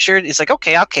captured, it's like,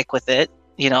 okay, I'll kick with it,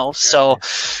 So,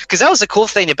 because that was the cool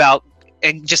thing about,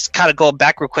 and just kind of go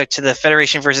back real quick to the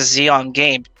Federation versus Zeon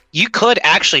game, you could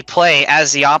actually play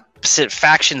as the opposite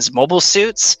faction's mobile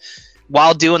suits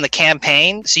while doing the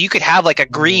campaign. So you could have like a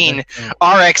green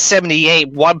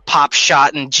RX-78 one pop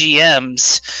shot in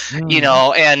GMs,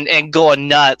 and going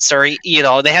nuts, or,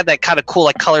 they had that kind of cool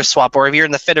like color swap, or if you're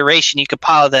in the Federation, you could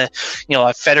pile the,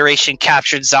 a Federation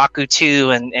captured Zaku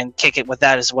 2 and kick it with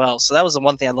that as well. So that was the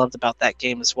one thing I loved about that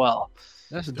game as well.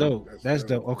 That's dope. That's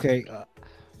dope. Okay.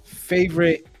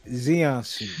 Favorite Zeon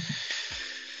suit?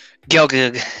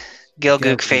 Gelgoog.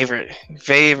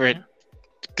 Favorite.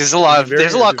 There's a lot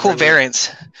of cool variants.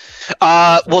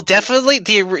 Well, definitely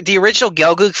the original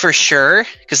Gelgoog for sure,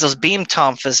 because those beam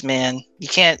tonfas, man, you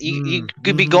can't. You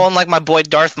could be going like my boy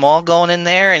Darth Maul going in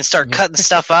there and start cutting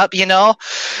stuff up,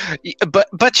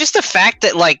 But just the fact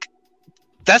that, like,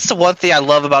 that's the one thing I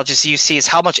love about just UC is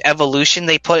how much evolution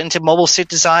they put into mobile suit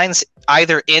designs,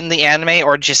 either in the anime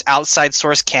or just outside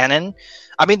source canon.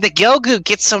 I mean, the Gelgoog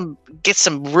gets some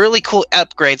really cool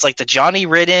upgrades, like the Johnny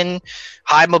Ridden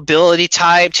high mobility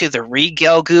type to the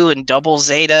Re-Gelgoog and Double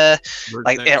Zeta,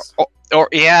 like nice. or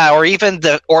even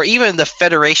the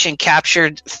Federation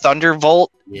captured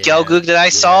Thunderbolt Gelgoog that I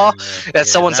saw that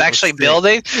someone's actually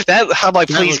building. That I'm like,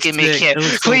 please give me a kit.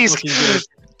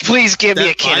 Please give me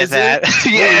a kit of that.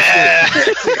 Yeah.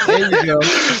 There you go.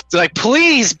 It's like,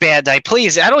 please, Bandai,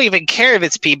 please. I don't even care if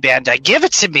it's P Bandai. Give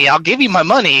it to me. I'll give you my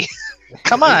money.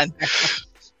 Come on.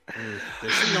 They're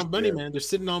sitting on money, man. They're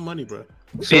sitting on money, bro.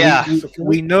 So yeah.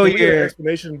 We know your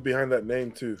explanation behind that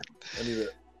name too. I need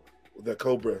the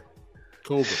Cobra.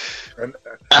 Cobra. And,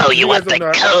 you want the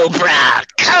Cobra?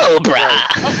 Cobra.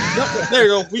 Oh, there you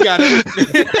go. We got it.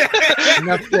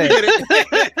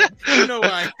 You know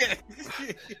why?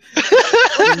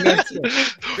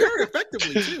 Very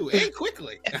effectively too, and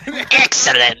quickly.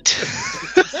 Excellent.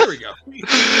 There we go.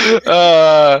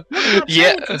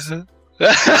 Yeah.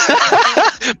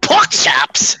 Pork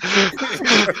chops.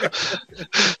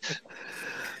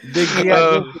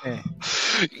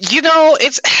 You know,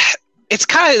 it's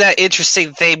kind of that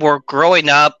interesting thing. Where growing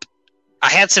up, I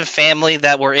had some family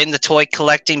that were in the toy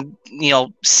collecting,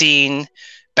 scene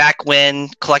back when,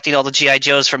 collecting all the G.I.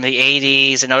 Joes from the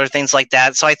 80s and other things like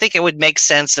that. So I think it would make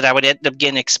sense that I would end up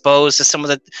getting exposed to some of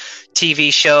the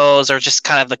TV shows or just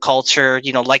kind of the culture,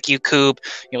 like you, Coop.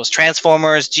 It was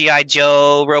Transformers, G.I.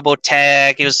 Joe,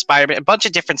 Robotech, it was Spider-Man, a bunch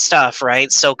of different stuff, right?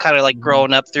 So kind of like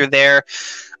growing up through there.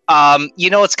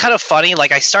 It's kind of funny.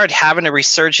 Like I started having a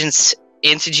resurgence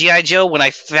into G.I. Joe when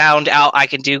I found out I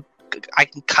can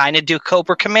kind of do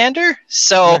Cobra Commander.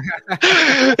 So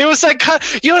it was like,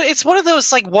 it's one of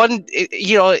those like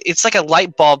it's like a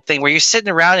light bulb thing where you're sitting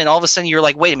around and all of a sudden you're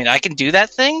like, wait a minute, I can do that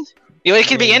thing. It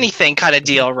can be anything kind of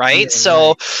deal, right?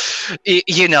 So,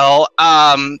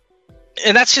 and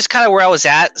that's just kind of where I was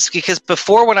at, because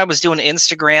before, when I was doing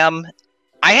Instagram,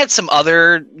 I had some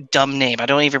other dumb name. I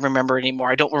don't even remember anymore.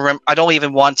 I don't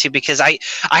even want to, because I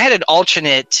had an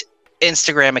alternate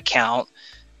Instagram account.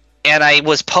 And I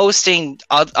was posting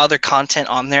other content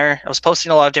on there. I was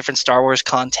posting a lot of different Star Wars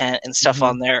content and stuff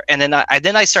on there. And then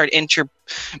I started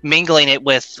intermingling it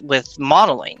with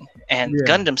modeling and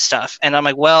Gundam stuff. And I'm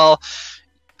like, well,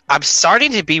 I'm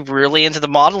starting to be really into the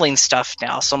modeling stuff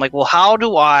now. So I'm like, well, how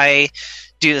do I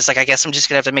do this? Like, I guess I'm just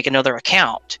going to have to make another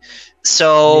account.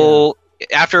 So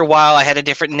after a while, I had a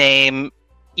different name,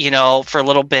 for a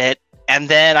little bit. And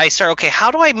then I started, okay, how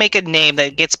do I make a name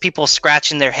that gets people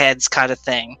scratching their heads, kind of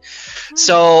thing?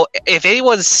 So if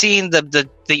anyone's seen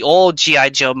the old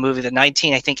G.I. Joe movie, the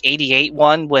 1988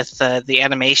 one with the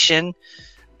animation,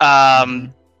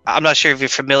 I'm not sure if you're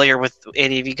familiar with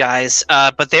any of you guys,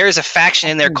 but there's a faction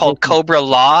in there called Cobra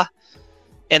Law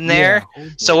in there.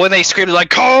 So when they scream like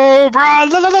Cobra,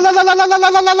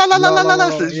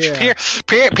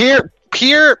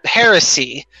 pure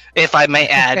heresy, if I may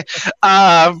add.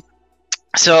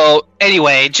 So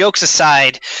anyway, jokes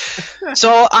aside,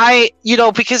 so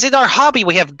because in our hobby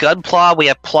we have Gunpla, we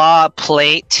have Pla,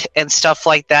 Plate, and stuff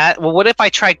like that. Well, what if I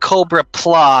tried Cobra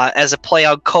Pla as a play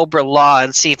on Cobra Law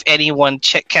and see if anyone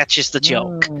catches the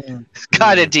joke?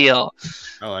 Kind of deal.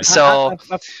 So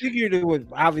I figured it was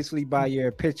obviously by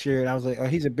your picture. I was like, oh,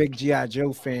 he's a big G.I.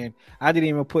 Joe fan. I didn't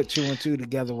even put 2 and 2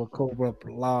 together with Cobra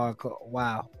Law.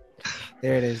 Wow.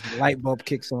 There it is. The light bulb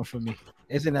kicks on for me.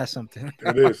 Isn't that something?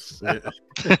 It is.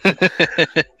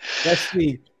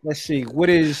 Let's see. What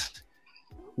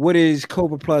is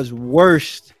Cobra Plus'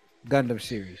 worst Gundam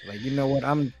series? Like, you know what?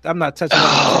 I'm not touching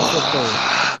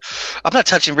that. I'm not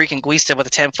touching Reconquista with a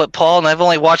 10-foot pole, and I've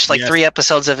only watched 3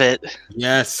 episodes of it.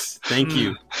 Yes, thank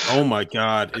you. Oh my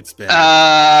god, it's bad.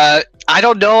 I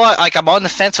don't know. Like, I'm on the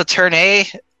fence with Turn A.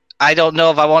 I don't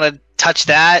know if I want to touch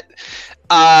that.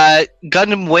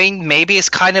 Gundam Wing maybe is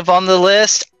kind of on the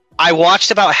list. I watched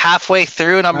about halfway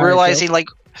through, and I'm realizing, not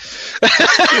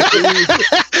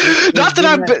that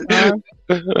I'm.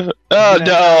 Oh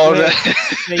no!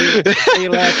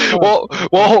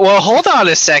 Well, hold on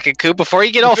a second, Coop. Before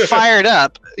you get all fired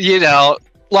up, I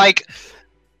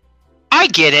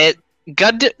get it.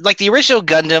 Gundam, like the original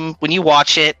Gundam, when you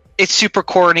watch it, it's super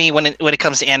corny when it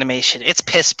comes to animation. It's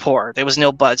piss poor. There was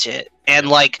no budget, and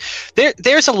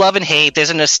there's a love and hate. There's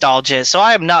a nostalgia. So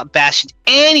I am not bashing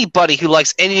anybody who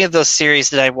likes any of those series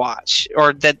that I watch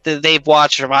or that they've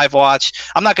watched or I've watched.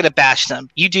 I'm not going to bash them.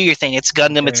 You do your thing. It's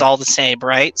Gundam. It's all the same,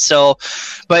 right? So,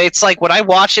 but it's like when I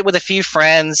watched it with a few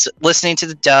friends, listening to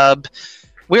the dub,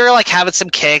 we were having some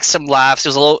kicks, some laughs. It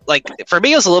was a little for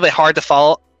me, it was a little bit hard to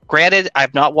follow. Granted,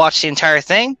 I've not watched the entire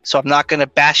thing, so I'm not going to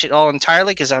bash it all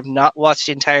entirely because I've not watched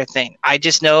the entire thing. I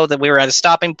just know that we were at a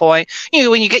stopping point.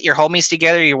 When you get your homies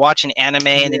together, you're watching anime,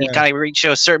 and then you kind of reach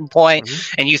a certain point,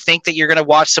 and you think that you're going to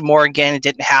watch some more again. It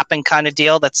didn't happen, kind of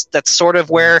deal. That's sort of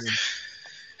where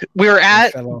we were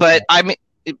at. But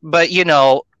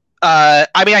I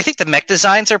mean, I think the mech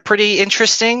designs are pretty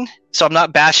interesting, so I'm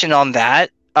not bashing on that.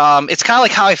 It's kind of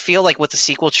like how I feel like with the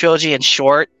sequel trilogy and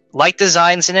short, like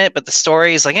designs in it, but the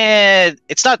story is like,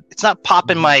 it's not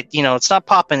popping my, it's not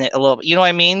popping it a little bit. You know what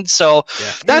I mean? So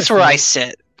that's where I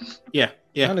sit. Yeah,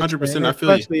 100%. I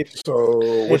feel you.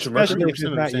 So, Witch of Mercury? If it's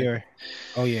not your,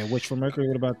 Witch from Mercury.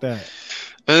 What about that?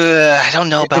 I don't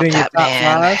know about that,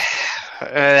 man.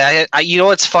 You know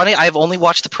what's funny? I've only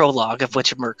watched the prologue of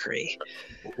Witch of Mercury.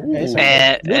 Some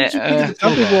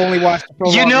people only watch the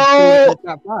prologue.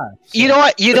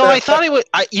 I thought it would.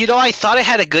 I thought it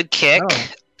had a good kick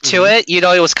to it.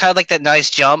 It was kind of like that nice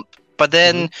jump, but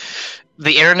then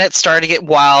the internet started to get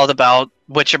wild about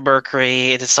Witch of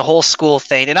Mercury. It's the whole school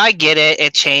thing, and I get it.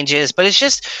 It changes, but it's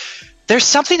just there's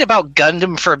something about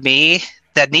Gundam for me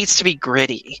that needs to be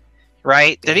gritty.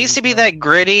 Right? There needs to be that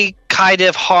gritty, kind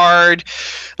of hard,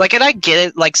 and I get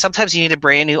it. Like sometimes you need a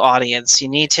brand new audience.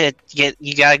 You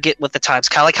gotta get with the times,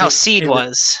 kind of like how Seed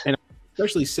was. And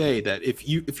especially say that if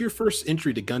your first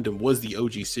entry to Gundam was the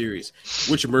OG series,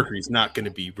 Witch of Mercury is not going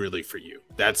to be really for you.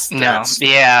 That's kind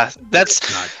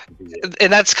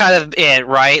of it,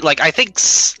 right? Like I think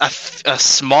a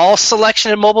small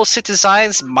selection of mobile suit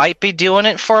designs might be doing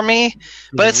it for me,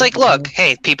 but it's like, look,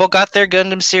 hey, people got their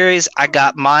Gundam series, I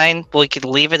got mine. We could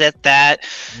leave it at that.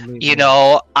 We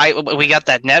got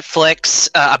that Netflix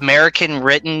American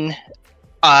written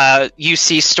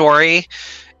UC story.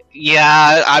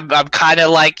 Yeah, I'm kind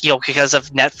of like, because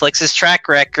of Netflix's track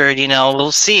record,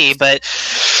 we'll see. But,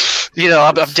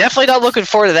 I'm definitely not looking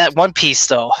forward to that One Piece,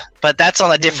 though. But that's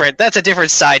a different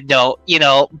side note,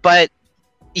 But,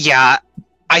 yeah,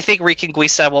 I think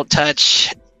Reconquista won't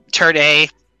touch. Turn A,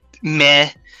 meh.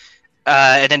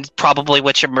 And then probably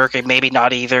Witch of Mercury, maybe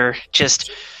not either.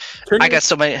 Just, I got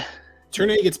so many. Turn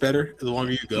A gets better the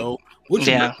longer you go. Witch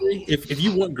of Mercury, if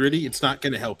you want gritty, it's not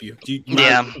going to help you. You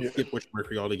skip Witch of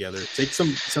Mercury altogether. Take some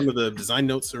of the design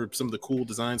notes or some of the cool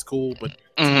designs, but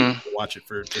watch it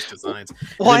for just designs.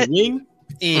 What? Wing?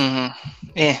 Yeah.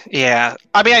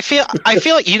 I mean, I feel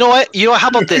like you know what? How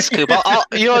about this, Coop?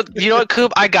 You know what,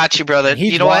 Coop? I got you, brother.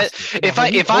 He's you know what? He's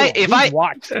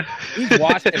watched it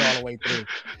all the way through.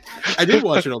 I did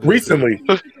watch it all the way recently.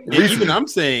 Even I'm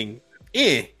saying,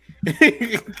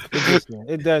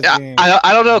 It does.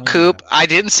 I don't know, Coop. I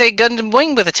didn't say Gundam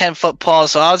Wing with a 10-foot pole,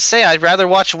 so I would say I'd rather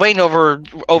watch Wing over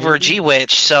G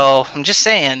Witch. So I'm just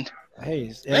saying.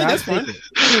 Hey, that's fine.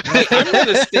 Hey,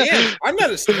 I'm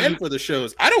not a stand for the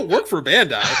shows. I don't work for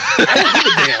Bandai. I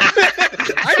don't give a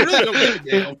damn. I really don't give a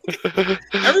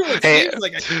damn. Everyone seems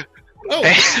like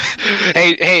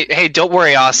Hey, don't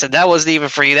worry, Austin. That wasn't even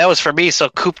for you. That was for me, so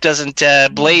Coop doesn't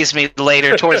blaze me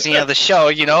later towards the end of the show.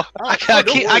 I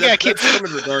gotta keep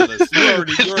coming regardless. You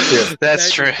already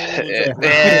that's true. And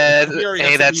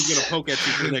hey, that's gonna poke at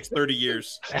you for the next 30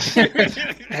 years.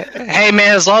 Hey,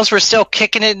 man, as long as we're still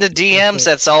kicking it in the DMs,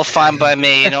 that's all fine by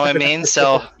me. You know what I mean?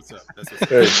 So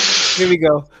here we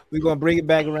go. We're gonna bring it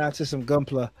back around to some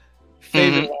Gunpla.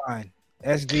 Favorite line: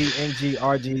 SD, NG,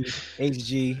 RG,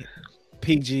 HG.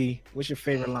 PG, what's your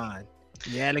favorite line?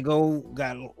 You had to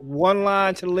got one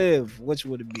line to live. Which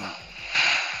would it be?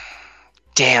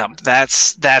 Damn,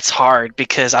 that's hard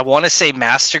because I want to say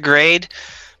Master Grade,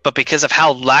 but because of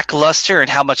how lackluster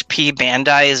and how much P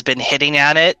Bandai has been hitting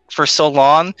at it for so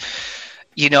long,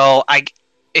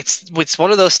 it's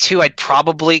one of those two. I'd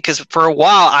probably, because for a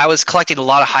while I was collecting a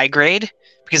lot of high grade.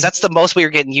 Because that's the most we were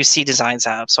getting UC designs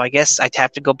out of. So I guess I'd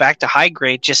have to go back to high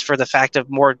grade just for the fact of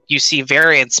more UC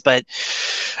variants. But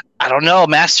I don't know,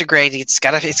 Master Grade, it's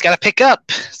gotta pick up.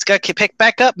 It's gotta pick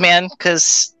back up, man.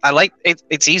 Because I like it.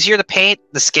 It's easier to paint.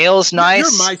 The scale is nice.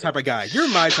 You're my type of guy.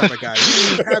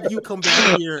 Have you come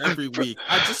back here every week,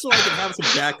 just so I can have some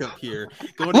backup here.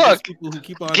 Look, people who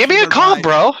keep on give me a call,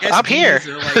 bro. SDs I'm here.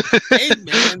 Like, hey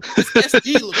man, this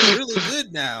SD looks really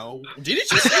good now.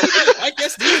 Didn't you say you didn't like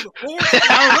SD before?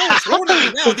 I don't know what's going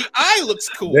on now. The eye looks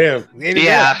cool. Damn.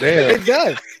 Yeah. It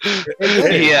does.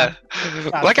 Yeah.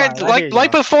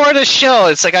 Like before the show,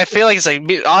 it's like I feel like it's like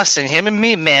Austin, him and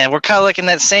me, man. We're kind of like in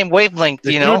that same wavelength,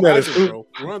 We're on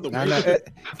the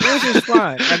This is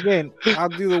fine. Again, I'll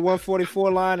do the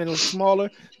 144 line and it's smaller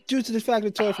due to the fact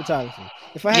of toy photography.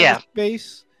 If I have a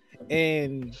space,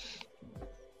 and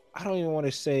I don't even want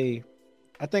to say,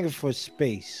 I think for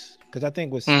space, because I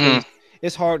think with space,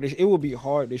 it's hard. It will be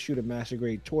hard to shoot a Master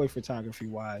Grade toy photography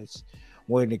wise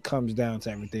when it comes down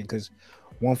to everything. Because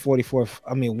 144,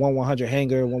 100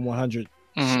 hangar, 100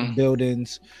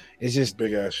 buildings, it's just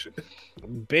big ass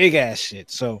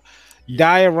shit. So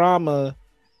diorama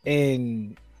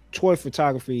and toy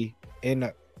photography,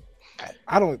 and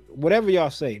I don't, whatever y'all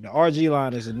say, the RG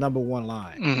line is the number one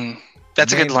line.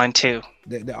 That's a good line too.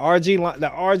 The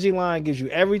RG line gives you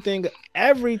everything a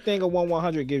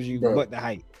 1/100 gives you, Bro. but the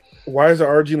height. Why is the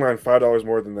RG line $5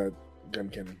 more than that gun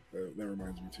cannon? That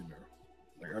reminds me too now.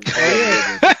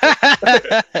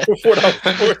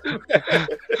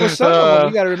 For some of them,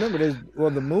 you got to remember this. Well,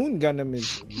 the Moon Gundam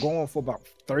is going for about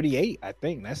 38. I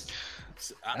think that's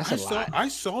a lot. I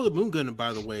saw the Moon Gundam,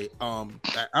 by the way.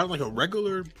 At like a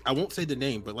regular, I won't say the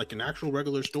name, but like an actual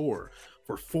regular store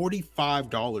for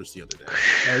 $45 the other day.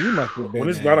 Oh, you must have been when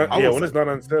it's there. not on, when it's not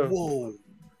on sale. Whoa.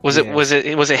 Was it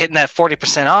hitting that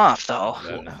 40% off though?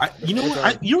 You know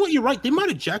what? You're right. They might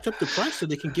have jacked up the price so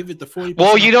they can give it the 40%.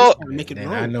 Well, make it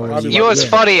I know. What's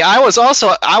funny? I was also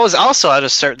at a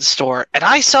certain store, and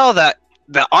I saw that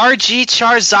the RG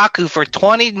Charzaku for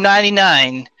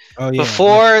 $20.99. Oh, yeah.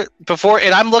 Before,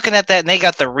 and I'm looking at that, and they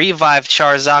got the Revive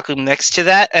Charzaku next to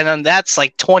that, and then that's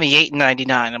like $28.99.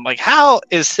 I'm like, how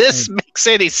is this makes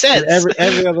any sense?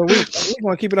 Every other week, we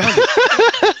want to keep it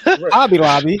 100. Hobby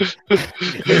Lobby. That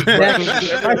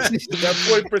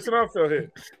 40% off sale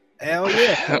hit. Hell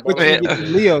yeah! But you get the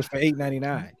Leos for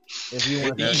 $8.99. If you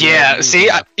want. Yeah. See,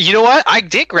 you know what? I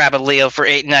did grab a Leo for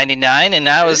 $8.99, and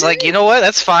I was like, you know what?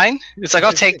 That's fine. It's like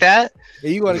I'll take that.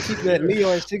 If you want to keep that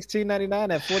Leo at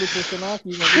 $16.99 at 40% off,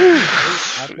 you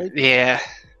yeah.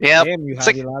 Yeah. Damn you,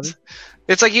 Hobby Lobby.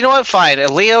 It's like, you know what? Fine.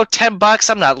 A Leo, $10.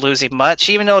 I'm not losing much,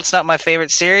 even though it's not my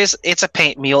favorite series. It's a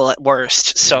paint mule at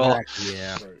worst. So exactly.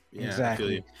 Yeah.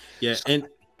 Exactly. Yeah. And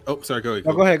sorry. Go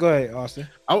ahead. Go ahead, Austin.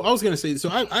 I was gonna say. So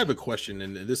I have a question,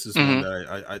 and this is one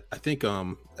that I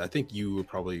think you were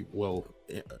probably well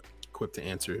equipped to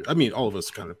answer. I mean, all of us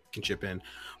kind of can chip in,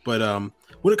 but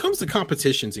when it comes to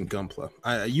competitions in Gunpla,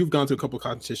 you've gone to a couple of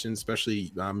competitions,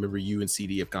 especially I remember you and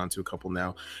CD have gone to a couple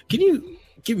now. Can you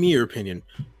give me your opinion?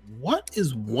 What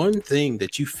is one thing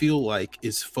that you feel like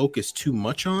is focused too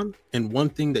much on, and one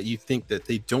thing that you think that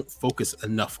they don't focus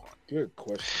enough on? Good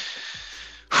question.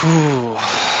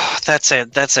 That's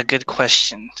a good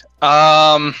question.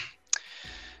 I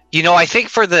think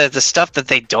for the stuff that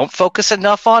they don't focus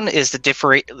enough on is the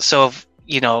different. So,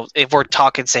 if we're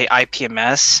talking, say,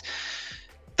 IPMS,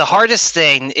 the hardest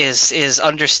thing is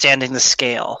understanding the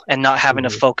scale and not having a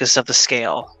focus of the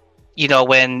scale.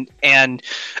 And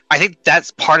I think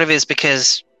that's part of it is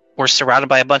because we're surrounded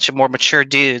by a bunch of more mature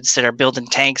dudes that are building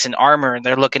tanks and armor, and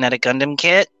they're looking at a Gundam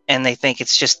kit and they think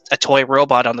it's just a toy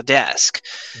robot on the desk.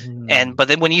 But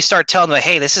then when you start telling them,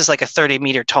 hey, this is like a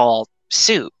 30-meter tall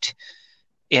suit,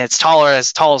 and it's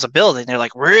as tall as a building, they're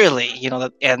like, really?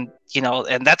 And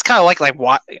that's kind of like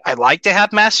why I like to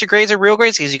have master grades or real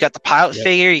grades, because you got the pilot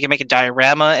figure, you can make a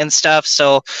diorama and stuff.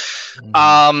 So,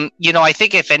 I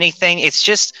think if anything, it's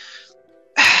just,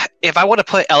 if I want to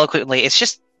put it eloquently, it's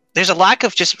just, there's a lack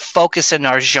of just focus in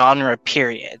our genre,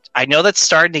 period. I know that's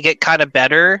starting to get kind of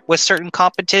better with certain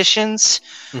competitions,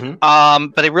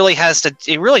 but it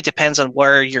really depends on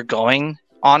where you're going,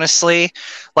 honestly.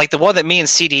 Like the one that me and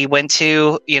CD went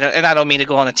to, and I don't mean to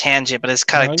go on a tangent, but it's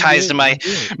kind of ties to my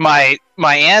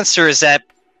answer is that,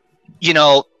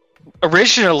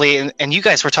 originally, and you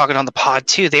guys were talking on the pod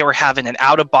too, they were having an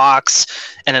out of box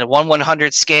and a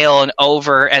 1/100 scale and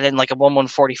over, and then like a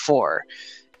 1/144.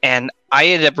 And I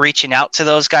ended up reaching out to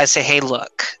those guys, say, hey,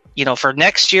 look, for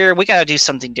next year, we got to do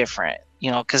something different,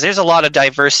 because there's a lot of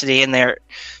diversity in there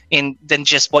than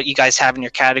just what you guys have in your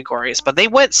categories. But they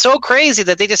went so crazy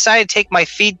that they decided to take my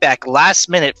feedback last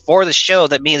minute for the show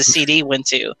that me and CD went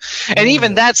to. And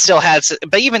even that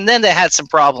even then they had some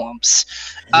problems.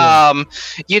 So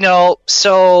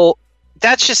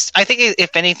that's just, I think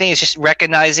if anything, it's just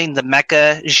recognizing the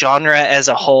mecha genre as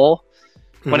a whole.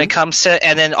 When it comes to,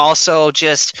 and then also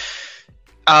just,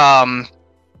 I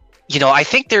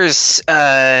think there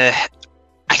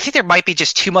might be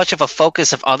just too much of a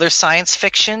focus of other science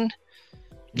fiction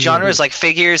genres like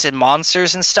figures and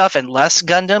monsters and stuff, and less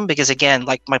Gundam, because again,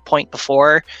 like my point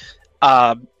before,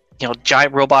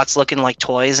 giant robots looking like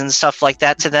toys and stuff like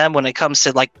that to them when it comes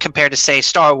to, like, compared to, say,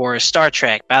 Star Wars, Star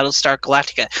Trek, Battlestar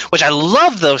Galactica, which I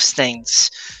love those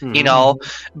things,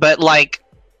 but like,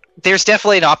 there's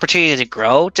definitely an opportunity to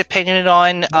grow depending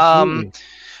on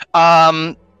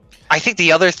I think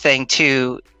the other thing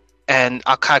too, and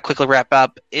I'll kind of quickly wrap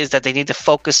up, is that they need to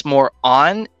focus more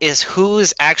on is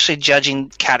who's actually judging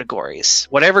categories,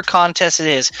 whatever contest it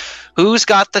is, who's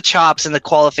got the chops and the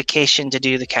qualification to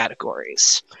do the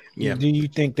categories. Do you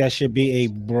think that should be a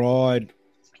broad,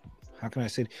 how can I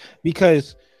say it?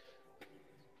 Because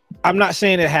I'm not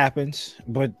saying it happens,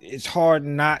 but it's hard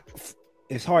not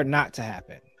to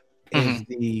happen.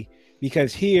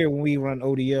 Because here when we run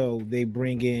ODO, they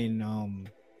bring in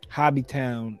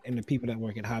Hobbytown and the people that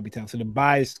work at Hobbytown. So the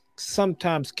bias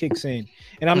sometimes kicks in.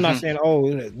 And I'm not saying, oh,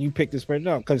 you picked this person.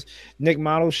 No, because Nick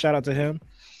Model, shout out to him,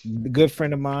 a good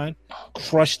friend of mine,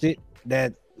 crushed it.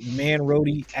 That man,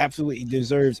 Rhodey, absolutely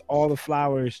deserves all the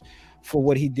flowers for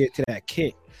what he did to that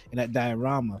kit and that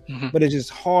diorama. But it's just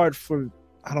hard for,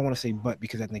 I don't want to say but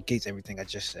because that negates everything I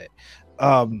just said.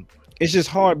 It's just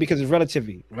hard because it's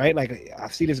relativity, right? Like I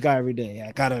see this guy every day.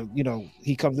 I gotta,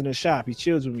 he comes in the shop, he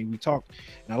chills with me, we talk,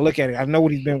 and I look at it. I know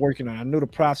what he's been working on. I know the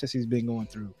process he's been going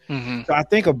through. So I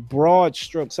think a broad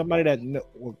stroke, somebody that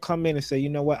will come in and say, you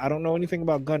know what, I don't know anything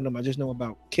about Gundam. I just know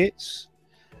about kits,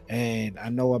 and I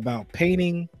know about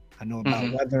painting. I know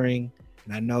about weathering,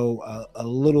 and I know a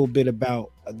little bit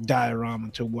about a diorama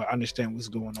to understand what's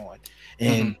going on.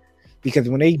 And because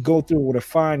when they go through with a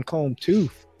fine comb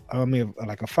tooth,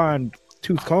 like a fine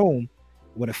tooth comb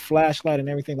with a flashlight and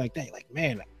everything like that, like,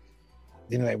 man,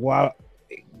 then like, well,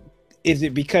 is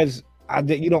it because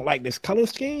you don't like this color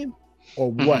scheme or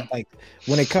what? Like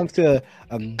when it comes to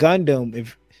a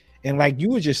Gundam, and like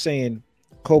you were just saying,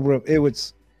 Cobra, it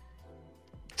was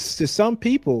to some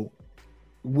people,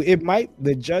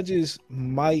 the judges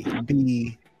might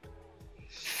be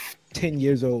 10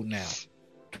 years old now,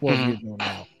 12 years old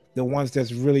now, the ones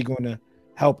that's really going to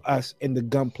help us in the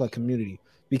Gunpla community,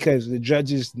 because the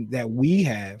judges that we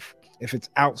have, if it's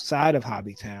outside of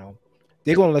Hobbytown,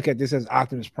 they're going to look at this as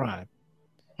Optimus Prime,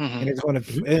 and it's going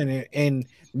to, and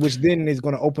which then is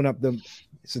going to open up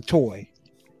it's a toy,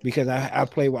 because I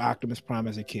played with Optimus Prime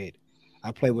as a kid.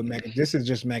 I played with this is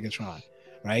just Megatron,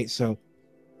 right? So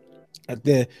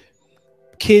the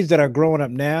kids that are growing up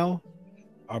now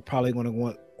are probably going to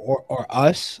want, or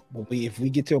us, if we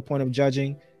get to a point of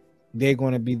judging, they're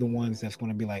going to be the ones that's going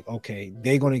to be like, okay,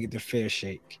 they're going to get the fair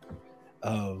shake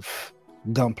of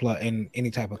Gunpla in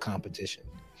any type of competition.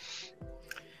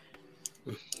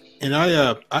 And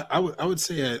I would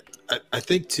say I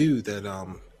think too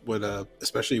that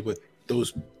especially with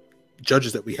those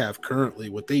judges that we have currently,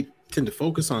 what they tend to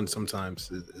focus on sometimes,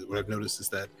 what I've noticed is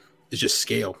that it's just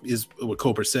scale. Is what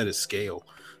Cobra said, is scale.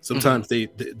 Sometimes they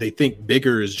think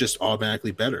bigger is just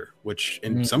automatically better, which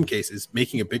in some cases,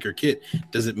 making a bigger kit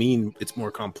doesn't mean it's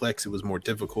more complex. It was more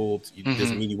difficult. It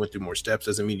doesn't mean you went through more steps.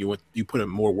 Doesn't mean you put in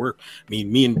more work. I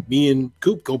mean, me and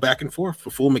Coop go back and forth. A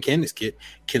full mechanics kit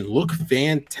can look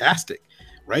fantastic,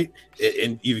 right?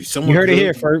 And if someone you heard it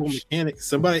here first, mechanic,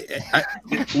 somebody,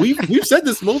 we've said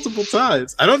this multiple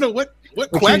times. I don't know what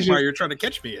quagmire you're trying to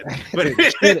catch me in, but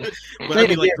I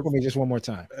mean, like, for me just one more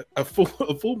time. A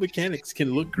full mechanics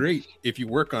can look great if you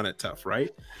work on it tough, right?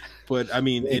 But I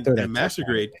mean, and master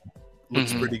grade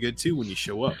looks pretty good too when you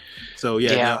show up. So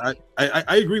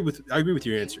I agree with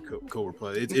your answer,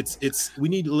 Cobra. It's we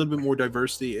need a little bit more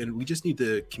diversity, and we just need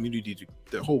the community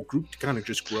the whole group to kind of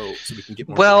just grow so we can get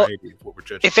more variety of what we're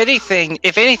judging. If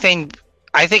anything,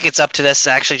 I think it's up to us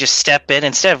to actually just step in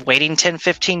instead of waiting 10,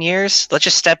 15 years. Let's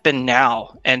just step in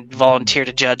now and volunteer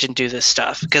to judge and do this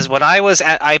stuff. Because when I was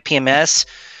at IPMS,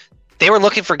 they were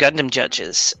looking for Gundam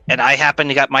judges, and I happened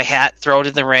to got my hat thrown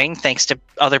in the ring thanks to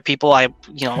other people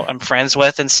I'm friends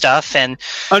with and stuff. And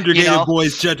Undergated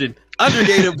boys judging.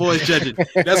 Undergated boys judging.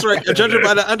 That's right. Judging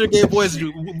by the Undergated boys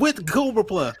with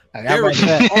Cobra. There we go.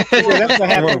 That's what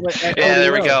happened with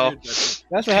there we go.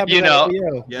 That's what happened.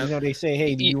 Yeah. They say,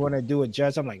 "Hey, do you want to do a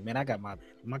judge?" I'm like, "Man, I got my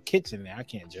kits in there. I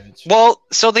can't judge." Well,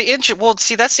 so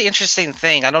see, that's the interesting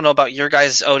thing. I don't know about your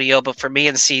guys' ODO, but for me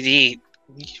and CD,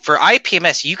 for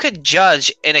IPMS, you could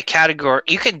judge in a category.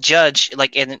 You could judge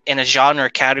like in a genre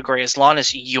category as long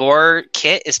as your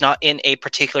kit is not in a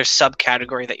particular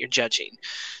subcategory that you're judging.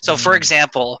 So, for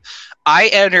example, I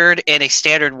entered in a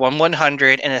standard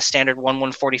 1/100 and a standard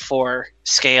 1/144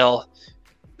 scale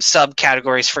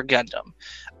subcategories for Gundam.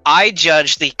 I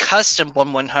judged the custom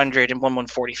 1/100 and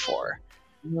 1/144.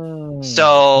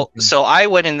 So I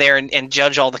went in there and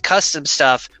judged all the custom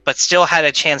stuff, but still had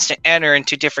a chance to enter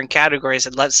into different categories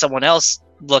and let someone else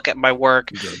look at my work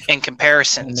in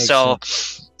comparison. So,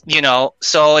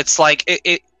 so it's like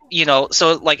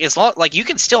so like as long like you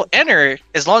can still enter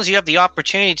as long as you have the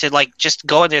opportunity to like just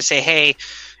go in there and say, hey.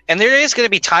 And there is going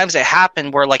to be times that happen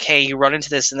where like, hey, you run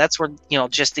into this, and that's where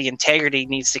just the integrity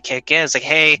needs to kick in. It's like,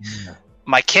 hey.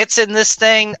 My kit's in this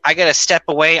thing. I got to step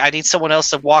away. I need someone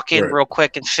else to walk in real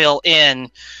quick and fill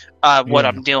in what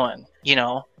I'm doing,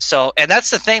 So, and that's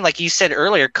the thing, like you said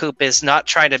earlier, Coop, is not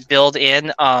trying to build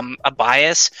in a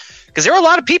bias, because there were a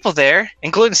lot of people there,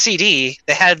 including CD,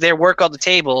 that had their work on the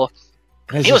table.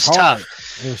 It was tough.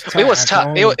 It was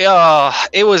tough.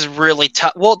 It was really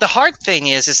tough. Well, the hard thing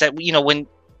is that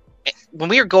when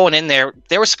we were going in there,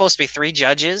 there were supposed to be 3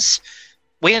 judges.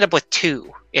 we ended up with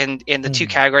 2 in the 2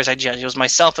 categories I judged. It was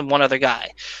myself and one other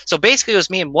guy. So basically, it was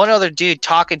me and one other dude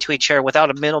talking to each other without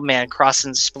a middleman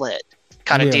crossing the split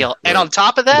kind of deal. And on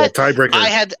top of that, tiebreaker.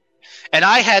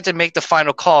 I had to make the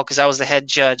final call because I was the head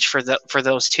judge for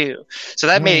those 2. So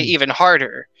that made it even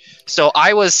harder. So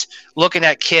I was looking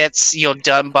at kits,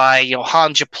 done by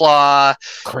Hanjapla,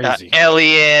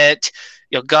 Elliot,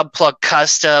 Gubplug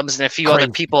Customs, and a few other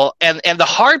people. And the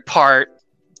hard part,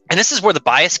 and this is where the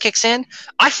bias kicks in,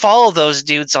 I follow those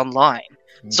dudes online.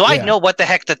 So I know what the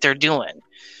heck that they're doing.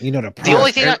 The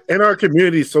only thing and our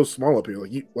community is so small up here.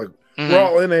 We're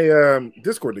all in a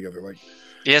Discord together.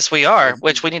 Yes, we are.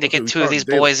 Which we need to get 2 of these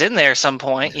boys in there at some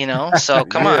point. So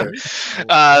come on.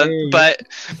 But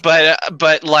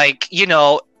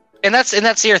and that's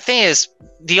the other thing is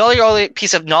the only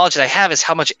piece of knowledge that I have is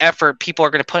how much effort people are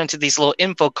going to put into these little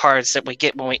info cards that we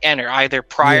get when we enter, either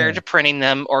prior to printing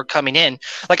them or coming in.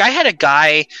 Like I had a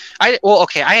guy, I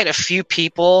had a few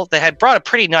people that had brought a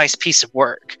pretty nice piece of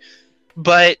work,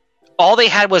 but all they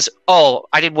had was,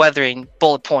 I did weathering,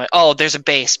 bullet point. Oh, there's a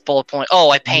base, bullet point. Oh,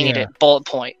 I painted it, bullet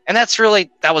point. And that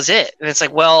was it. And it's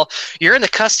like, well, you're in the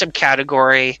custom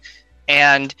category,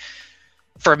 and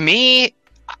for me,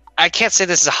 I can't say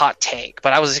this is a hot take,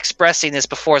 but I was expressing this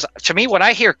before. To me, when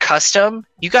I hear custom,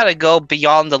 you got to go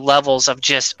beyond the levels of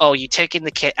just, you taking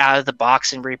the kit out of the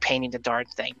box and repainting the darn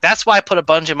thing. That's why I put a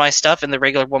bunch of my stuff in the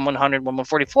regular 1100,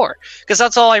 1144, because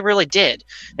that's all I really did.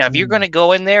 Now, if you're going to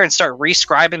go in there and start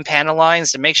rescribing panel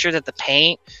lines to make sure that the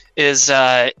paint is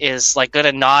like going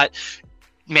to not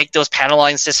make those panel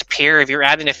lines disappear, if you're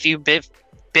adding a few bits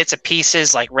of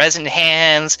pieces like resin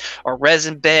hands or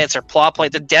resin bits or plot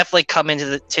plate that definitely come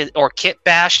into or kit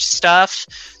bash stuff,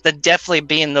 that definitely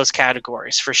be in those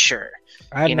categories for sure.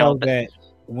 I know that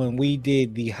when we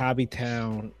did the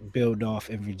Hobbytown build off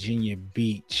in Virginia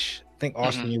Beach, I think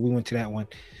Austin, we went to that one.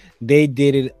 They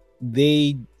graded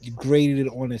it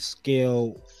on a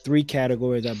scale, 3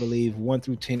 categories, I believe, 1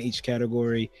 through 10 each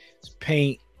category. It's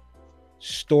paint,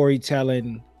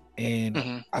 storytelling,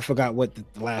 and I forgot what the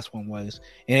last one was,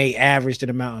 and they averaged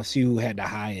an amount and see who had the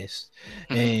highest.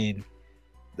 And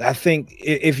I think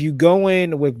if you go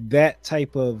in with that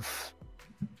type of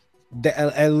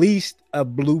at least a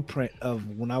blueprint of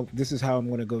this is how I'm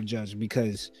going to go judge,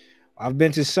 because I've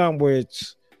been to some where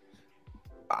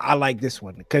I like this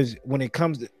one, because when it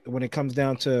comes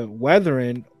down to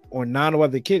weathering or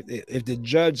non-weather kit, if the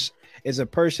judge is a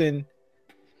person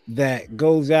that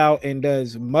goes out and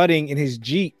does mudding in his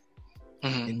Jeep,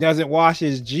 and doesn't wash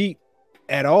his Jeep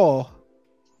at all,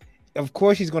 of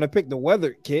course he's going to pick the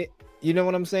weather kit. You know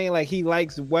what I'm saying? Like, he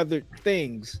likes weathered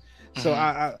things. So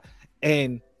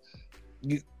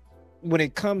when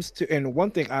it comes to, and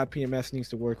one thing IPMS needs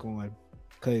to work on,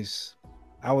 because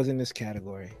I was in this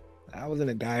category, I was in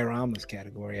the dioramas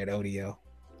category at ODO,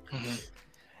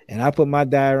 and I put my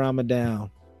diorama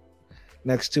down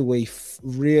next to a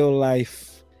real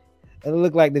life. It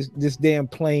looked like this damn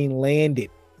plane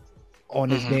landed on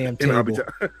this damn table,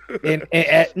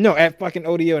 at fucking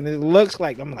ODO, and it looks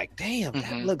like, I'm like, damn,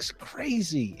 that looks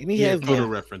crazy. And he has a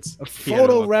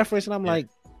photo reference, and I'm like,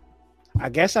 I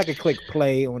guess I could click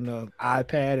play on the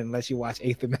iPad unless you watch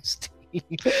 8th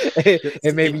MST,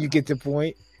 and maybe you get the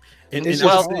point. I'm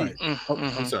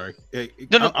sorry.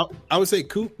 I would say,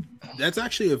 Coop, that's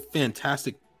actually a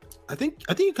fantastic. I think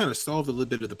you kind of solved a little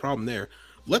bit of the problem there.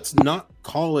 Let's not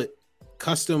call it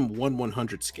custom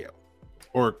 1/100 scale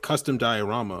or custom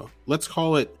diorama. Let's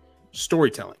call it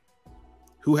storytelling.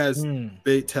 Who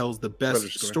tells the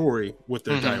best story with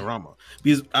their diorama?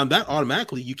 Because that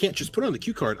automatically, you can't just put on the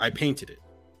cue card, I painted it,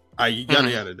 I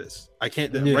yada this. I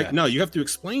can't right now. You have to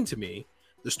explain to me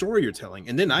the story you're telling,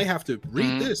 and then I have to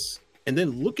read this and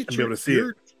then look at your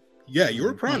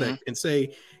product and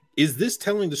say, is this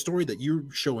telling the story that you're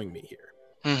showing me here?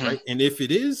 Right, and if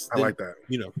it is, I like that.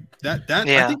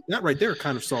 I think that right there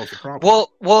kind of solves the problem.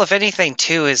 Well, if anything,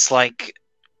 too, is like,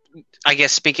 I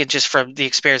guess speaking just from the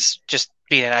experience, just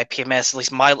being at IPMS, at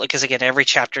least because again, every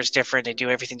chapter is different. They do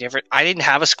everything different. I didn't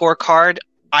have a scorecard.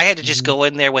 I had to just go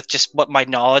in there with just what my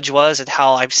knowledge was and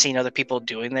how I've seen other people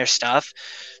doing their stuff.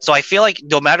 So I feel like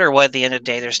no matter what, at the end of the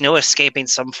day, there's no escaping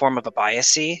some form of a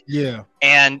biasy. Yeah.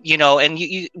 And,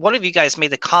 you one of you guys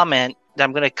made the comment that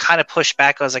I'm going to kind of push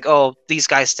back. I was like, oh, these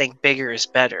guys think bigger is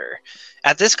better.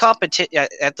 At this competition,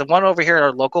 at the one over here,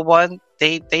 our local one,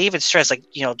 they even stress, like,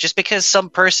 just because some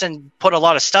person put a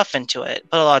lot of stuff into it,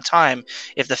 put a lot of time,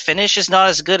 if the finish is not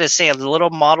as good as, say, a little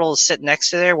model is sitting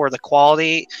next to there where the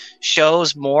quality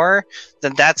shows more,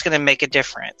 then that's going to make a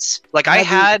difference. Like,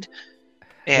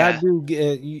 I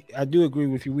do agree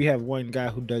with you. We have one guy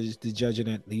who does the judging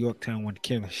at the Yorktown one.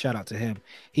 Kim, shout out to him.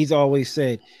 He's always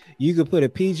said you could put a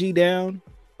PG down,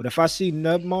 but if I see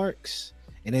nub marks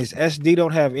and his SD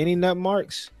don't have any nub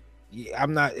marks,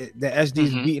 I'm not. The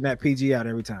SD's beating that PG out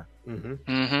every time.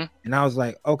 And I was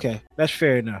like, okay, that's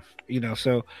fair enough.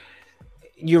 So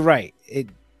you're right.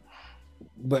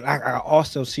 But I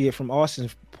also see it from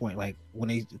Austin's point, like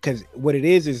because what it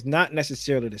is not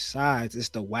necessarily the size, it's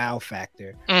the wow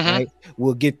factor. Right?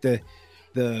 We'll get the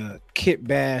Kit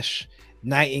Bash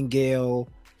Nightingale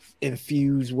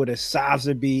infused with a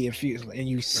Sotheby infused, and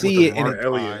you see it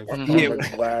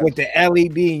with the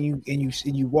LED,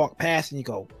 and you walk past and you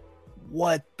go,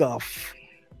 what the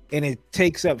and it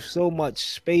takes up so much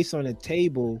space on the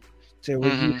table to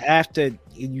when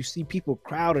you see people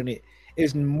crowding it.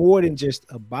 It's more than just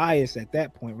a bias at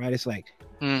that point, right? It's like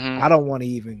I don't want to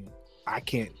even. I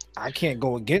can't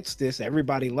go against this.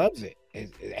 Everybody loves it.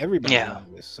 Everybody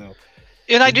loves this. So,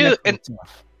 and I do, and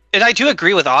I do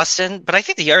agree with Austin. But I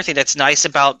think the other thing that's nice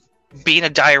about being a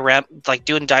diorama, like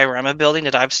doing diorama building,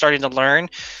 that I'm starting to learn,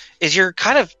 is you're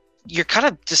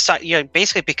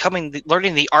basically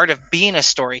learning the art of being a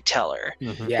storyteller.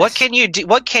 Yes. What can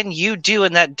you do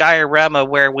in that diorama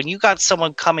where when you got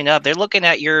someone coming up, they're looking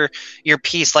at your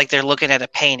piece like they're looking at a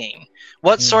painting?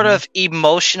 What sort of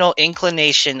emotional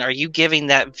inclination are you giving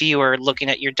that viewer looking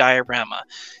at your diorama?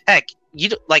 Heck,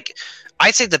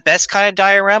 I'd say the best kind of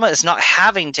diorama is not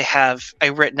having to have a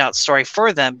written out story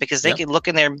for them, because they can look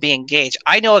in there and be engaged.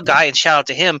 I know a guy, and shout out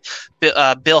to him,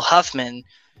 Bill Huffman.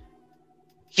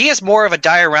 He is more of a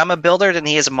diorama builder than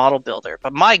he is a model builder.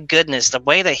 But my goodness, the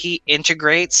way that he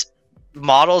integrates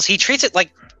models, he treats it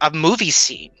like a movie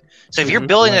scene. So if you're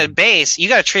building a base, you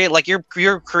got to treat it like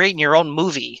you're creating your own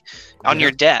movie on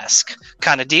your desk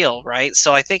kind of deal, right?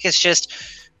 So I think it's just,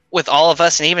 with all of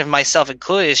us, and even myself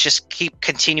included, is just keep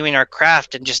continuing our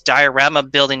craft, and just diorama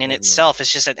building in itself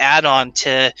is just an add-on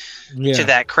to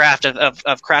that craft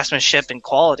of craftsmanship and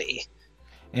quality.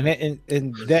 And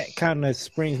that kind of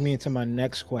springs me into my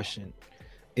next question.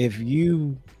 If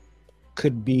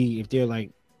they're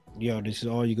like, yo, this is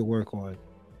all you could work on,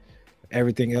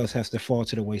 everything else has to fall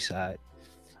to the wayside,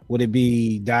 would it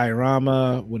be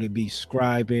diorama? Would it be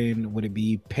scribing? Would it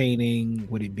be painting?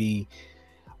 Would it be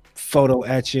photo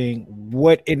etching?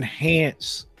 What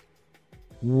enhance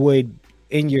would,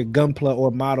 in your Gunpla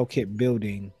or model kit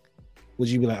building, would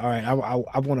you be like, all right,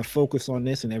 I want to focus on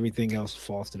this, and everything else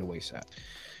falls to the wayside?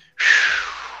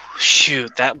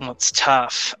 Shoot, that one's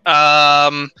tough.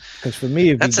 Because for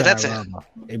me, that's diorama.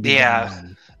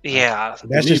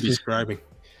 That's just describing.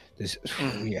 I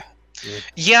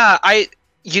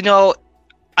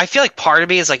feel like part of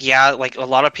me is like, like a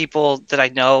lot of people that I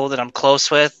know that I'm close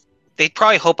with, they'd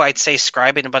probably hope I'd say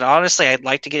scribing, but honestly, I'd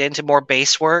like to get into more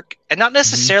base work, and not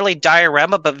necessarily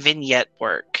diorama, but vignette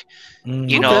work.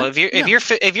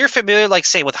 If you're familiar, like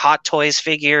say with Hot Toys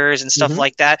figures and stuff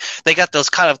like that, they got those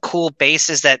kind of cool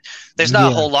bases that there's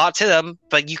not a whole lot to them,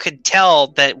 but you could tell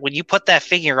that when you put that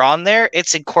figure on there,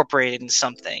 it's incorporated in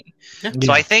something.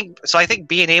 So I think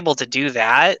being able to do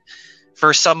that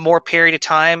for some more period of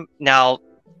time. Now,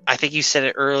 I think you said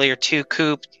it earlier too,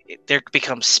 Coop, there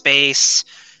becomes space,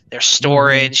 there's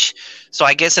storage. So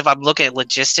I guess if I'm looking at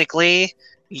logistically,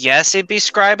 yes, it'd be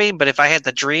scribing, but if I had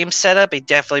the dream setup, it'd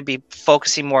definitely be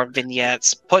focusing more on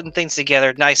vignettes, putting things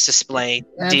together, nice display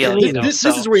deal. This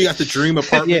is where you got the dream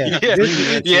apartment.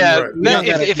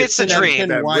 If it's a dream,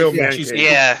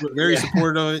 very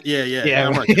supportive of it.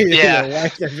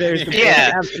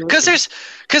 Because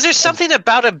there's something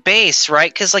about a base,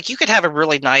 right? Because like you could have a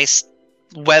really nice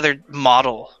weathered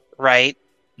model, right?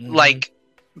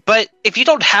 But if you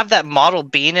don't have that model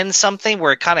being in something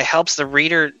where it kind of helps the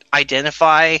reader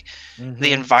identify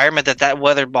the environment that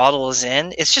weathered model is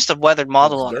in, it's just a weathered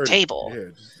model on the table.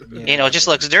 It just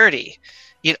looks dirty.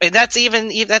 And that's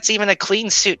even a clean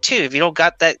suit too. If you don't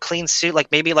got that clean suit, like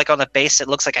maybe like on the base, it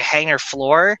looks like a hanger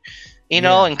floor,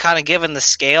 and kind of given the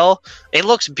scale, it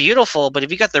looks beautiful. But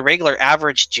if you got the regular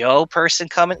average Joe person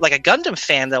coming, like a Gundam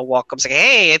fan, they'll walk up and say,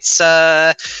 hey, it's it's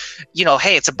a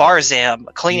Barzam,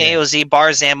 a clean AOZ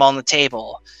Barzam on the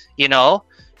table,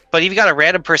 But if you got a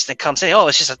random person that comes in,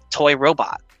 it's just a toy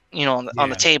robot, on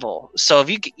the table. So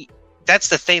if that's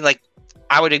the thing, like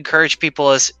I would encourage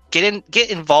people is get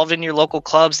involved in your local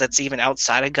clubs that's even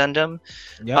outside of Gundam.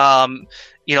 I'm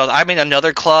in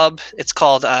another club. It's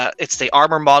called it's the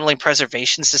Armor Modeling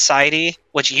Preservation Society,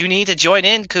 which you need to join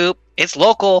in, Coop. It's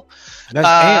local.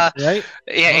 That's AMPS, right?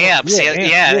 AMPS.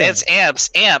 It's AMPS.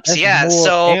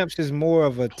 AMPS is more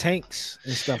of a tanks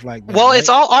and stuff like that. Well, it's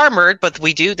all armored, but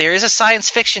there is a science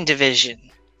fiction division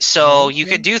So you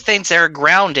could do things that are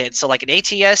grounded. So like an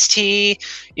ATST,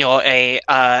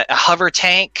 a hover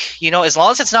tank, as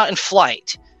long as it's not in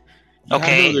flight.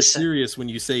 Okay. I know they're serious when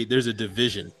you say there's a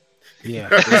division. Yeah.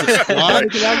 Well,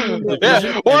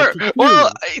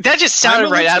 that just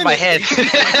sounded right out of my head.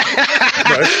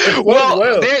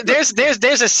 Well,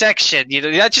 there's a section,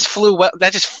 that just flew well.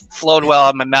 That just flowed well out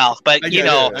of my mouth. But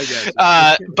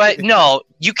but no,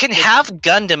 you can have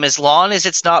Gundam as long as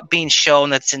it's not being shown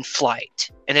that's in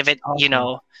flight, and if it, So I ran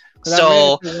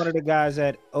into one of the guys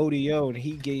at ODO, and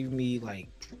he gave me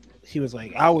he was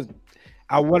like,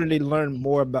 I wanted to learn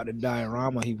more about the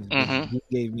diorama. He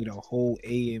gave me the whole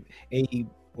AMPS,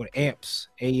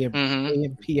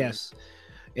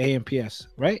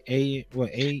 right?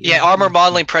 Armor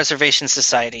Modeling Preservation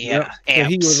Society. Yeah, so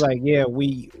he was like,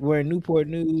 we're in Newport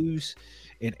News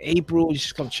in April. You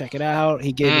should come check it out.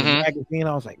 He gave me a magazine.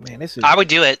 I was like, man, this is. I would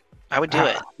do it.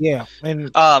 Yeah,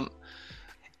 and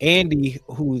Andy,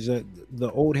 who's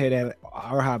the old head at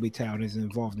our hobby town, is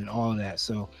involved in all of that.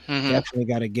 So definitely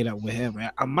got to get up with him.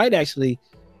 I might actually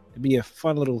be a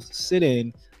fun little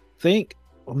sit-in. I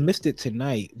missed it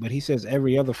tonight, but he says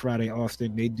every other Friday,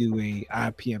 Austin, they do a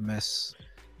IPMS.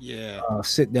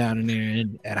 Sit down in there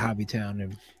at Hobby Town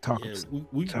and talk.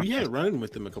 We had running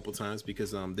with them a couple times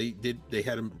because they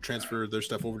had them transfer their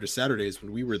stuff over to Saturdays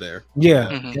when we were there.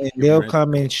 And they'll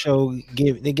come and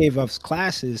they gave us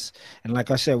classes, and like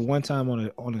I said one time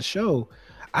on a show,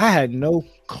 I had no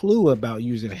clue about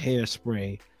using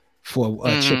hairspray for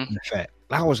a chicken effect.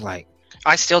 I was like,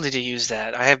 I still need to use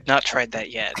that. I have not tried that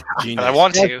yet, but I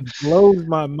want to. It blows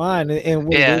my mind,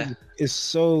 and it's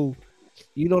so.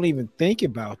 You don't even think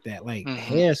about that, like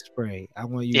hairspray. I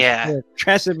want you to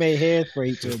Tresemme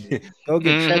hairspray. Go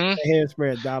get Tresemme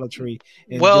hairspray at Dollar Tree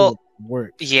and do it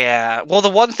work. Yeah. Well, the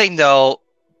one thing though,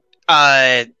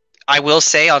 I will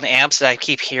say on amps that I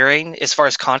keep hearing as far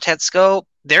as contents go,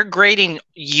 they're grading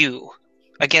you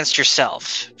against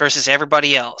yourself versus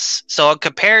everybody else. So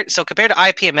compared to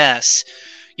IPMS,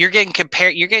 you're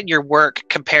getting your work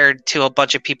compared to a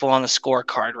bunch of people on the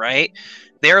scorecard, right?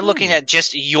 They're looking at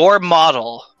just your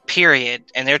model, period,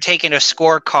 and they're taking a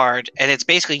scorecard, and it's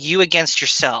basically you against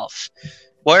yourself.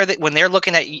 When they're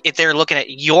looking at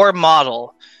your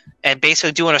model and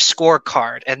basically doing a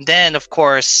scorecard, and then of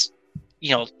course,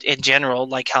 in general,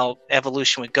 like how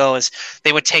evolution would go is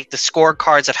they would take the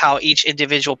scorecards of how each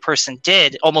individual person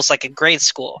did, almost like a grade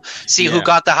school, see who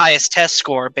got the highest test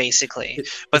score, basically.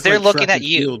 But they're looking at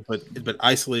you, but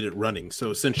isolated running.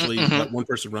 So essentially, one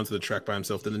person runs to the track by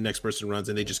himself, then the next person runs,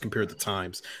 and they just compare the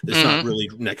times. It's not really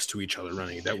next to each other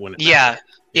running. That wouldn't. Yeah,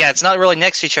 it's not really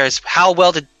next to each other. It's how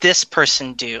well did this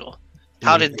person do?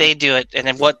 How did they do it? And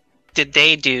then what did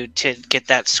they do to get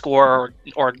that score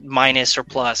or minus or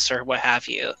plus or what have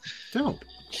you?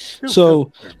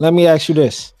 So let me ask you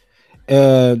this.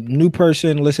 New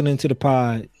person listening to the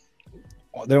pod,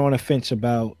 they're on a fence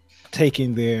about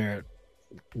taking their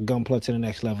Gunpla to the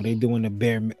next level. They're doing the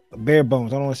bare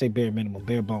bones. I don't want to say bare minimum,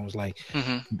 bare bones, like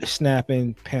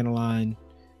snapping, Panaline,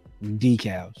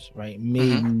 decals, right?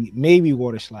 Maybe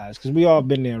water slides, because we all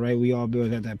been there, right? We all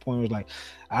been at that point where it's like,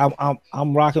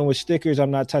 I'm rocking with stickers,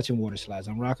 I'm not touching water slides.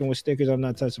 I'm rocking with stickers, I'm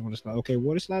not touching water slides. Okay,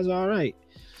 water slides are all right.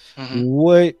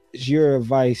 What's your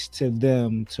advice to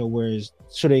them so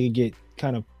they can get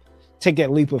kind of take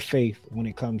that leap of faith when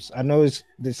it comes? I know it's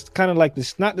kind of like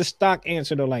this, not the stock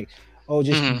answer though, like, oh,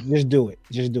 just do it,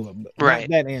 but right?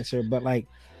 Not that answer, but like,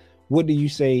 what do you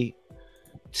say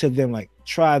to them? Like,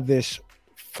 try this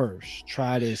first,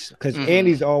 try this, because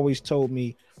Andy's always told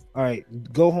me, all right,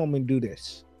 go home and do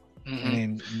this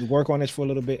and work on this for a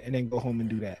little bit and then go home and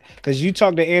do that. Because you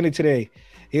talk to Andy today,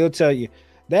 he'll tell you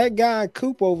that guy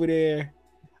Coop over there,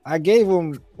 I gave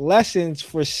him lessons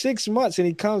for 6 months and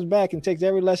he comes back and takes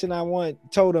every lesson I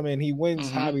told him, and he wins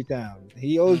Hobby Town.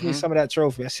 He owes me some of that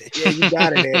trophy. I said, yeah, you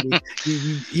got it, Andy.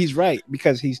 He's right,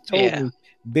 because he's told me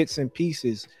bits and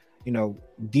pieces,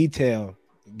 detail,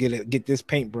 get this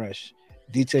paintbrush,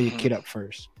 detail your kit up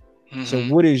first. So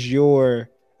what is your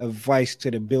advice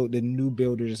to the new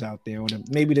builders out there, or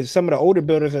maybe some of the older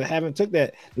builders that haven't took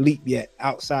that leap yet,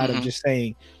 outside of just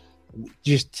saying,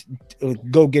 just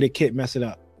go get a kit, mess it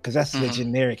up? Because that's the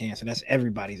generic answer. That's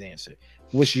everybody's answer.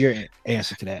 What's your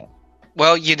answer to that?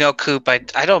 Well, Coop, I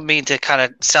don't mean to kind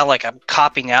of sound like I'm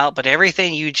copping out, but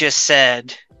everything you just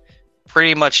said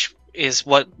pretty much is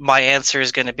what my answer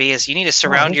is going to be. Is you need to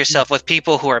surround yourself with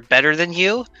people who are better than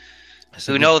you,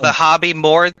 who know the hobby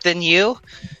more than you,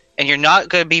 and you're not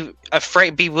going to be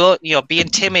afraid, be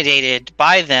intimidated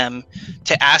by them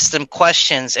to ask them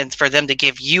questions and for them to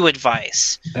give you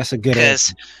advice. That's a good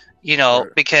answer.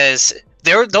 Because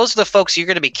those are the folks you're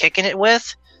going to be kicking it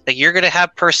with. that you're going to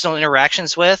have personal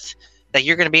interactions with, that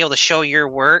you're going to be able to show your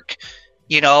work,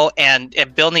 and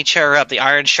building each other up. The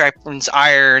iron sharpens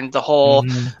iron, the whole,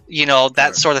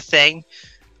 that sort of thing.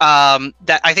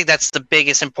 That I think that's the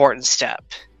biggest important step.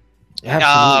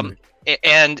 Absolutely.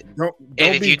 And don't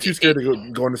be too scared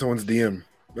to go into someone's DM.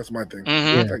 That's my thing.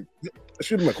 Like,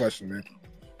 shoot them a question,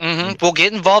 man. Well,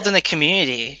 get involved in the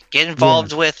community. Get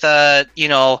involved with, I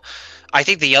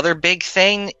think the other big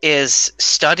thing is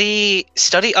study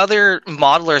other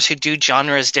modelers who do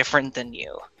genres different than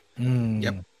you.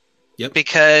 Yep.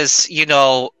 Because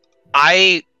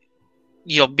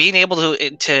being able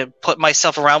to put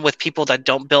myself around with people that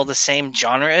don't build the same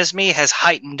genre as me has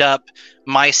heightened up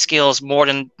my skills more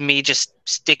than me just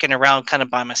sticking around kind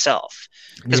of by myself.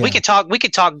 Because we could talk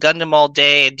Gundam all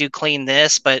day and do clean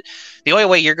this, but the only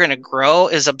way you're going to grow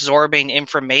is absorbing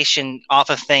information off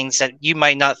of things that you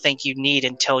might not think you need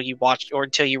until you watch or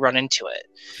until you run into it.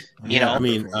 I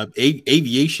mean,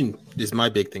 aviation is my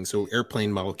big thing. So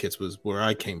airplane model kits was where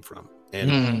I came from.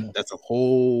 And that's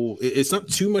it's not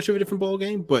too much of a different ball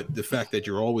game, but the fact that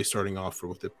you're always starting off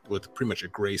with pretty much a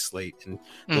gray slate, and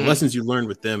the lessons you learn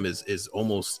with them is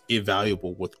almost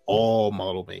invaluable with all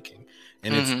model making.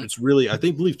 And it's really, I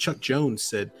believe Chuck Jones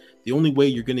said the only way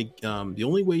you're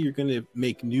gonna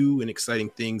make new and exciting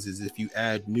things is if you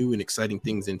add new and exciting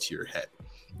things into your head.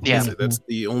 Yeah, so that's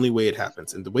the only way it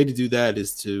happens, and the way to do that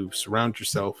is to surround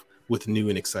yourself with new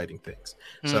and exciting things.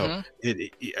 So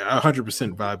it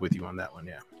 100% vibe with you on that one.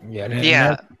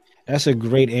 That's a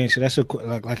great answer. That's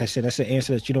like I said, that's an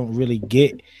answer that you don't really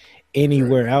get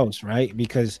anywhere else, right?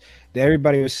 Because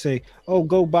everybody would say, oh,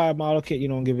 go buy a model kit you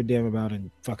don't give a damn about and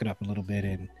fuck it up a little bit,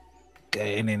 and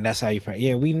then that's how you practice.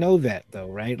 Yeah, we know that though,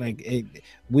 right? Like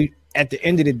we at the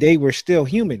end of the day, we're still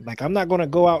human. Like, I'm not going to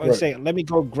go out and say, let me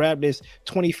go grab this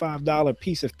 $25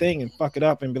 piece of thing and fuck it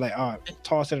up and be like, oh,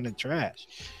 toss it in the trash.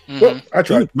 Well, I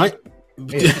tried.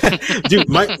 Dude,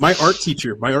 my art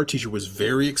teacher was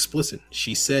very explicit.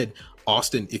 She said,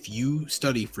 Austin, if you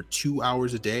study for 2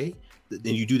 hours a day,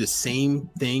 then you do the same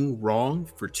thing wrong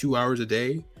for 2 hours a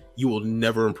day, you will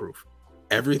never improve.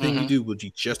 Everything you do will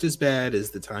be just as bad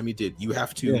as the time you did. You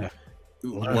have to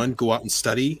one, go out and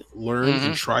study, learn,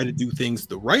 and try to do things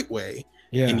the right way.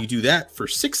 And you do that for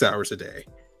 6 hours a day,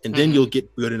 and then you'll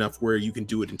get good enough where you can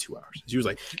do it in 2 hours. She was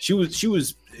like,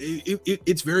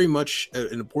 it's very much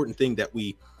an important thing that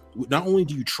we, not only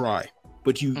do you try,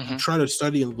 but you try to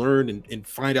study and learn and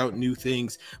find out new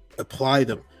things, apply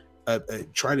them,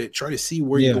 try to see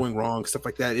where you're going wrong, stuff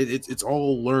like that. It's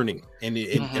all learning and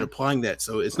applying that.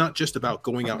 So it's not just about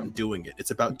going out and doing it.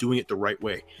 It's about doing it the right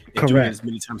way and doing it as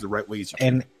many times the right way as you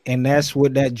can. And that's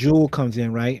what that jewel comes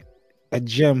in, right? A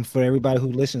gem for everybody who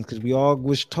listens, because we all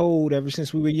was told ever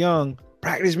since we were young,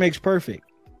 practice makes perfect.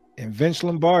 And Vince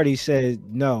Lombardi said,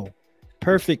 no,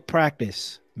 perfect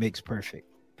practice makes perfect.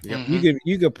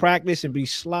 You could practice and be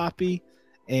sloppy,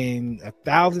 and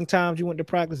 1,000 times you went to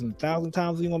practice and 1,000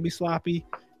 times you're gonna be sloppy.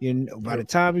 By the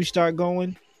time you start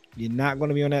going, you're not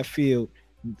gonna be on that field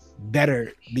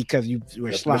better because you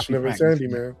were sloppy. Sandy,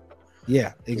 man.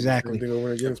 Yeah, exactly. Same thing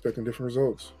over again, expecting different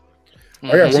results.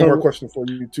 I got one more question for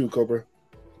you too, Cobra.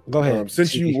 Go ahead.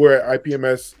 Since you were at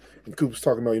IPMS and Coop was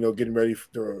talking about, getting ready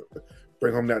to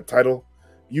bring home that title,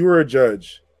 you were a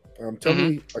judge. Tell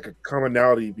me like a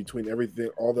commonality between everything,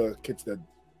 all the kits that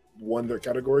won their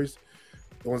categories,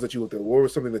 the ones that you looked at. What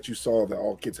was something that you saw that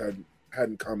all kits had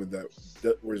in common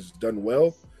that was done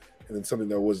well, and then something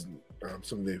that wasn't,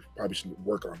 something they probably should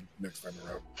work on next time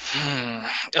around?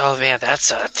 Oh man, that's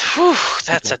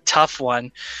a tough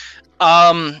one.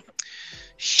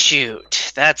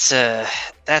 Shoot, that's a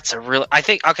real. I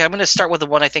think I'm going to start with the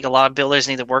one I think a lot of builders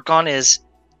need to work on is,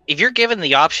 if you're given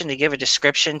the option to give a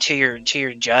description to your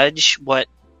judge what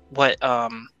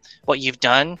you've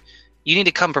done, you need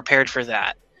to come prepared for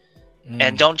that,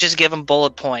 and don't just give them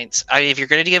bullet points. If you're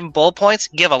going to give them bullet points,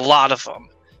 give a lot of them.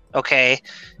 Okay,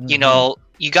 you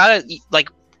gotta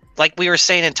like we were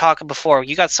saying and talking before.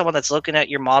 You got someone that's looking at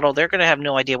your model; they're going to have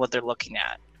no idea what they're looking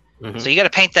at. So you got to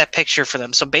paint that picture for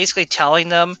them. So basically telling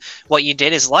them what you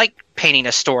did is like painting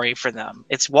a story for them.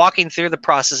 It's walking through the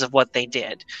process of what they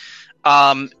did.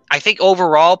 I think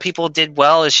overall people did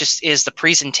well is the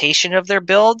presentation of their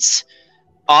builds.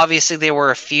 Obviously there were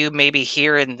a few maybe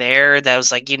here and there that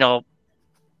was like,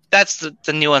 that's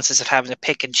the nuances of having to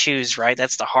pick and choose, right?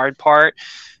 That's the hard part.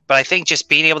 But I think just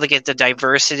being able to get the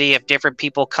diversity of different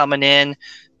people coming in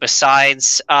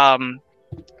besides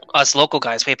us local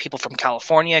guys. We had people from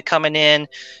California coming in.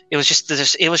 It was just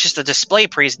a display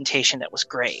presentation that was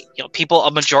great.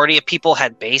 A majority of people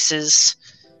had bases.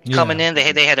 coming in.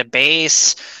 They had a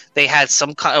base. They had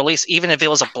some kind, at least even if it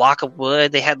was a block of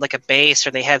wood, they had like a base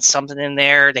or they had something in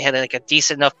there. They had like a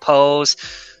decent enough pose,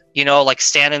 like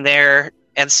standing there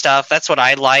and stuff. That's what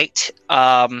I liked.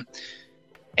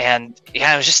 And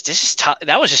yeah, this is tough.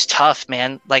 That was just tough,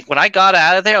 man. Like when I got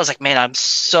out of there, I was like, man, I'm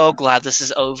so glad this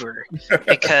is over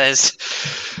because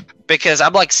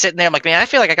I'm like sitting there. I'm like, man, I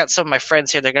feel like I got some of my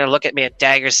friends here. They're gonna look at me at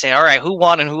daggers, say, all right, who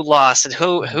won and who lost, and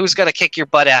who's gonna kick your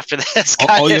butt after this?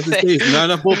 All you have to say is not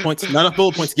enough bullet points. Not enough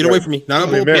bullet points. Get away from me. Not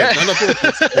enough bullet points. Not enough bullet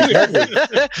points. Exactly.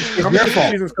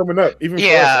 Competition season's coming up. Even for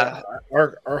us,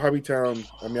 our hobby town.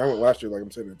 I mean, I went last year, like I'm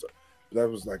saying, that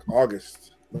was like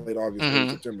August. Late August, early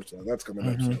September, so that's coming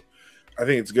up. So I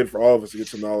think it's good for all of us to get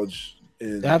some knowledge.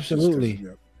 Absolutely,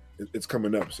 it's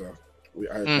coming up. So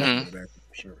I have that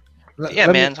for sure.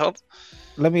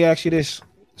 Let me ask you this: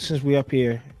 since you're up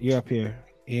here,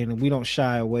 and we don't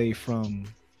shy away from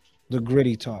the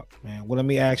gritty talk, man. Well, let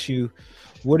me ask you: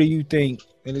 what do you think?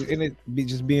 And it be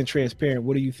just being transparent.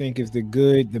 What do you think is the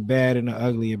good, the bad, and the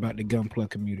ugly about the Gunpla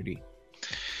community?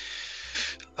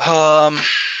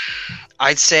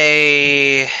 I'd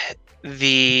say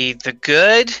the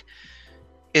good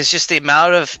is just the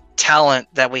amount of talent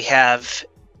that we have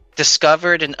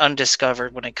discovered and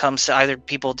undiscovered when it comes to either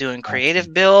people doing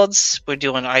creative builds, we're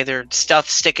doing either stuff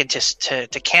sticking to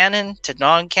canon, to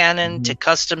non-canon, to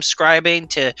custom scribing,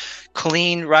 to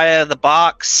clean right out of the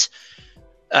box.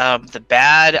 The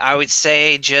bad, I would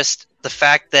say just the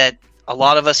fact that a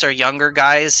lot of us are younger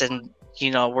guys and,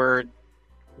 we're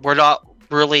not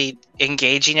really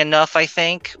engaging enough, I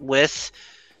think, with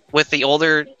the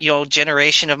older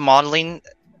generation of modeling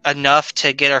enough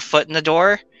to get our foot in the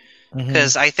door.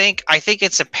 Because I think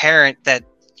it's apparent that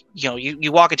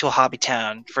you walk into a hobby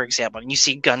town, for example, and you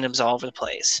see Gundams all over the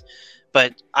place,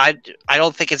 but I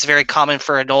don't think it's very common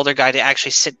for an older guy to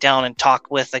actually sit down and talk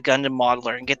with a Gundam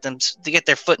modeler and get them to get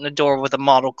their foot in the door with a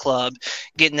model club,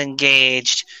 getting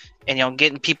engaged, and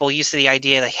getting people used to the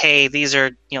idea that, hey, these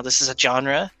are this is a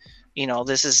genre.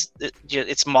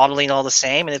 It's modeling all the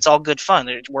same, and it's all good fun.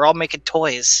 We're all making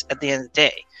toys at the end of the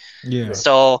day. Yeah.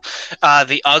 So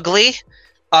the ugly,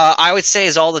 I would say,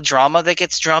 is all the drama that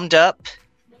gets drummed up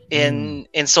in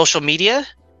social media,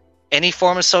 any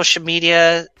form of social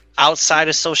media, outside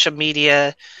of social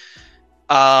media.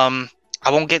 I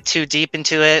won't get too deep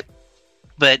into it,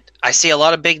 but I see a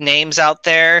lot of big names out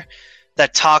there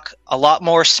that talk a lot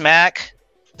more smack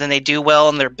than they do well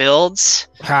in their builds.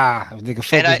 They can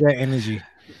focus that energy.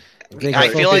 I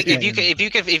feel like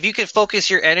if you could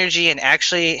focus your energy in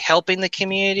actually helping the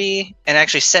community and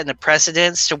actually setting a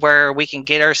precedence to where we can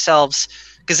get ourselves,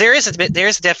 because there is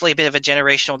definitely a bit of a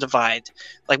generational divide.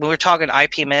 Like when we're talking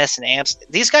IPMS and AMPS,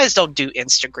 these guys don't do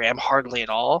Instagram hardly at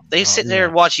all. They sit there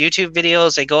and watch YouTube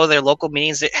videos. They go to their local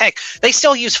meetings. Heck, they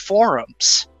still use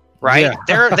forums, right?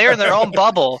 Yeah. They're in their own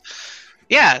bubble.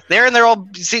 Yeah, they're in their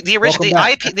own. See, the original,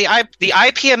 the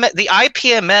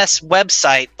IPMS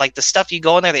website, like the stuff you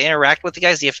go in there to interact with the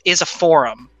guys, is a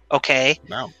forum. Okay,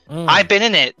 wow. I've been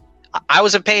in it. I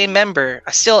was a paying member.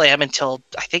 I still am until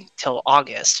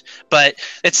August, but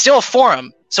it's still a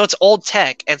forum. So it's old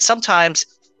tech, and sometimes,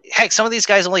 heck, some of these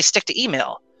guys only stick to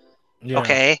email. Yeah,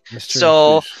 okay,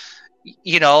 so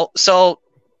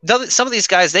some of these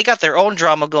guys, they got their own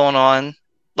drama going on,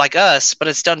 like us, but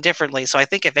it's done differently. So I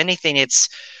think if anything,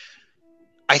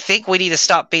 I think we need to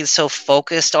stop being so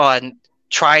focused on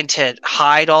trying to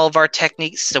hide all of our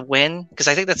techniques to win, because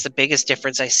I think that's the biggest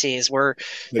difference I see is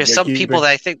there's some people that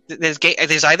I think there's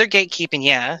either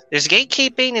gatekeeping, there's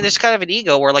gatekeeping, and there's kind of an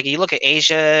ego where, like, you look at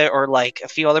Asia or like a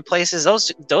few other places,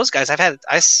 those guys,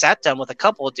 I sat down with a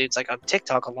couple of dudes like on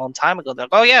TikTok a long time ago. They're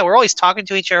like, oh yeah, we're always talking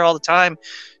to each other all the time,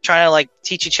 trying to like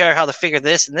teach each other how to figure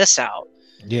this and this out.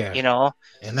 Yeah,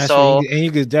 and that's and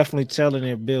you could definitely tell in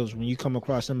their builds when you come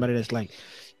across somebody that's like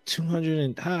 200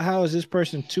 and how is this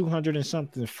person 200 and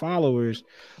something followers,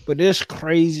 but there's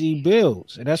crazy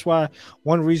builds. And that's why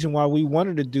one reason why we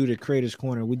wanted to do the Creators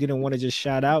Corner, we didn't want to just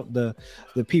shout out the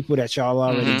people that y'all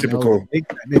already know, typical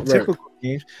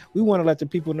games. We want to let the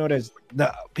people know that's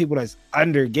the people that's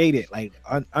undergated, like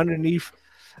underneath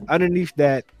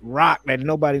that rock that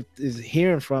nobody is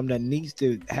hearing from, that needs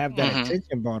to have that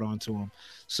attention brought onto them.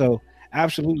 So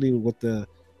absolutely, with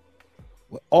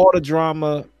all the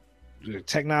drama, the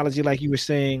technology, like you were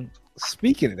saying,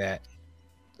 speaking of that,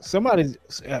 Somebody,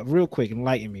 real quick,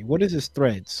 enlighten me. What is this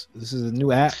Threads? This is a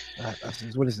new app.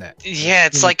 What is that? Yeah,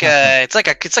 it's like a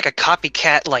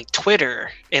copycat like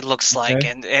Twitter. It looks like, Okay.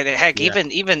 and heck,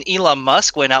 even Elon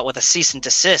Musk went out with a cease and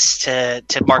desist to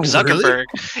Mark Zuckerberg.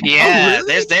 Really? Yeah, Oh,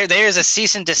 really? there's a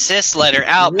cease and desist letter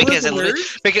out because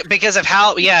of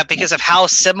how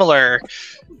similar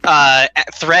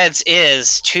Threads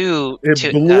is to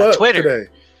It blew up Twitter.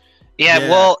 today. Yeah,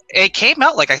 well, it came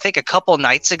out like I think a couple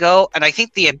nights ago, and I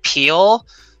think the appeal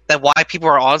that why people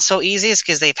are on so easy is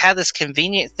because they've had this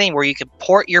convenient thing where you can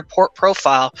port your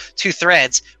profile to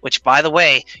Threads, which, by the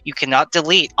way, you cannot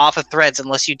delete off of Threads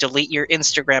unless you delete your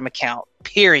Instagram account.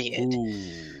 Period.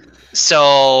 Ooh.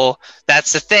 So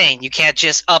that's the thing. You can't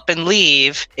just up and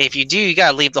leave. If you do, you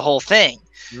gotta leave the whole thing.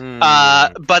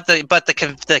 But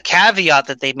the caveat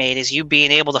that they made is you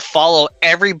being able to follow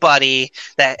everybody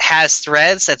that has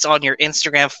Threads that's on your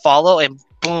Instagram follow, and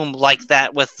boom, like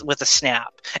that with a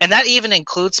snap. And that even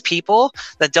includes people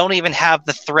that don't even have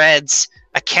the Threads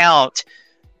account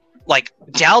like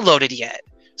downloaded yet.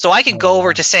 So I can go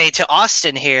over to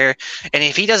Austin here, and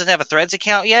if he doesn't have a Threads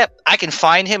account yet, I can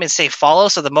find him and say follow.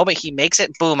 So the moment he makes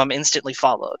it, boom, I'm instantly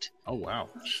followed. Oh wow.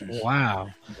 Wow.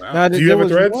 Wow. Now, Do you have a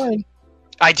Threads?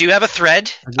 I do have a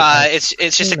thread. It's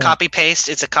just a copy paste.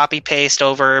 It's a copy paste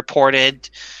over ported,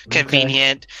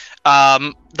 convenient.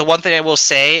 The one thing I will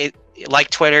say, like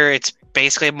Twitter, it's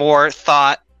basically more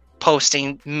thought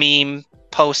posting, meme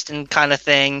posting kind of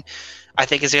thing. I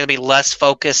think is going to be less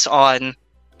focus on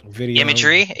Video.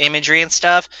 imagery and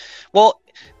stuff. Well,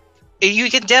 you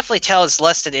can definitely tell it's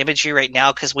less than imagery right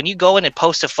now, because when you go in and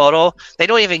post a photo, they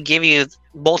don't even give you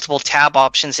multiple tab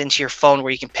options into your phone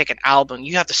where you can pick an album.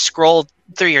 You have to scroll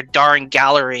through your darn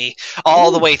gallery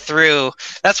all the way through.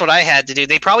 That's what I had to do.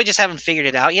 They probably just haven't figured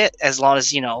it out yet, as long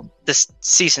as, this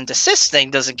cease and desist thing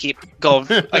doesn't keep going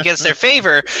against their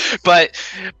favor. But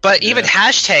even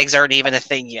hashtags aren't even a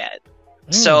thing yet.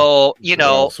 So,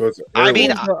 So it's I mean,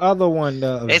 the other one,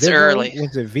 it's Vivo, early.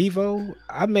 Was it Vivo?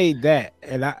 I made that,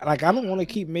 and I don't want to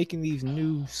keep making these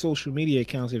new social media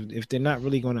accounts if they're not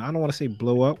really going to. I don't want to say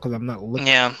blow up, because I'm not looking.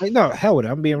 Yeah. Like, no, hell with it.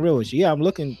 I'm being real with you. Yeah, I'm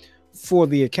looking for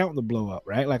the account to blow up,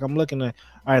 right? Like I'm looking at,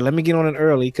 all right, let me get on it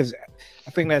early, because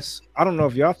I think I don't know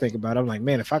if y'all think about it. I'm like,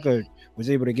 man, if I was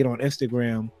able to get on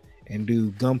Instagram and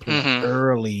do Gunplay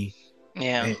early,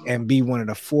 and be one of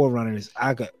the forerunners,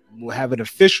 I could have an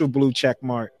official blue check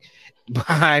mark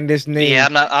behind this name. Yeah,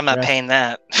 I'm not paying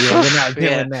that. Yeah, we're not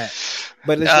doing that.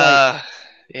 But it's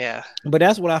But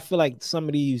that's what I feel like some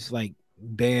of these like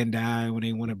Bandai, when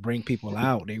they want to bring people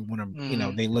out, they want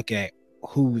to, they look at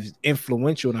who's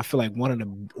influential, and I feel like one of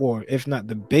the, or if not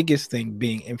the biggest thing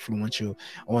being influential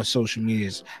on social media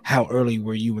is how early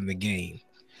were you in the game.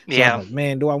 So I'm like,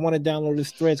 man, do I want to download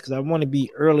this Threads because I want to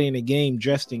be early in the game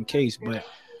just in case? But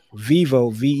Vivo,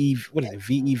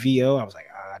 VEVO, I was like,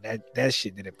 that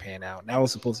shit didn't pan out. That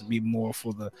was supposed to be more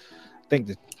for the, I think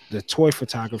the toy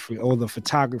photography or the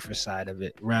photographer side of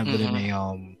it, rather than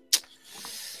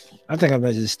I think I'm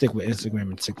gonna just stick with Instagram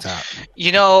and TikTok.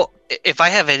 If I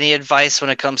have any advice when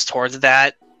it comes towards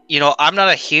that, I'm not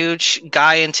a huge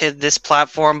guy into this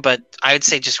platform, but I would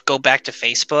say just go back to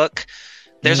Facebook.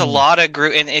 There's a lot of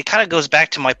group, and it kind of goes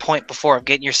back to my point before of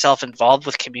getting yourself involved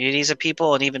with communities of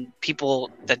people, and even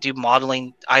people that do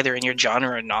modeling either in your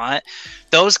genre or not.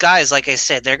 Those guys, like I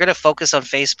said, they're going to focus on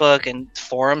Facebook and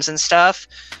forums and stuff.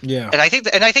 Yeah. And I think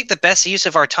the best use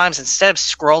of our times, instead of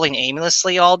scrolling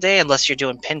aimlessly all day, unless you're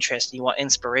doing Pinterest and you want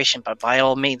inspiration, but by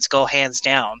all means, go hands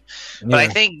down. Yeah. But I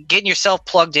think getting yourself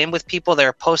plugged in with people that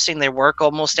are posting their work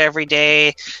almost every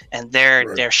day, and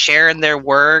they're sharing their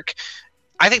work.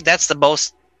 I think that's the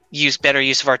most better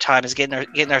use of our time, is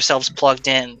getting ourselves plugged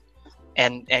in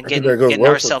and getting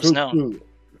ourselves known.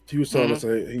 He was telling us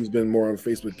that he's been more on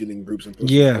Facebook getting groups and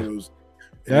posting photos.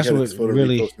 And that's what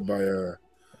really posted by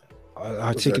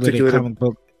Articulated Comic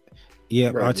Book. Yeah,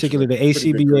 right, Articulated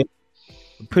ACBA,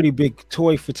 pretty big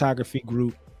toy photography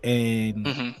group, and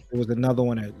there was another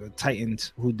one at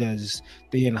Titans who does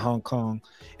in Hong Kong,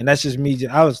 and that's just me.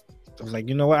 I was like,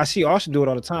 you know what? I see Austin do it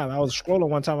all the time. I was scrolling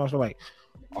one time, I was like,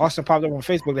 Austin popped up on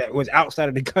Facebook that was outside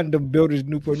of the Gundam Builders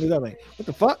Newport News. I was like, what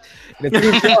the fuck? And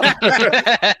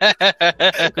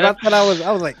I thought I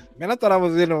was like, man, I thought I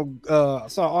was in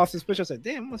saw Austin's picture. I said,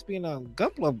 damn, it must be in a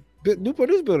Gunpla Newport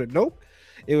News building. Nope.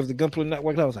 It was the Gunpla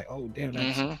Network. I was like, oh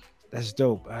damn, that's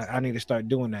dope. I need to start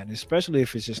doing that. And especially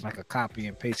if it's just like a copy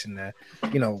and pasting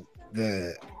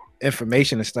the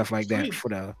information and stuff like that for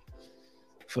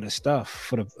the stuff,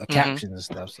 for the captions and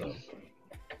stuff. So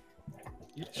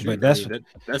But that's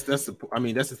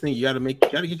the thing. You got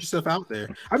to get yourself out there.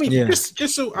 I mean,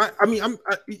 just so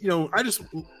I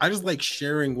just like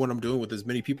sharing what I'm doing with as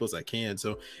many people as I can.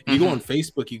 So if you go on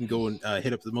Facebook, you can go and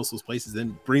hit up most of those places,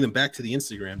 then bring them back to the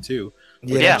Instagram too.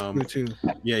 Yeah,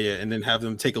 and then have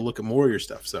them take a look at more of your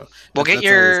stuff. So get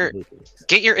your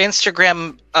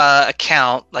Instagram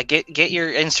account, like get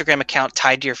your Instagram account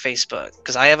tied to your Facebook,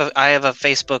 because I have a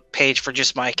Facebook page for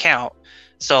just my account.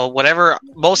 So whatever,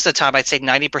 most of the time, I'd say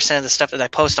 90% of the stuff that I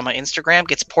post on my Instagram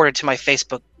gets ported to my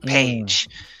Facebook page.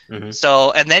 Mm-hmm.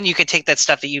 So, and then you could take that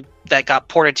stuff that got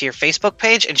ported to your Facebook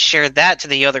page and share that to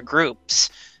the other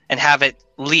groups and have it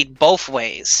lead both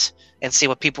ways and see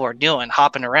what people are doing,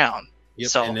 hopping around. Yep.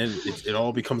 So, and then it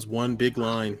all becomes one big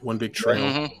line, one big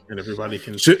trail, and everybody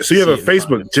can. So you have a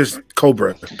Facebook, just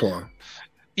Cobra Paw.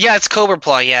 Yeah, it's Cobra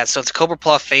Paw. Yeah, so it's Cobra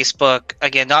Paw Facebook.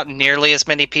 Again, not nearly as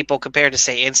many people compared to,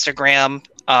 say, Instagram.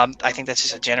 I think that's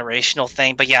just a generational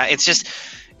thing. But yeah, it's just,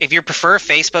 if you prefer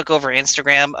Facebook over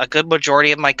Instagram, a good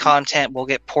majority of my content will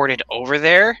get ported over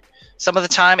there. Some of the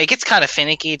time, it gets kind of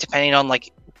finicky depending on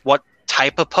like what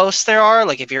type of posts there are.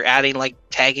 Like if you're adding like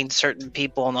tagging certain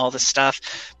people and all this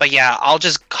stuff. But yeah, I'll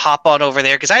just hop on over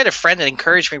there, because I had a friend that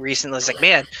encouraged me recently. It's like,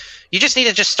 man, you just need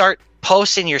to just start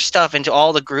posting your stuff into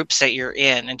all the groups that you're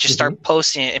in, and just start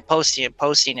posting it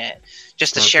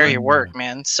just to share your work,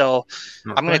 man. So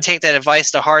I'm going to take that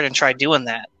advice to heart and try doing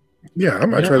that. Yeah, I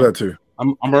might try that too.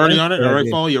 I'm already on it. All right,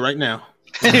 follow you right now.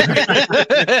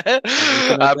 I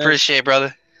appreciate it,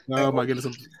 brother. Oh my goodness.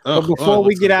 But before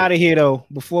we get out of here, though,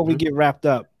 before we get wrapped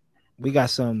up, we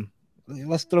got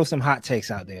let's throw some hot takes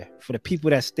out there for the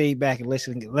people that stayed back and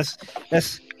listened.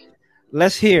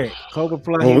 Let's hear it. Cobra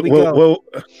Paw, here we go. We'll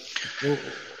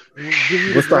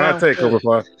what's the hot take, Cobra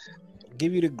Paw?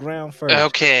 Give you the ground first.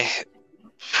 Okay.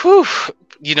 Whew.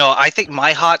 I think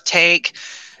my hot take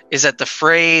is that the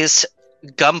phrase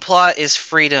 "Gunpla is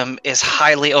freedom" is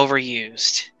highly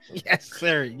overused. Yes,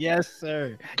 sir. Yes.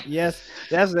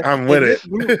 I'm with it.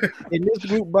 In this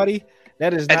group, buddy,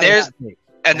 that is not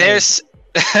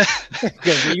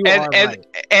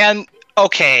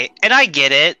okay, and I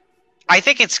get it. I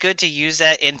think it's good to use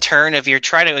that in turn if you're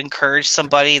trying to encourage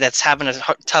somebody that's having a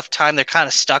tough time. They're kind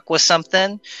of stuck with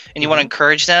something and you want to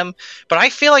encourage them. But I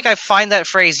feel like I find that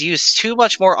phrase used too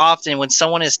much more often when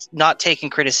someone is not taking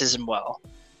criticism well.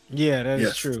 Yeah, that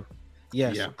is true.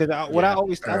 Yes. Because I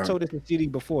told this to CD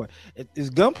before. Is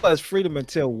Gunpla is freedom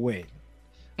until when?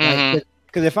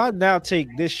 Because if I now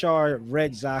take this shard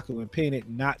red Zaku and paint it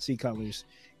Nazi colors,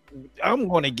 I'm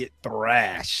going to get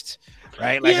thrashed.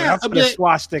 Right? Like, I'm putting a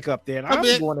swastika up there, and I'm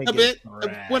going to get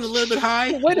went a little bit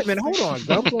high. Wait a minute, hold on.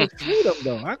 Gunpla is freedom,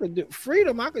 though. I can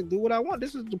do what I want.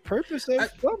 This is the purpose of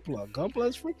Gunpla. Gunpla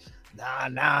is free.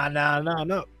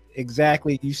 No.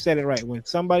 Exactly. You said it right. When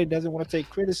somebody doesn't want to take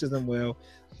criticism well,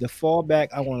 the fallback,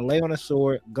 I want to lay on a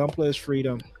sword. Gunpla is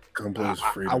freedom. Gunpla is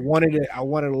freedom. I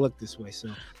wanted to look this way. So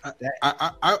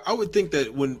I would think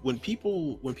that when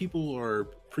people are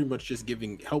pretty much just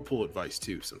giving helpful advice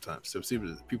too sometimes. So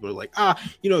people are like,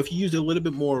 if you use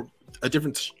a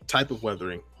different type of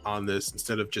weathering on this,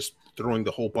 instead of just throwing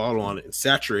the whole bottle on it and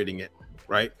saturating it,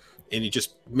 right? And you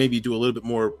just maybe do a little bit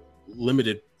more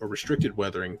limited or restricted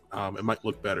weathering, it might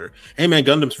look better. Hey man,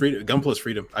 Gunpla's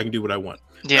freedom. I can do what I want.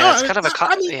 Yeah, it's kind of a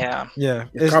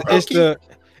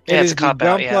It's a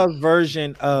Gunpla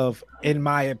version of, in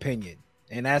my opinion.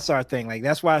 And that's our thing. Like,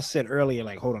 that's why I said earlier,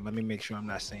 like, hold on, let me make sure I'm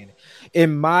not saying it.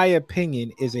 In my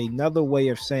opinion is another way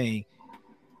of saying,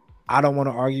 I don't want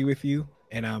to argue with you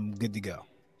and I'm good to go.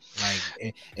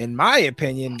 Like, in my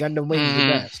opinion, Gundam Wing is the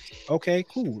best. Okay,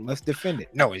 cool. Let's defend it.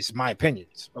 No, it's my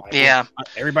opinions. Okay, yeah.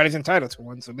 Everybody's entitled to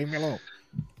one, so leave me alone.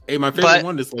 Hey, my favorite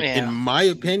one is, like, in my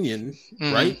opinion,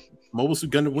 right? Mobile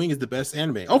Suit Gundam Wing is the best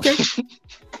anime. Okay.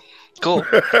 Cool.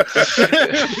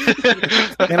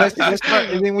 And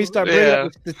then we start bringing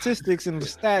up the statistics and the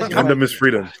stats. Gundam is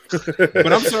freedom.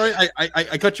 But I'm sorry,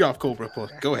 I cut you off, Cobra.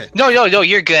 Go ahead. No,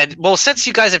 you're good. Well, since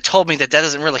you guys have told me that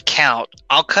doesn't really count,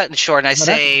 I'll cut it short and I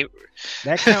say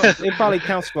that counts. It probably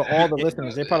counts for all the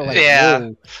listeners. They're probably like,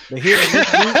 whoa. But here in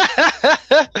this group,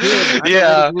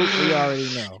 we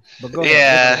already know. But go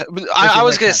ahead. I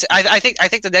was gonna say, I think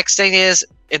the next thing is,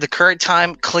 in the current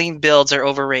time, clean builds are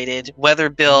overrated. Weather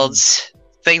builds,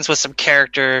 things with some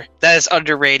character, that is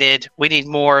underrated. We need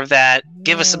more of that.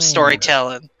 Give us some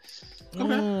storytelling.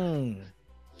 Okay.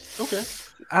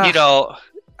 I'll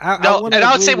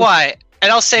say why.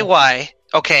 And I'll say why.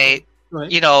 Okay.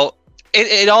 Right.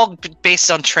 It all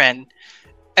based on trend.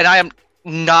 And I am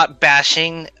not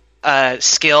bashing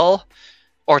skill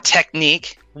or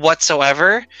technique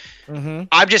whatsoever.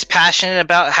 I'm just passionate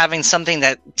about having something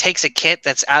that takes a kit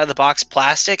that's out of the box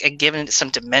plastic and giving it some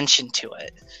dimension to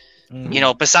it. You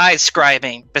know, besides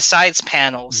scribing, besides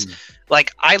panels.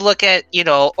 Like I look at, you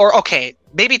know, or okay,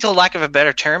 maybe to lack of a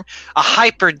better term, a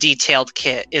hyper detailed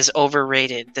kit is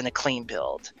overrated than a clean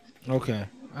build. Okay.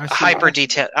 A hyper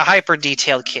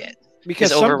detailed kit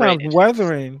because is sometimes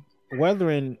overrated.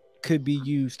 weathering could be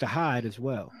used to hide as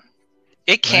well.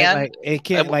 It can. Right? Like it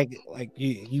can't like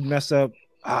you mess up.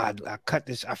 I cut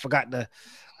this. I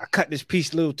cut this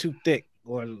piece a little too thick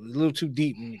or a little too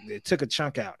deep, and it took a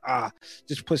chunk out.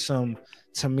 Just put some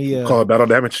Tamiya. Call it battle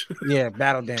damage. Yeah,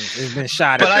 battle damage. It's been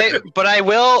shot. But I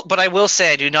will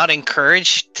say I do not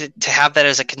encourage to have that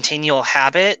as a continual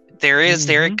habit. There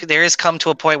is come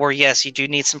to a point where yes, you do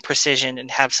need some precision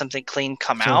and have something clean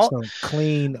come out. Some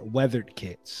clean weathered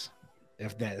kits.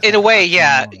 If that in a way,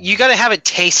 yeah, you got to have it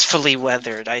tastefully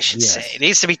weathered. I should say it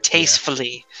needs to be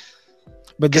tastefully.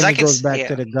 But then it goes back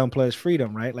to the Gunplayer's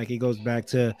freedom, right? Like it goes back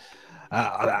to,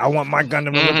 I want my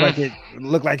Gundam to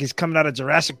look like it's coming out of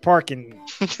Jurassic Park in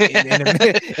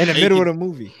the middle of the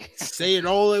movie. Say it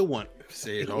all at once.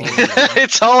 Say it all.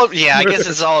 It's all. Yeah, I guess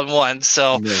it's all in one.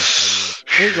 So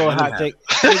here you go, hot take.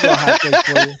 Here you go, hot take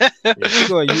for you. Here you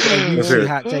go, UC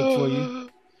hot take for you.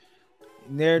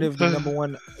 Narrative, the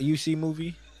 #1 UC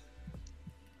movie.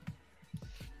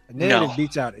 Narrative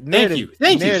beats out. Thank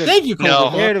you. No,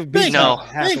 narrative beats out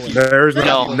Hathaway. Narrative's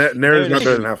not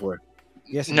better than Halfway.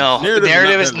 Yes, no.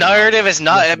 Narrative is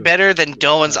not better than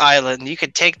Doan's Island. You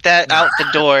could take that out the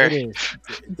door. It is.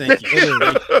 Thank you.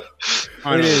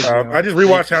 It is. I just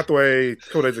rewatched Hathaway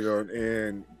 2 days ago,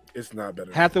 and it's not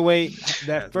better. Hathaway,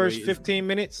 first 15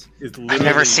 minutes. I've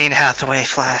never seen Hathaway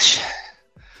Flash.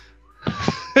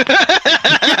 Is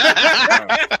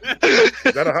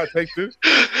that a hot take too?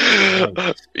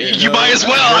 You might as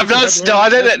well. I'm not. No,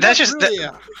 that's just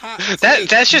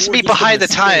that's just me behind the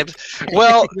times.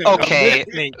 Well, okay.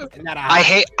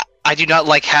 I do not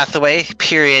like Hathaway.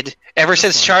 Period. Ever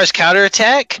since Char's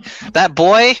counterattack, that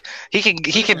boy, he can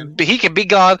be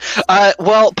gone.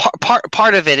 Well,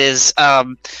 part of it is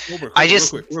real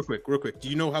quick. Do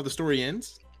you know how the story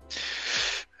ends?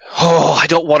 Oh, I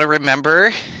don't want to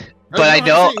remember. But I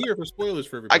know. Here for spoilers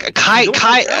for everybody.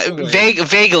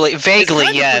 Vaguely,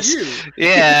 yes.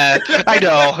 Yeah, I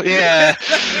know. Yeah.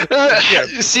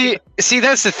 See,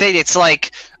 that's the thing. It's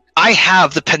like I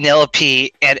have the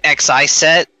Penelope and XI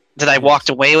set that I walked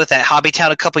away with at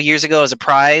Hobbytown a couple years ago as a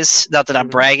prize. Not that I'm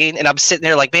bragging, and I'm sitting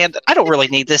there like, man, I don't really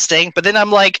need this thing. But then I'm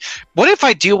like, what if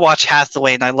I do watch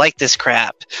Hathaway and I like this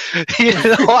crap? You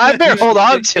know, I better hold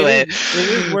on to it. It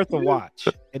is worth a watch.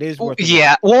 It is worth.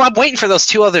 Yeah. Well, I'm waiting for those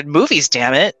 2 other movies.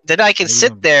 Damn it! Then I can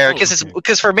sit there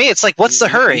because for me it's like, what's the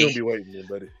hurry? You'll be waiting,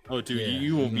 buddy. Oh, dude,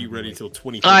 you won't be ready till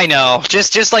 20. I know.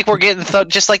 Just like we're getting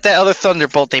just like that other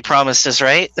Thunderbolt they promised us,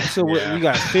 right? So we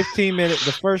got 15 minutes.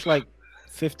 The first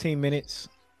 15 minutes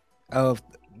of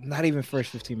not even first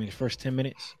 15 minutes, first 10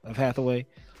 minutes of Hathaway.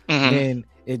 Then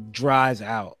it dries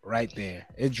out right there.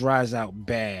 It dries out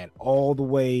bad all the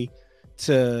way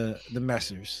to the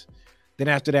Messers. Then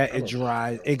after that, it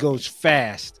dries. It goes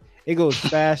fast. It goes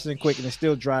fast and quick, and it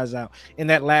still dries out.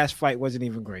 And that last fight wasn't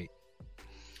even great.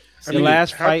 The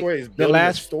last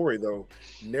story though.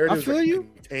 Narratives I feel you.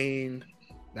 Contained.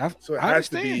 So it has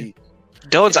to be.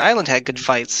 Doan's Island had good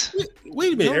fights.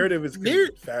 Wait a minute. Narrative is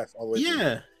fast all the way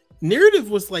through. Narrative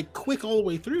was like quick all the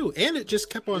way through, and it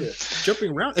just kept on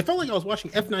jumping around. It felt like I was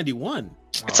watching F91.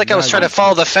 It's like I was trying to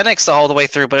follow the Phoenix all the way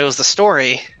through, but it was the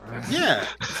story. Yeah.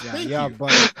 Y'all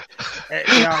buddy.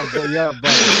 Y'all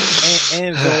buddy.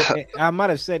 And I might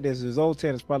have said this.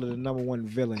 Zoltan is probably the #1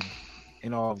 villain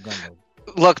in all of Gundam.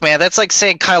 Look, man, that's like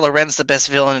saying Kylo Ren's the best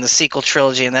villain in the sequel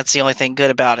trilogy, and that's the only thing good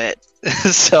about it.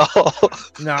 So,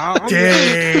 no,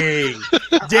 dang.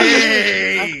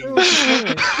 I feel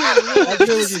what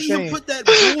you're See him put that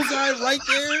bullseye right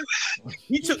there.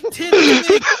 He took 10 minutes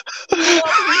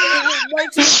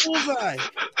right to the bullseye.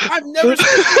 I've never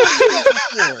seen that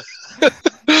before.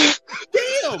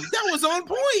 Damn, that was on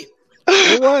point.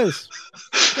 It was.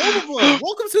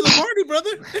 Welcome to the party,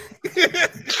 brother.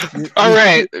 All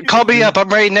right, call me up. I'm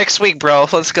ready next week, bro.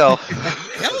 Let's go.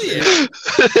 Hell yeah.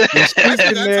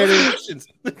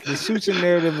 The suits and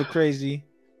narrative are crazy.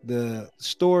 The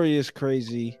story is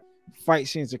crazy. Fight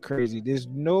scenes are crazy. There's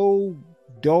no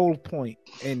dull point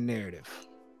in narrative.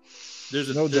 There's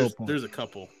a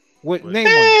couple. What What? name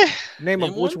one? Name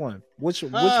Name which one? one? Which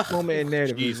moment in there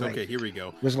that Jeez, was like, okay, here we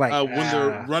go. was like When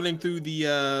they're running through the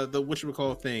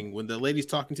whatchamacallit thing, when the lady's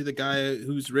talking to the guy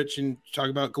who's rich and talking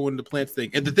about going to plants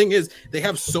thing. And the thing is, they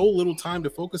have so little time to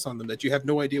focus on them that you have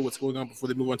no idea what's going on before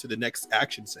they move on to the next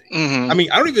action scene. Mhm. I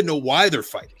mean, I don't even know why they're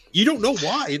fighting. You don't know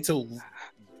why until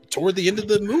toward the end of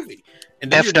the movie.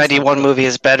 And then you're just F91 like, movie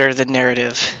is better than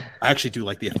narrative. I actually do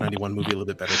like the F91 movie a little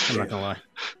bit better. I'm not gonna lie.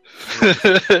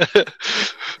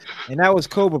 and that was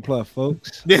Cobra Pluff,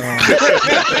 folks. Make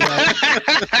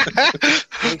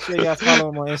sure y'all follow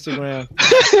him on Instagram.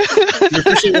 You're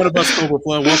officially one of us, Cobra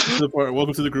Plan. Welcome to the part.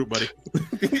 Welcome to the group, buddy.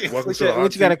 Welcome to the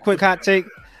What you got? A quick hot take?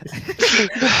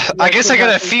 I guess I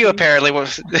got a few apparently.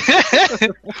 What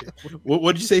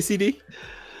did you say, CD?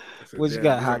 What you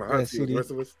got, hot CD?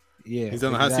 Yeah, He's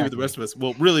on the hot seat with the rest of us.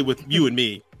 Well, really, with you and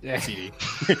me, Yeah. CD.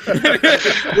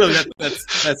 Really, that's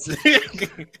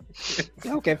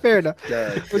Okay, fair enough.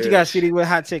 What you got, CD? What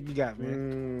hot take you got,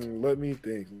 man? Let me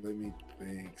think.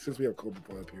 Since we have Cobra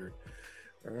Club here,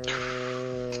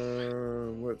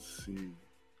 let's see.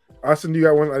 Austin, do you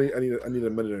got one? I need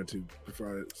a minute or two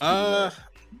before I.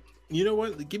 You know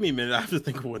what? Give me a minute. I have to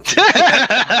think of one.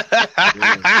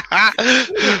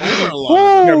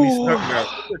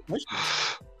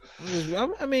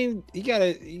 I mean, you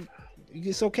gotta.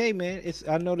 It's okay, man.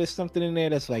 I know there's something in there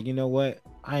that's like, you know what?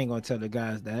 I ain't gonna tell the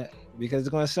guys that because it's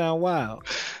gonna sound wild.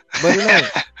 But it ain't.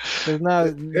 'Cause now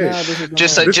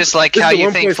this is just like how you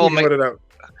think full Hold on.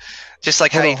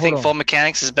 Full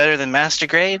Mechanics is better than Master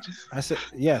Grade. I said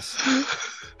yes.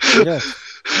 Yes.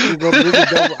 We can double-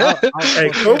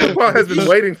 Hey, Cobra Club has been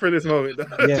waiting for this moment.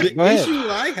 Yeah, The go ahead. issue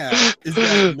I have is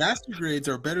that master grades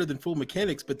are better than full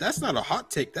mechanics, but that's not a hot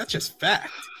take. That's just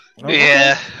fact.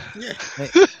 Yeah. Yeah.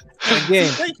 Again,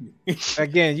 Thank you.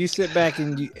 again, you sit back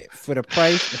and for the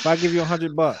price. If I give you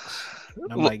 $100,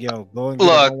 I'm like, yo, go and get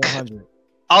Look. 100.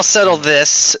 I'll settle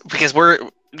this because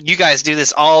you guys do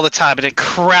this all the time, and it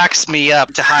cracks me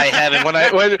up to high heaven when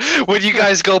you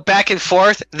guys go back and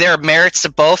forth. There are merits to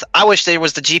both. I wish there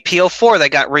was the GP04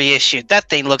 that got reissued. That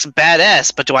thing looks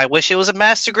badass, but do I wish it was a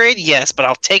master grade? Yes, but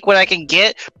I'll take what I can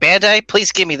get. Bandai,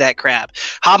 please give me that crap.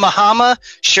 Hama,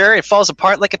 sure, it falls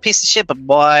apart like a piece of shit, but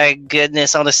boy,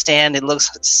 goodness, on the stand, it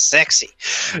looks sexy.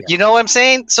 Yeah. You know what I'm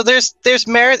saying? So there's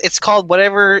merit. It's called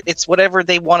whatever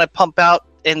they want to pump out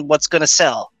and what's going to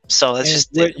sell. So that's just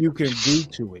what you can do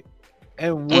to it,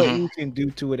 and what you can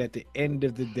do to it at the end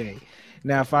of the day.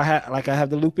 Now, if I have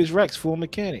the Lupus Rex full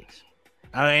mechanics,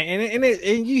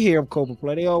 and you hear them Cobra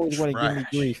Play, they always want to give me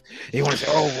grief. They want to say,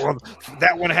 "Oh, well,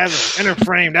 that one has an inner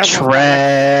frame." That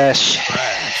trash.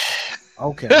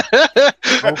 Okay,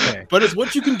 okay, but it's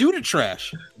what you can do to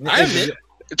trash. I admit.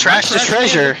 Trash the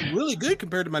treasure. Really good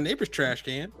compared to my neighbor's trash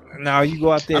can. Now you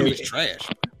go out there. I mean, it's trash.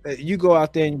 You go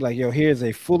out there and you're like, yo, here's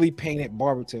a fully painted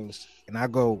Barbatos. And I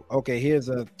go, okay, here's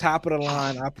a top of the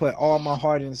line. I put all my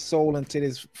heart and soul into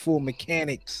this full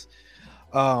mechanics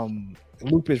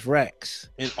Lupus Rex.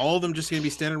 And all of them just gonna be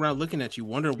standing around looking at you,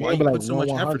 wondering why you put so much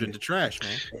effort into trash,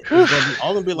 man.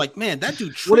 All of them be like, man, that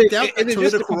dude tricked out the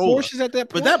Toyota Corolla.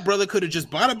 But that brother could have just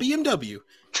bought a BMW.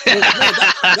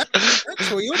 that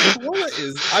Toyota Corolla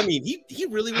is, I mean, he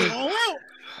really went all out.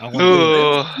 I want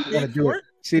to do it.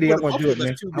 CD, I'm gonna do it,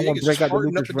 man. I want to break out the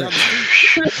Lupus Rex.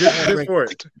 Just for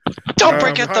it. Don't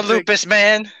break out the Lupus,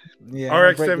 man. Yeah,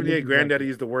 RX-78 Granddaddy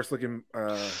is the worst looking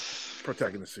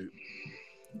protagonist suit.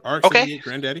 RX-78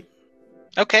 Granddaddy?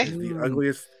 Okay. He's the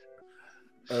ugliest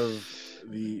of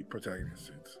the protagonist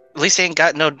suits. At least he ain't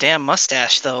got no damn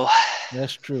mustache, though.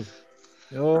 That's true.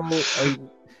 Oh,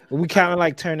 we counting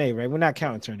like Turn A, right? We're not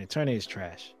counting Turn A. Turn A is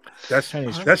trash. That's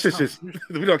just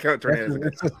we don't count Turn A.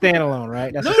 That's a standalone,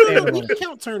 right? That's no, we can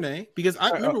count Turn A because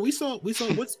I remember we saw what's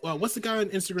the guy on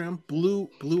Instagram? Blue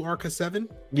Arca 7.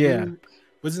 Yeah,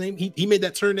 what's his name? He made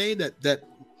that Turn A that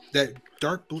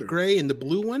dark gray and the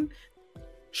blue one.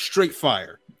 Straight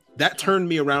fire. That turned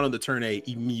me around on the Turn A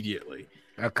immediately.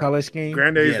 A color scheme.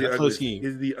 Granddaddy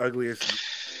is the ugliest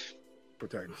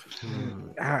protagonist.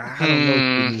 I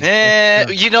don't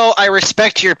know. You know, I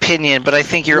respect your opinion, but I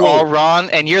think you're all wrong,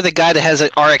 and you're the guy that has an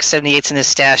RX-78s in his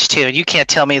stash too. You can't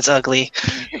tell me it's ugly.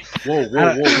 Whoa.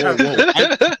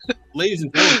 Ladies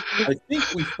and gentlemen, I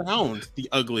think we found the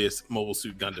ugliest Mobile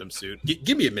Suit Gundam suit.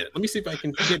 Give me a minute. Let me see if I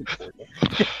can get it for you.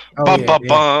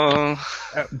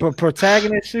 But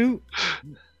protagonist suit?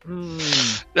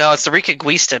 No, it's the Rika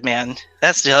Guista, man.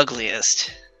 That's the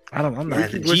ugliest. I'm not.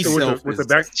 G-Self with the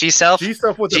back. G-Self?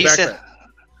 G-Self with the backpack.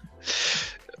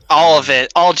 All of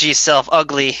it. All G-Self.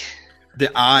 Ugly.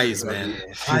 The eyes, man.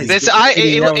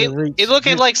 It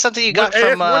looking like something you got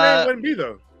from... What A, what B,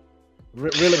 though?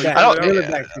 Reel it back. I don't- Reel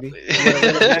it back, City. Reel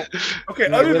it back. Okay,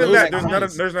 No, other than those that, are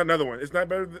there's not another one. It's not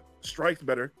better. Strike's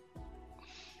better.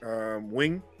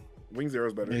 Wing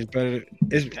Zero's better. It's better.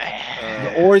 It's the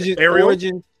Uh, origin. Ariel?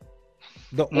 Origin.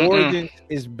 The Mm-mm. origin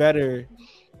is better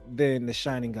than the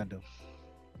Shining Gundam.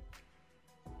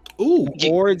 Ooh,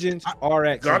 Origins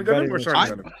RX. God is better Gundam or than-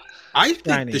 Shining Gundam? I think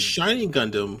Shining. the Shining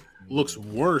Gundam looks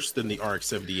worse than the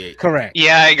RX-78. Correct.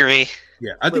 yeah, I agree.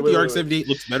 Yeah, I think Wait, the wait, RX-78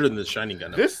 looks better than the Shining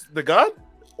Gundam. The God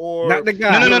or Not the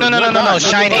guy. No,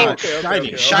 Shining.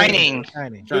 Okay. Shining.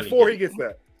 Shining. Before he gets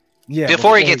that. Yeah.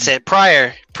 Before he gets it,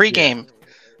 prior, pre-game. Mhm.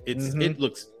 It doesn't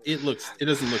look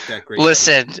that great.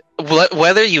 Listen,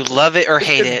 whether you love it or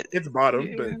hate it, It's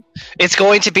bottom, but it's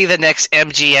going to be the next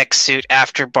MGX suit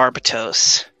after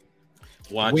Barbatos.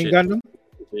 Watch Wing it. Gundam.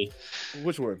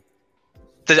 which one?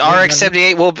 The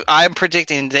RX-78 will. I'm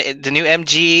predicting the new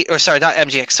MG, or sorry, not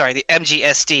MGX. Sorry, the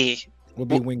MGSD. Will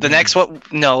be Wing The Gundam. next one,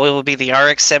 no, it will be the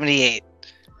RX-78.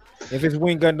 If it's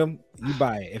Wing Gundam, you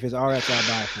buy it. If it's RX, I'll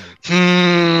buy it for you.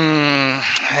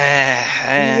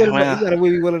 You Well. gotta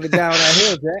be willing to down that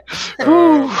hill, Jack.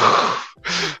 Um,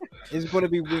 It's gonna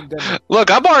be Wing Gundam. Look,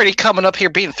 I'm already coming up here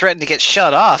being threatened to get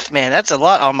shut off, man. That's a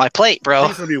lot on my plate, bro.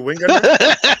 It's gonna be Wing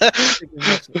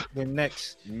Gundam. The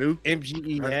next New.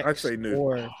 MGE Next, I'd say new.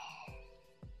 or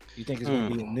you think it's gonna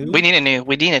be a new? We need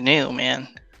a new, man.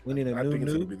 We need a I new think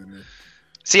it's gonna new. be the new.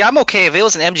 See, I'm okay if it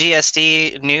was an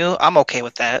MGSD new. I'm okay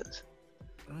with that.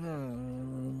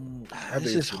 I It's think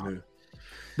it's just the new.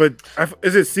 But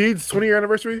is it Seed's 20-year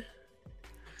anniversary?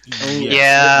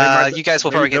 Yeah, They might- you guys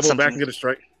will maybe probably get double back and something. get a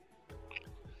strike.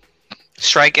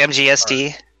 Strike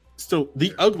MGSD. So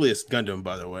the ugliest Gundam,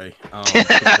 by the way.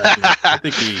 I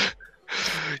think we.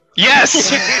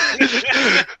 Yes.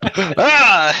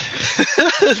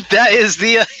 That is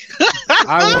the.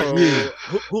 I agree.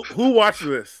 Who watched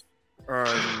this?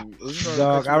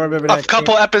 Dog, I remember A that.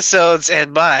 couple episodes,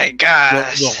 and my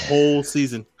gosh. The whole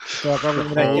season. Dog, I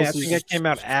remember that. Yeah, I think Whole that came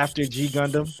out after G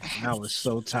Gundam, and I was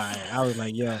so tired. I was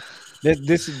like, "Yo,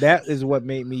 that is what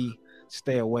made me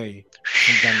stay away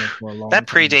from Gundam for a long That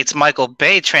time." predates Michael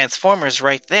Bay Transformers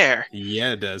right there.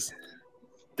 Yeah, it does.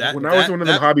 When I was in one of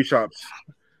them hobby shops,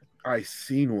 I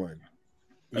seen one.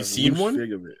 You A seen loose one?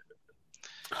 fig of it.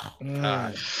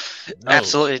 God. No.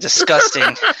 Absolutely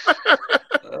disgusting.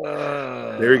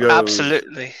 There we go.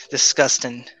 Absolutely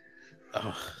disgusting.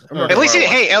 Oh. I'm not At least gonna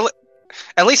he, lie.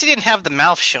 at least he didn't have the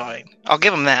mouth showing. I'll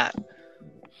give him that.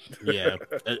 Yeah,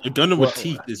 a Gundam with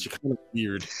teeth is kind of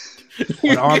weird.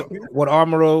 What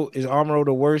Armoro is Armoro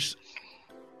the worst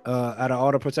out of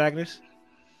all the protagonists?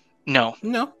 No,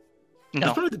 No, no.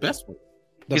 he's probably the best one.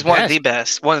 He's one of the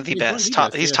best. One of the He's one of best. the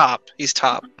Top. best, He's yeah. top. He's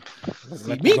top. Me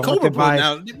and Don't Cobra let the Bro bias-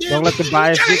 now. don't let the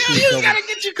bias get you, We Cobra. gotta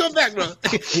get you come back, bro.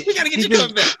 We gotta get He you just-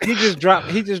 come back.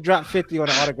 He just dropped 50 on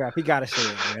the autograph. He gotta say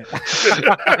it,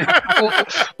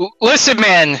 man. Listen,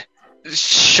 man.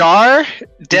 Char,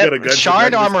 got a gun Char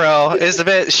and protagonist. Amuro is a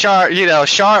bit Char.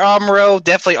 Char Amuro,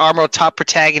 definitely Amuro top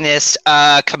protagonist.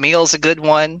 Camille's a good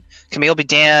one. Camille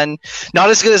Bidan, not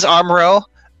as good as Amuro.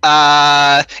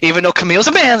 Even though Camille's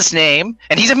a man's name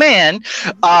and he's a man.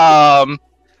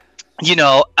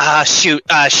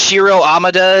 Shiro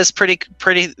Amada is pretty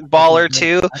baller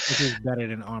too. I think he's better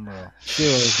than Armoro.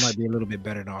 Shiro's might be a little bit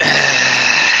better than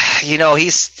Armoro.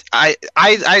 He's I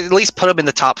at least put him in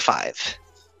the top 5.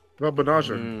 Well,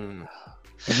 Benager.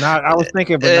 But not, I was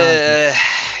thinking, but not.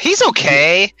 He's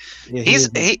okay. Yeah,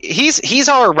 He's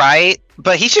all right,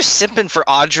 but he's just simping for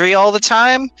Audrey all the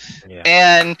time. Yeah.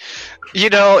 And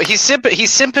he's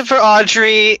simping for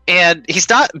Audrey, and he's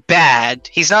not bad.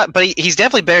 He's not, but he's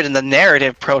definitely better than the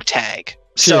narrative pro tag.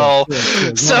 So,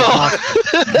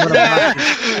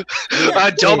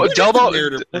 Domo,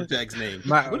 Tag's name.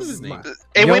 What is his name?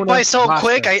 it went Yona by so Basta.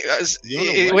 quick.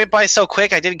 It went by so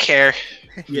quick. I didn't care.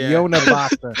 Yona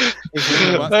Basta.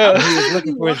 He was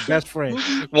looking for his best friend.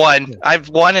 I've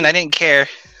won, and I didn't care.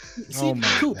 See, Oh my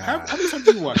Coop, how God. many times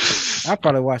have you watched it? I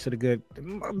probably watched it a good.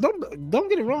 Don't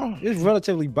get it wrong. It's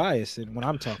relatively biased when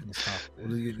I'm talking this stuff.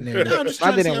 No, I'm just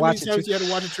trying to see how many times you had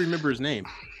to watch it to remember his name.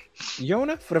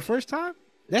 Yona for the first time.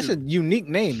 That's a unique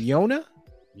name, Yona.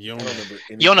 You I don't don't know. remember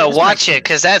any- Yona, watch it,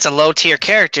 because that's a low tier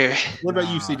character. What about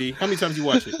you, CD? How many times you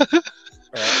watch it?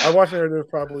 I watched it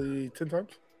probably 10 times.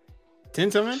 10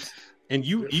 times? And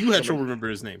you had trouble remember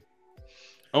his name.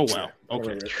 Oh wow. I don't Okay.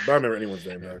 remember- I don't remember anyone's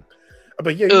name, dog.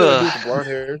 But yeah, you know the dude with the blonde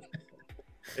hair.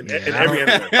 In every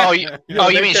anime. Oh, you that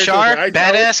mean character Char? with the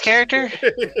Badass character?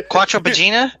 Quattro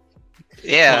Bagina?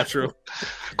 Yeah. Quattro.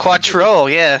 Quattro,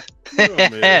 yeah. Oh,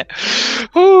 man.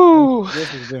 Woo. This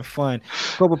has been fun.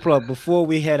 Cobra Plug, before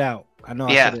we head out, I know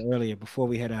I Yeah. said it earlier, before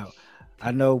we head out,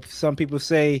 I know some people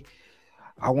say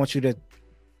I want you to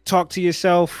talk to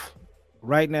yourself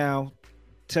right now.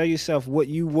 Tell yourself what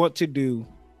you want to do.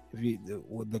 If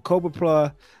you, the Cobra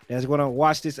Plug that's going to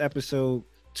watch this episode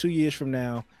 2 years from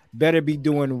now better be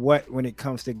doing what when it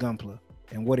comes to Gunpla,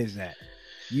 and what is that?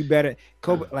 You better,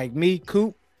 Cobra, like me,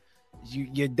 Coop.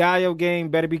 Your dial game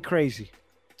better be crazy.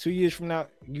 2 years from now,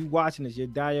 you watching this, your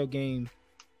dial game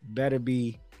better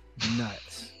be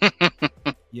nuts.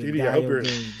 DD, I hope you're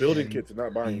building kits and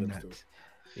not buying them still.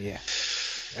 Yeah.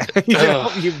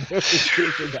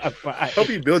 Hope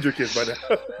you build your kids by now.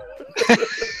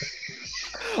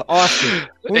 Austin,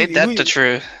 ain't that the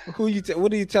truth?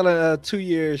 What are you telling 2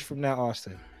 years from now,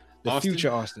 Austin? The future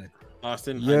Austin.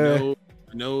 Austin, yeah.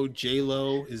 I know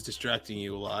J-Lo is distracting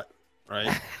you a lot,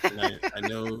 right? And I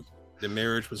know the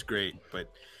marriage was great, but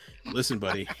listen,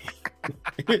 buddy,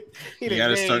 you got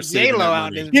to start saving that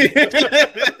money.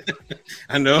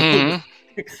 I know. Mm-hmm.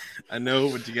 I know,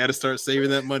 but you got to start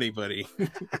saving that money, buddy.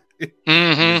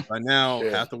 Mm-hmm. By now,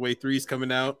 Hathaway 3 is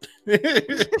coming out. And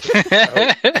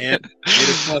Beta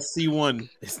Plus C1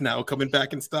 is now coming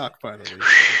back in stock, finally.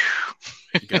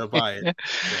 You got to buy it.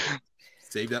 So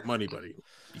save that money, buddy.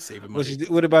 Be saving money.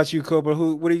 What about you, Cobra?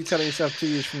 What are you telling yourself 2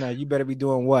 years from now? You better be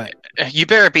doing what? You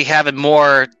better be having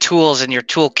more tools in your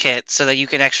toolkit so that you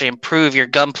can actually improve your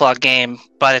Gunpla game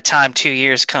by the time 2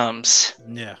 years comes.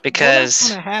 Yeah. Because that's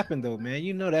gonna happen, though, man.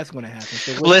 You know that's gonna happen.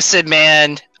 So listen,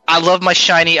 man. I love my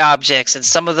shiny objects, and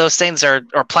some of those things are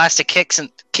plastic kicks and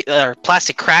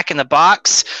plastic crack in the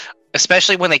box.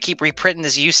 Especially when they keep reprinting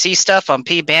this UC stuff on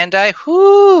P Bandai.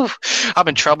 Whoo! I'm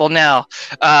in trouble now.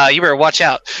 You better watch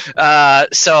out.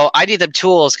 So I need them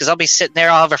tools because I'll be sitting there.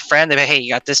 I'll have a friend. They'll be, hey,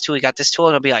 you got this tool, you got this tool.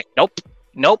 And I'll be like, nope.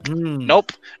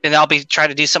 And I'll be trying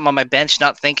to do something on my bench,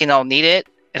 not thinking I'll need it.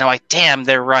 And I'm like, damn,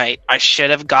 they're right. I should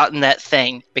have gotten that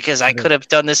thing because I could have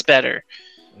done this better.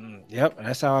 Yep.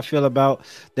 That's how I feel about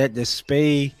the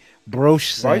Spade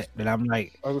brooch set. Vice? That I'm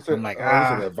like,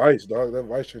 that Vice, dog. That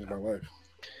Vice changed my life.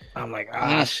 I'm like,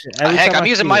 shit. Heck, I'm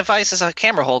using my Vice as a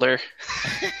camera holder.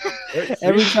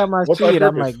 Every time I see it,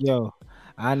 I'm like, yo,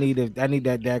 I need that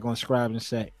daggone scribe and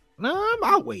set. No,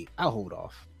 I'll wait. I'll hold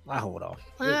off.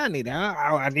 I need that.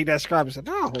 I need that scribe and set.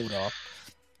 I'll hold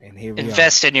off. And here we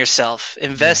Invest in yourself.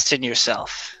 Invest in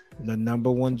yourself. The number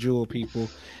one jewel, people.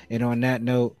 And on that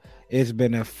note, it's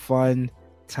been a fun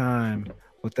time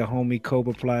with the homie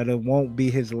Cobra Plug. It won't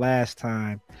be his last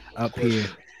time up here.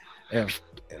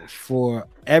 For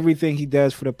everything he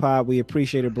does for the pod, we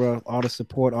appreciate it, bro. All the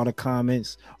support, all the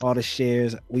comments, all the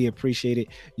shares, we appreciate it.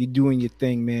 You doing your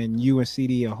thing, man. You and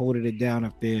CD are holding it down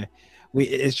up there.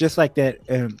 It's just like that.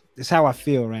 It's how I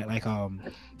feel, right? Like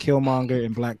Killmonger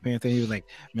and Black Panther. He was like,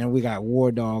 man, we got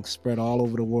war dogs spread all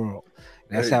over the world.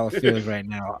 That's how it feels right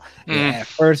now. Yeah, at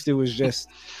first, it was just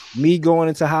me going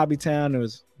into Hobbytown. It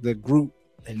was the group,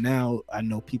 and now I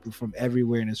know people from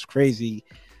everywhere, and it's crazy.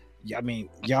 I mean,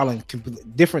 y'all in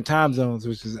different time zones,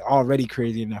 which is already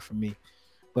crazy enough for me.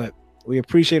 But we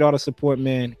appreciate all the support,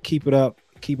 man. Keep it up.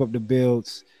 Keep up the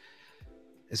builds.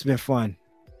 It's been fun.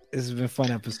 This has been a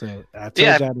fun episode. I told you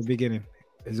at the beginning.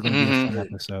 It's going to be a fun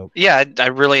episode. Yeah, I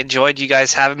really enjoyed you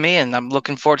guys having me, and I'm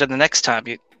looking forward to the next time.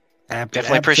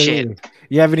 Definitely appreciate it.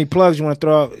 You have any plugs you want to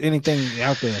throw out? Anything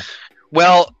out there?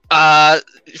 Well,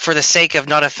 for the sake of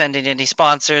not offending any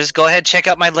sponsors, go ahead, check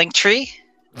out my Linktree.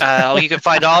 You can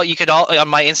find all on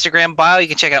my Instagram bio. You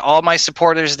can check out all my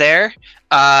supporters there.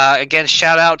 Again,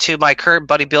 shout out to my current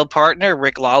buddy build partner,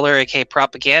 Rick Lawler, aka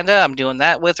Propaganda. I'm doing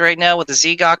that right now with the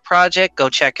ZGOC project. Go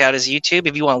check out his YouTube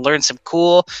if you want to learn some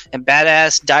cool and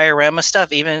badass diorama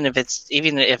stuff. Even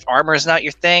if armor is not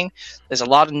your thing, there's a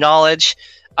lot of knowledge.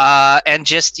 And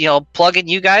just plug in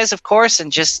you guys, of course,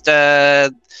 and just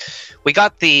we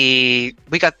got the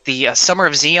Summer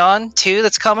of Xeon 2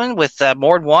 that's coming with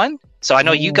Mord 1. So I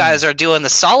know you guys are doing the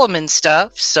Solomon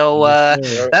stuff, so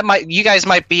you guys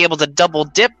might be able to double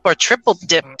dip or triple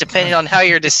dip depending on how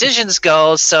your decisions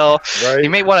go. So you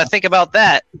may want to think about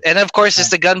that. And of course, it's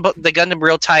the Gundam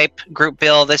Real Type group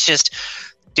build. That's just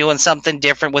doing something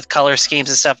different with color schemes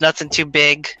and stuff. Nothing too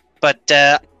big, but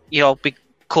be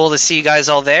cool to see you guys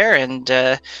all there. And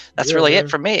that's really it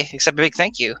for me. Except a big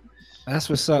thank you. That's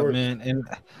what's up, man. And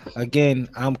again,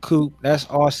 I'm Coop. That's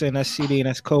Austin. That's CD. And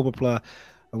that's Cobra Plug.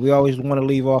 We always want to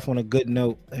leave off on a good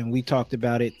note, and we talked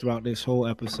about it throughout this whole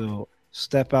episode.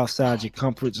 Step outside your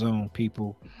comfort zone,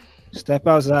 people. Step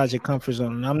outside your comfort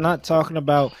zone. And I'm not talking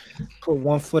about put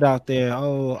one foot out there.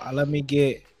 Oh, let me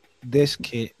get this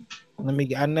kit.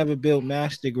 I never built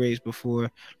master grades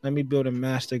before. Let me build a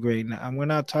master grade. Now, we're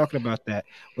not talking about that.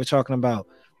 We're talking about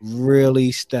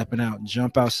really stepping out,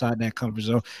 jump outside that comfort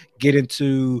zone, get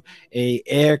into a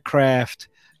aircraft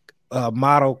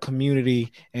model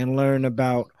community and learn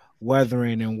about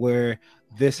weathering and where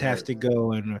this has to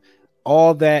go and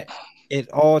all that. It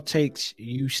all takes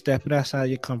you stepping outside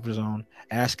your comfort zone,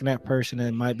 asking that person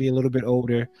that might be a little bit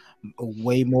older,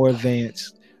 way more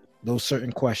advanced, those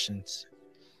certain questions.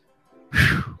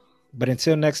 Whew. But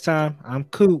until next time, I'm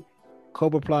Coop,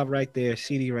 Cobra Plop right there,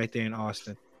 CD right there in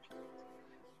Austin.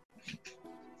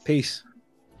 Peace.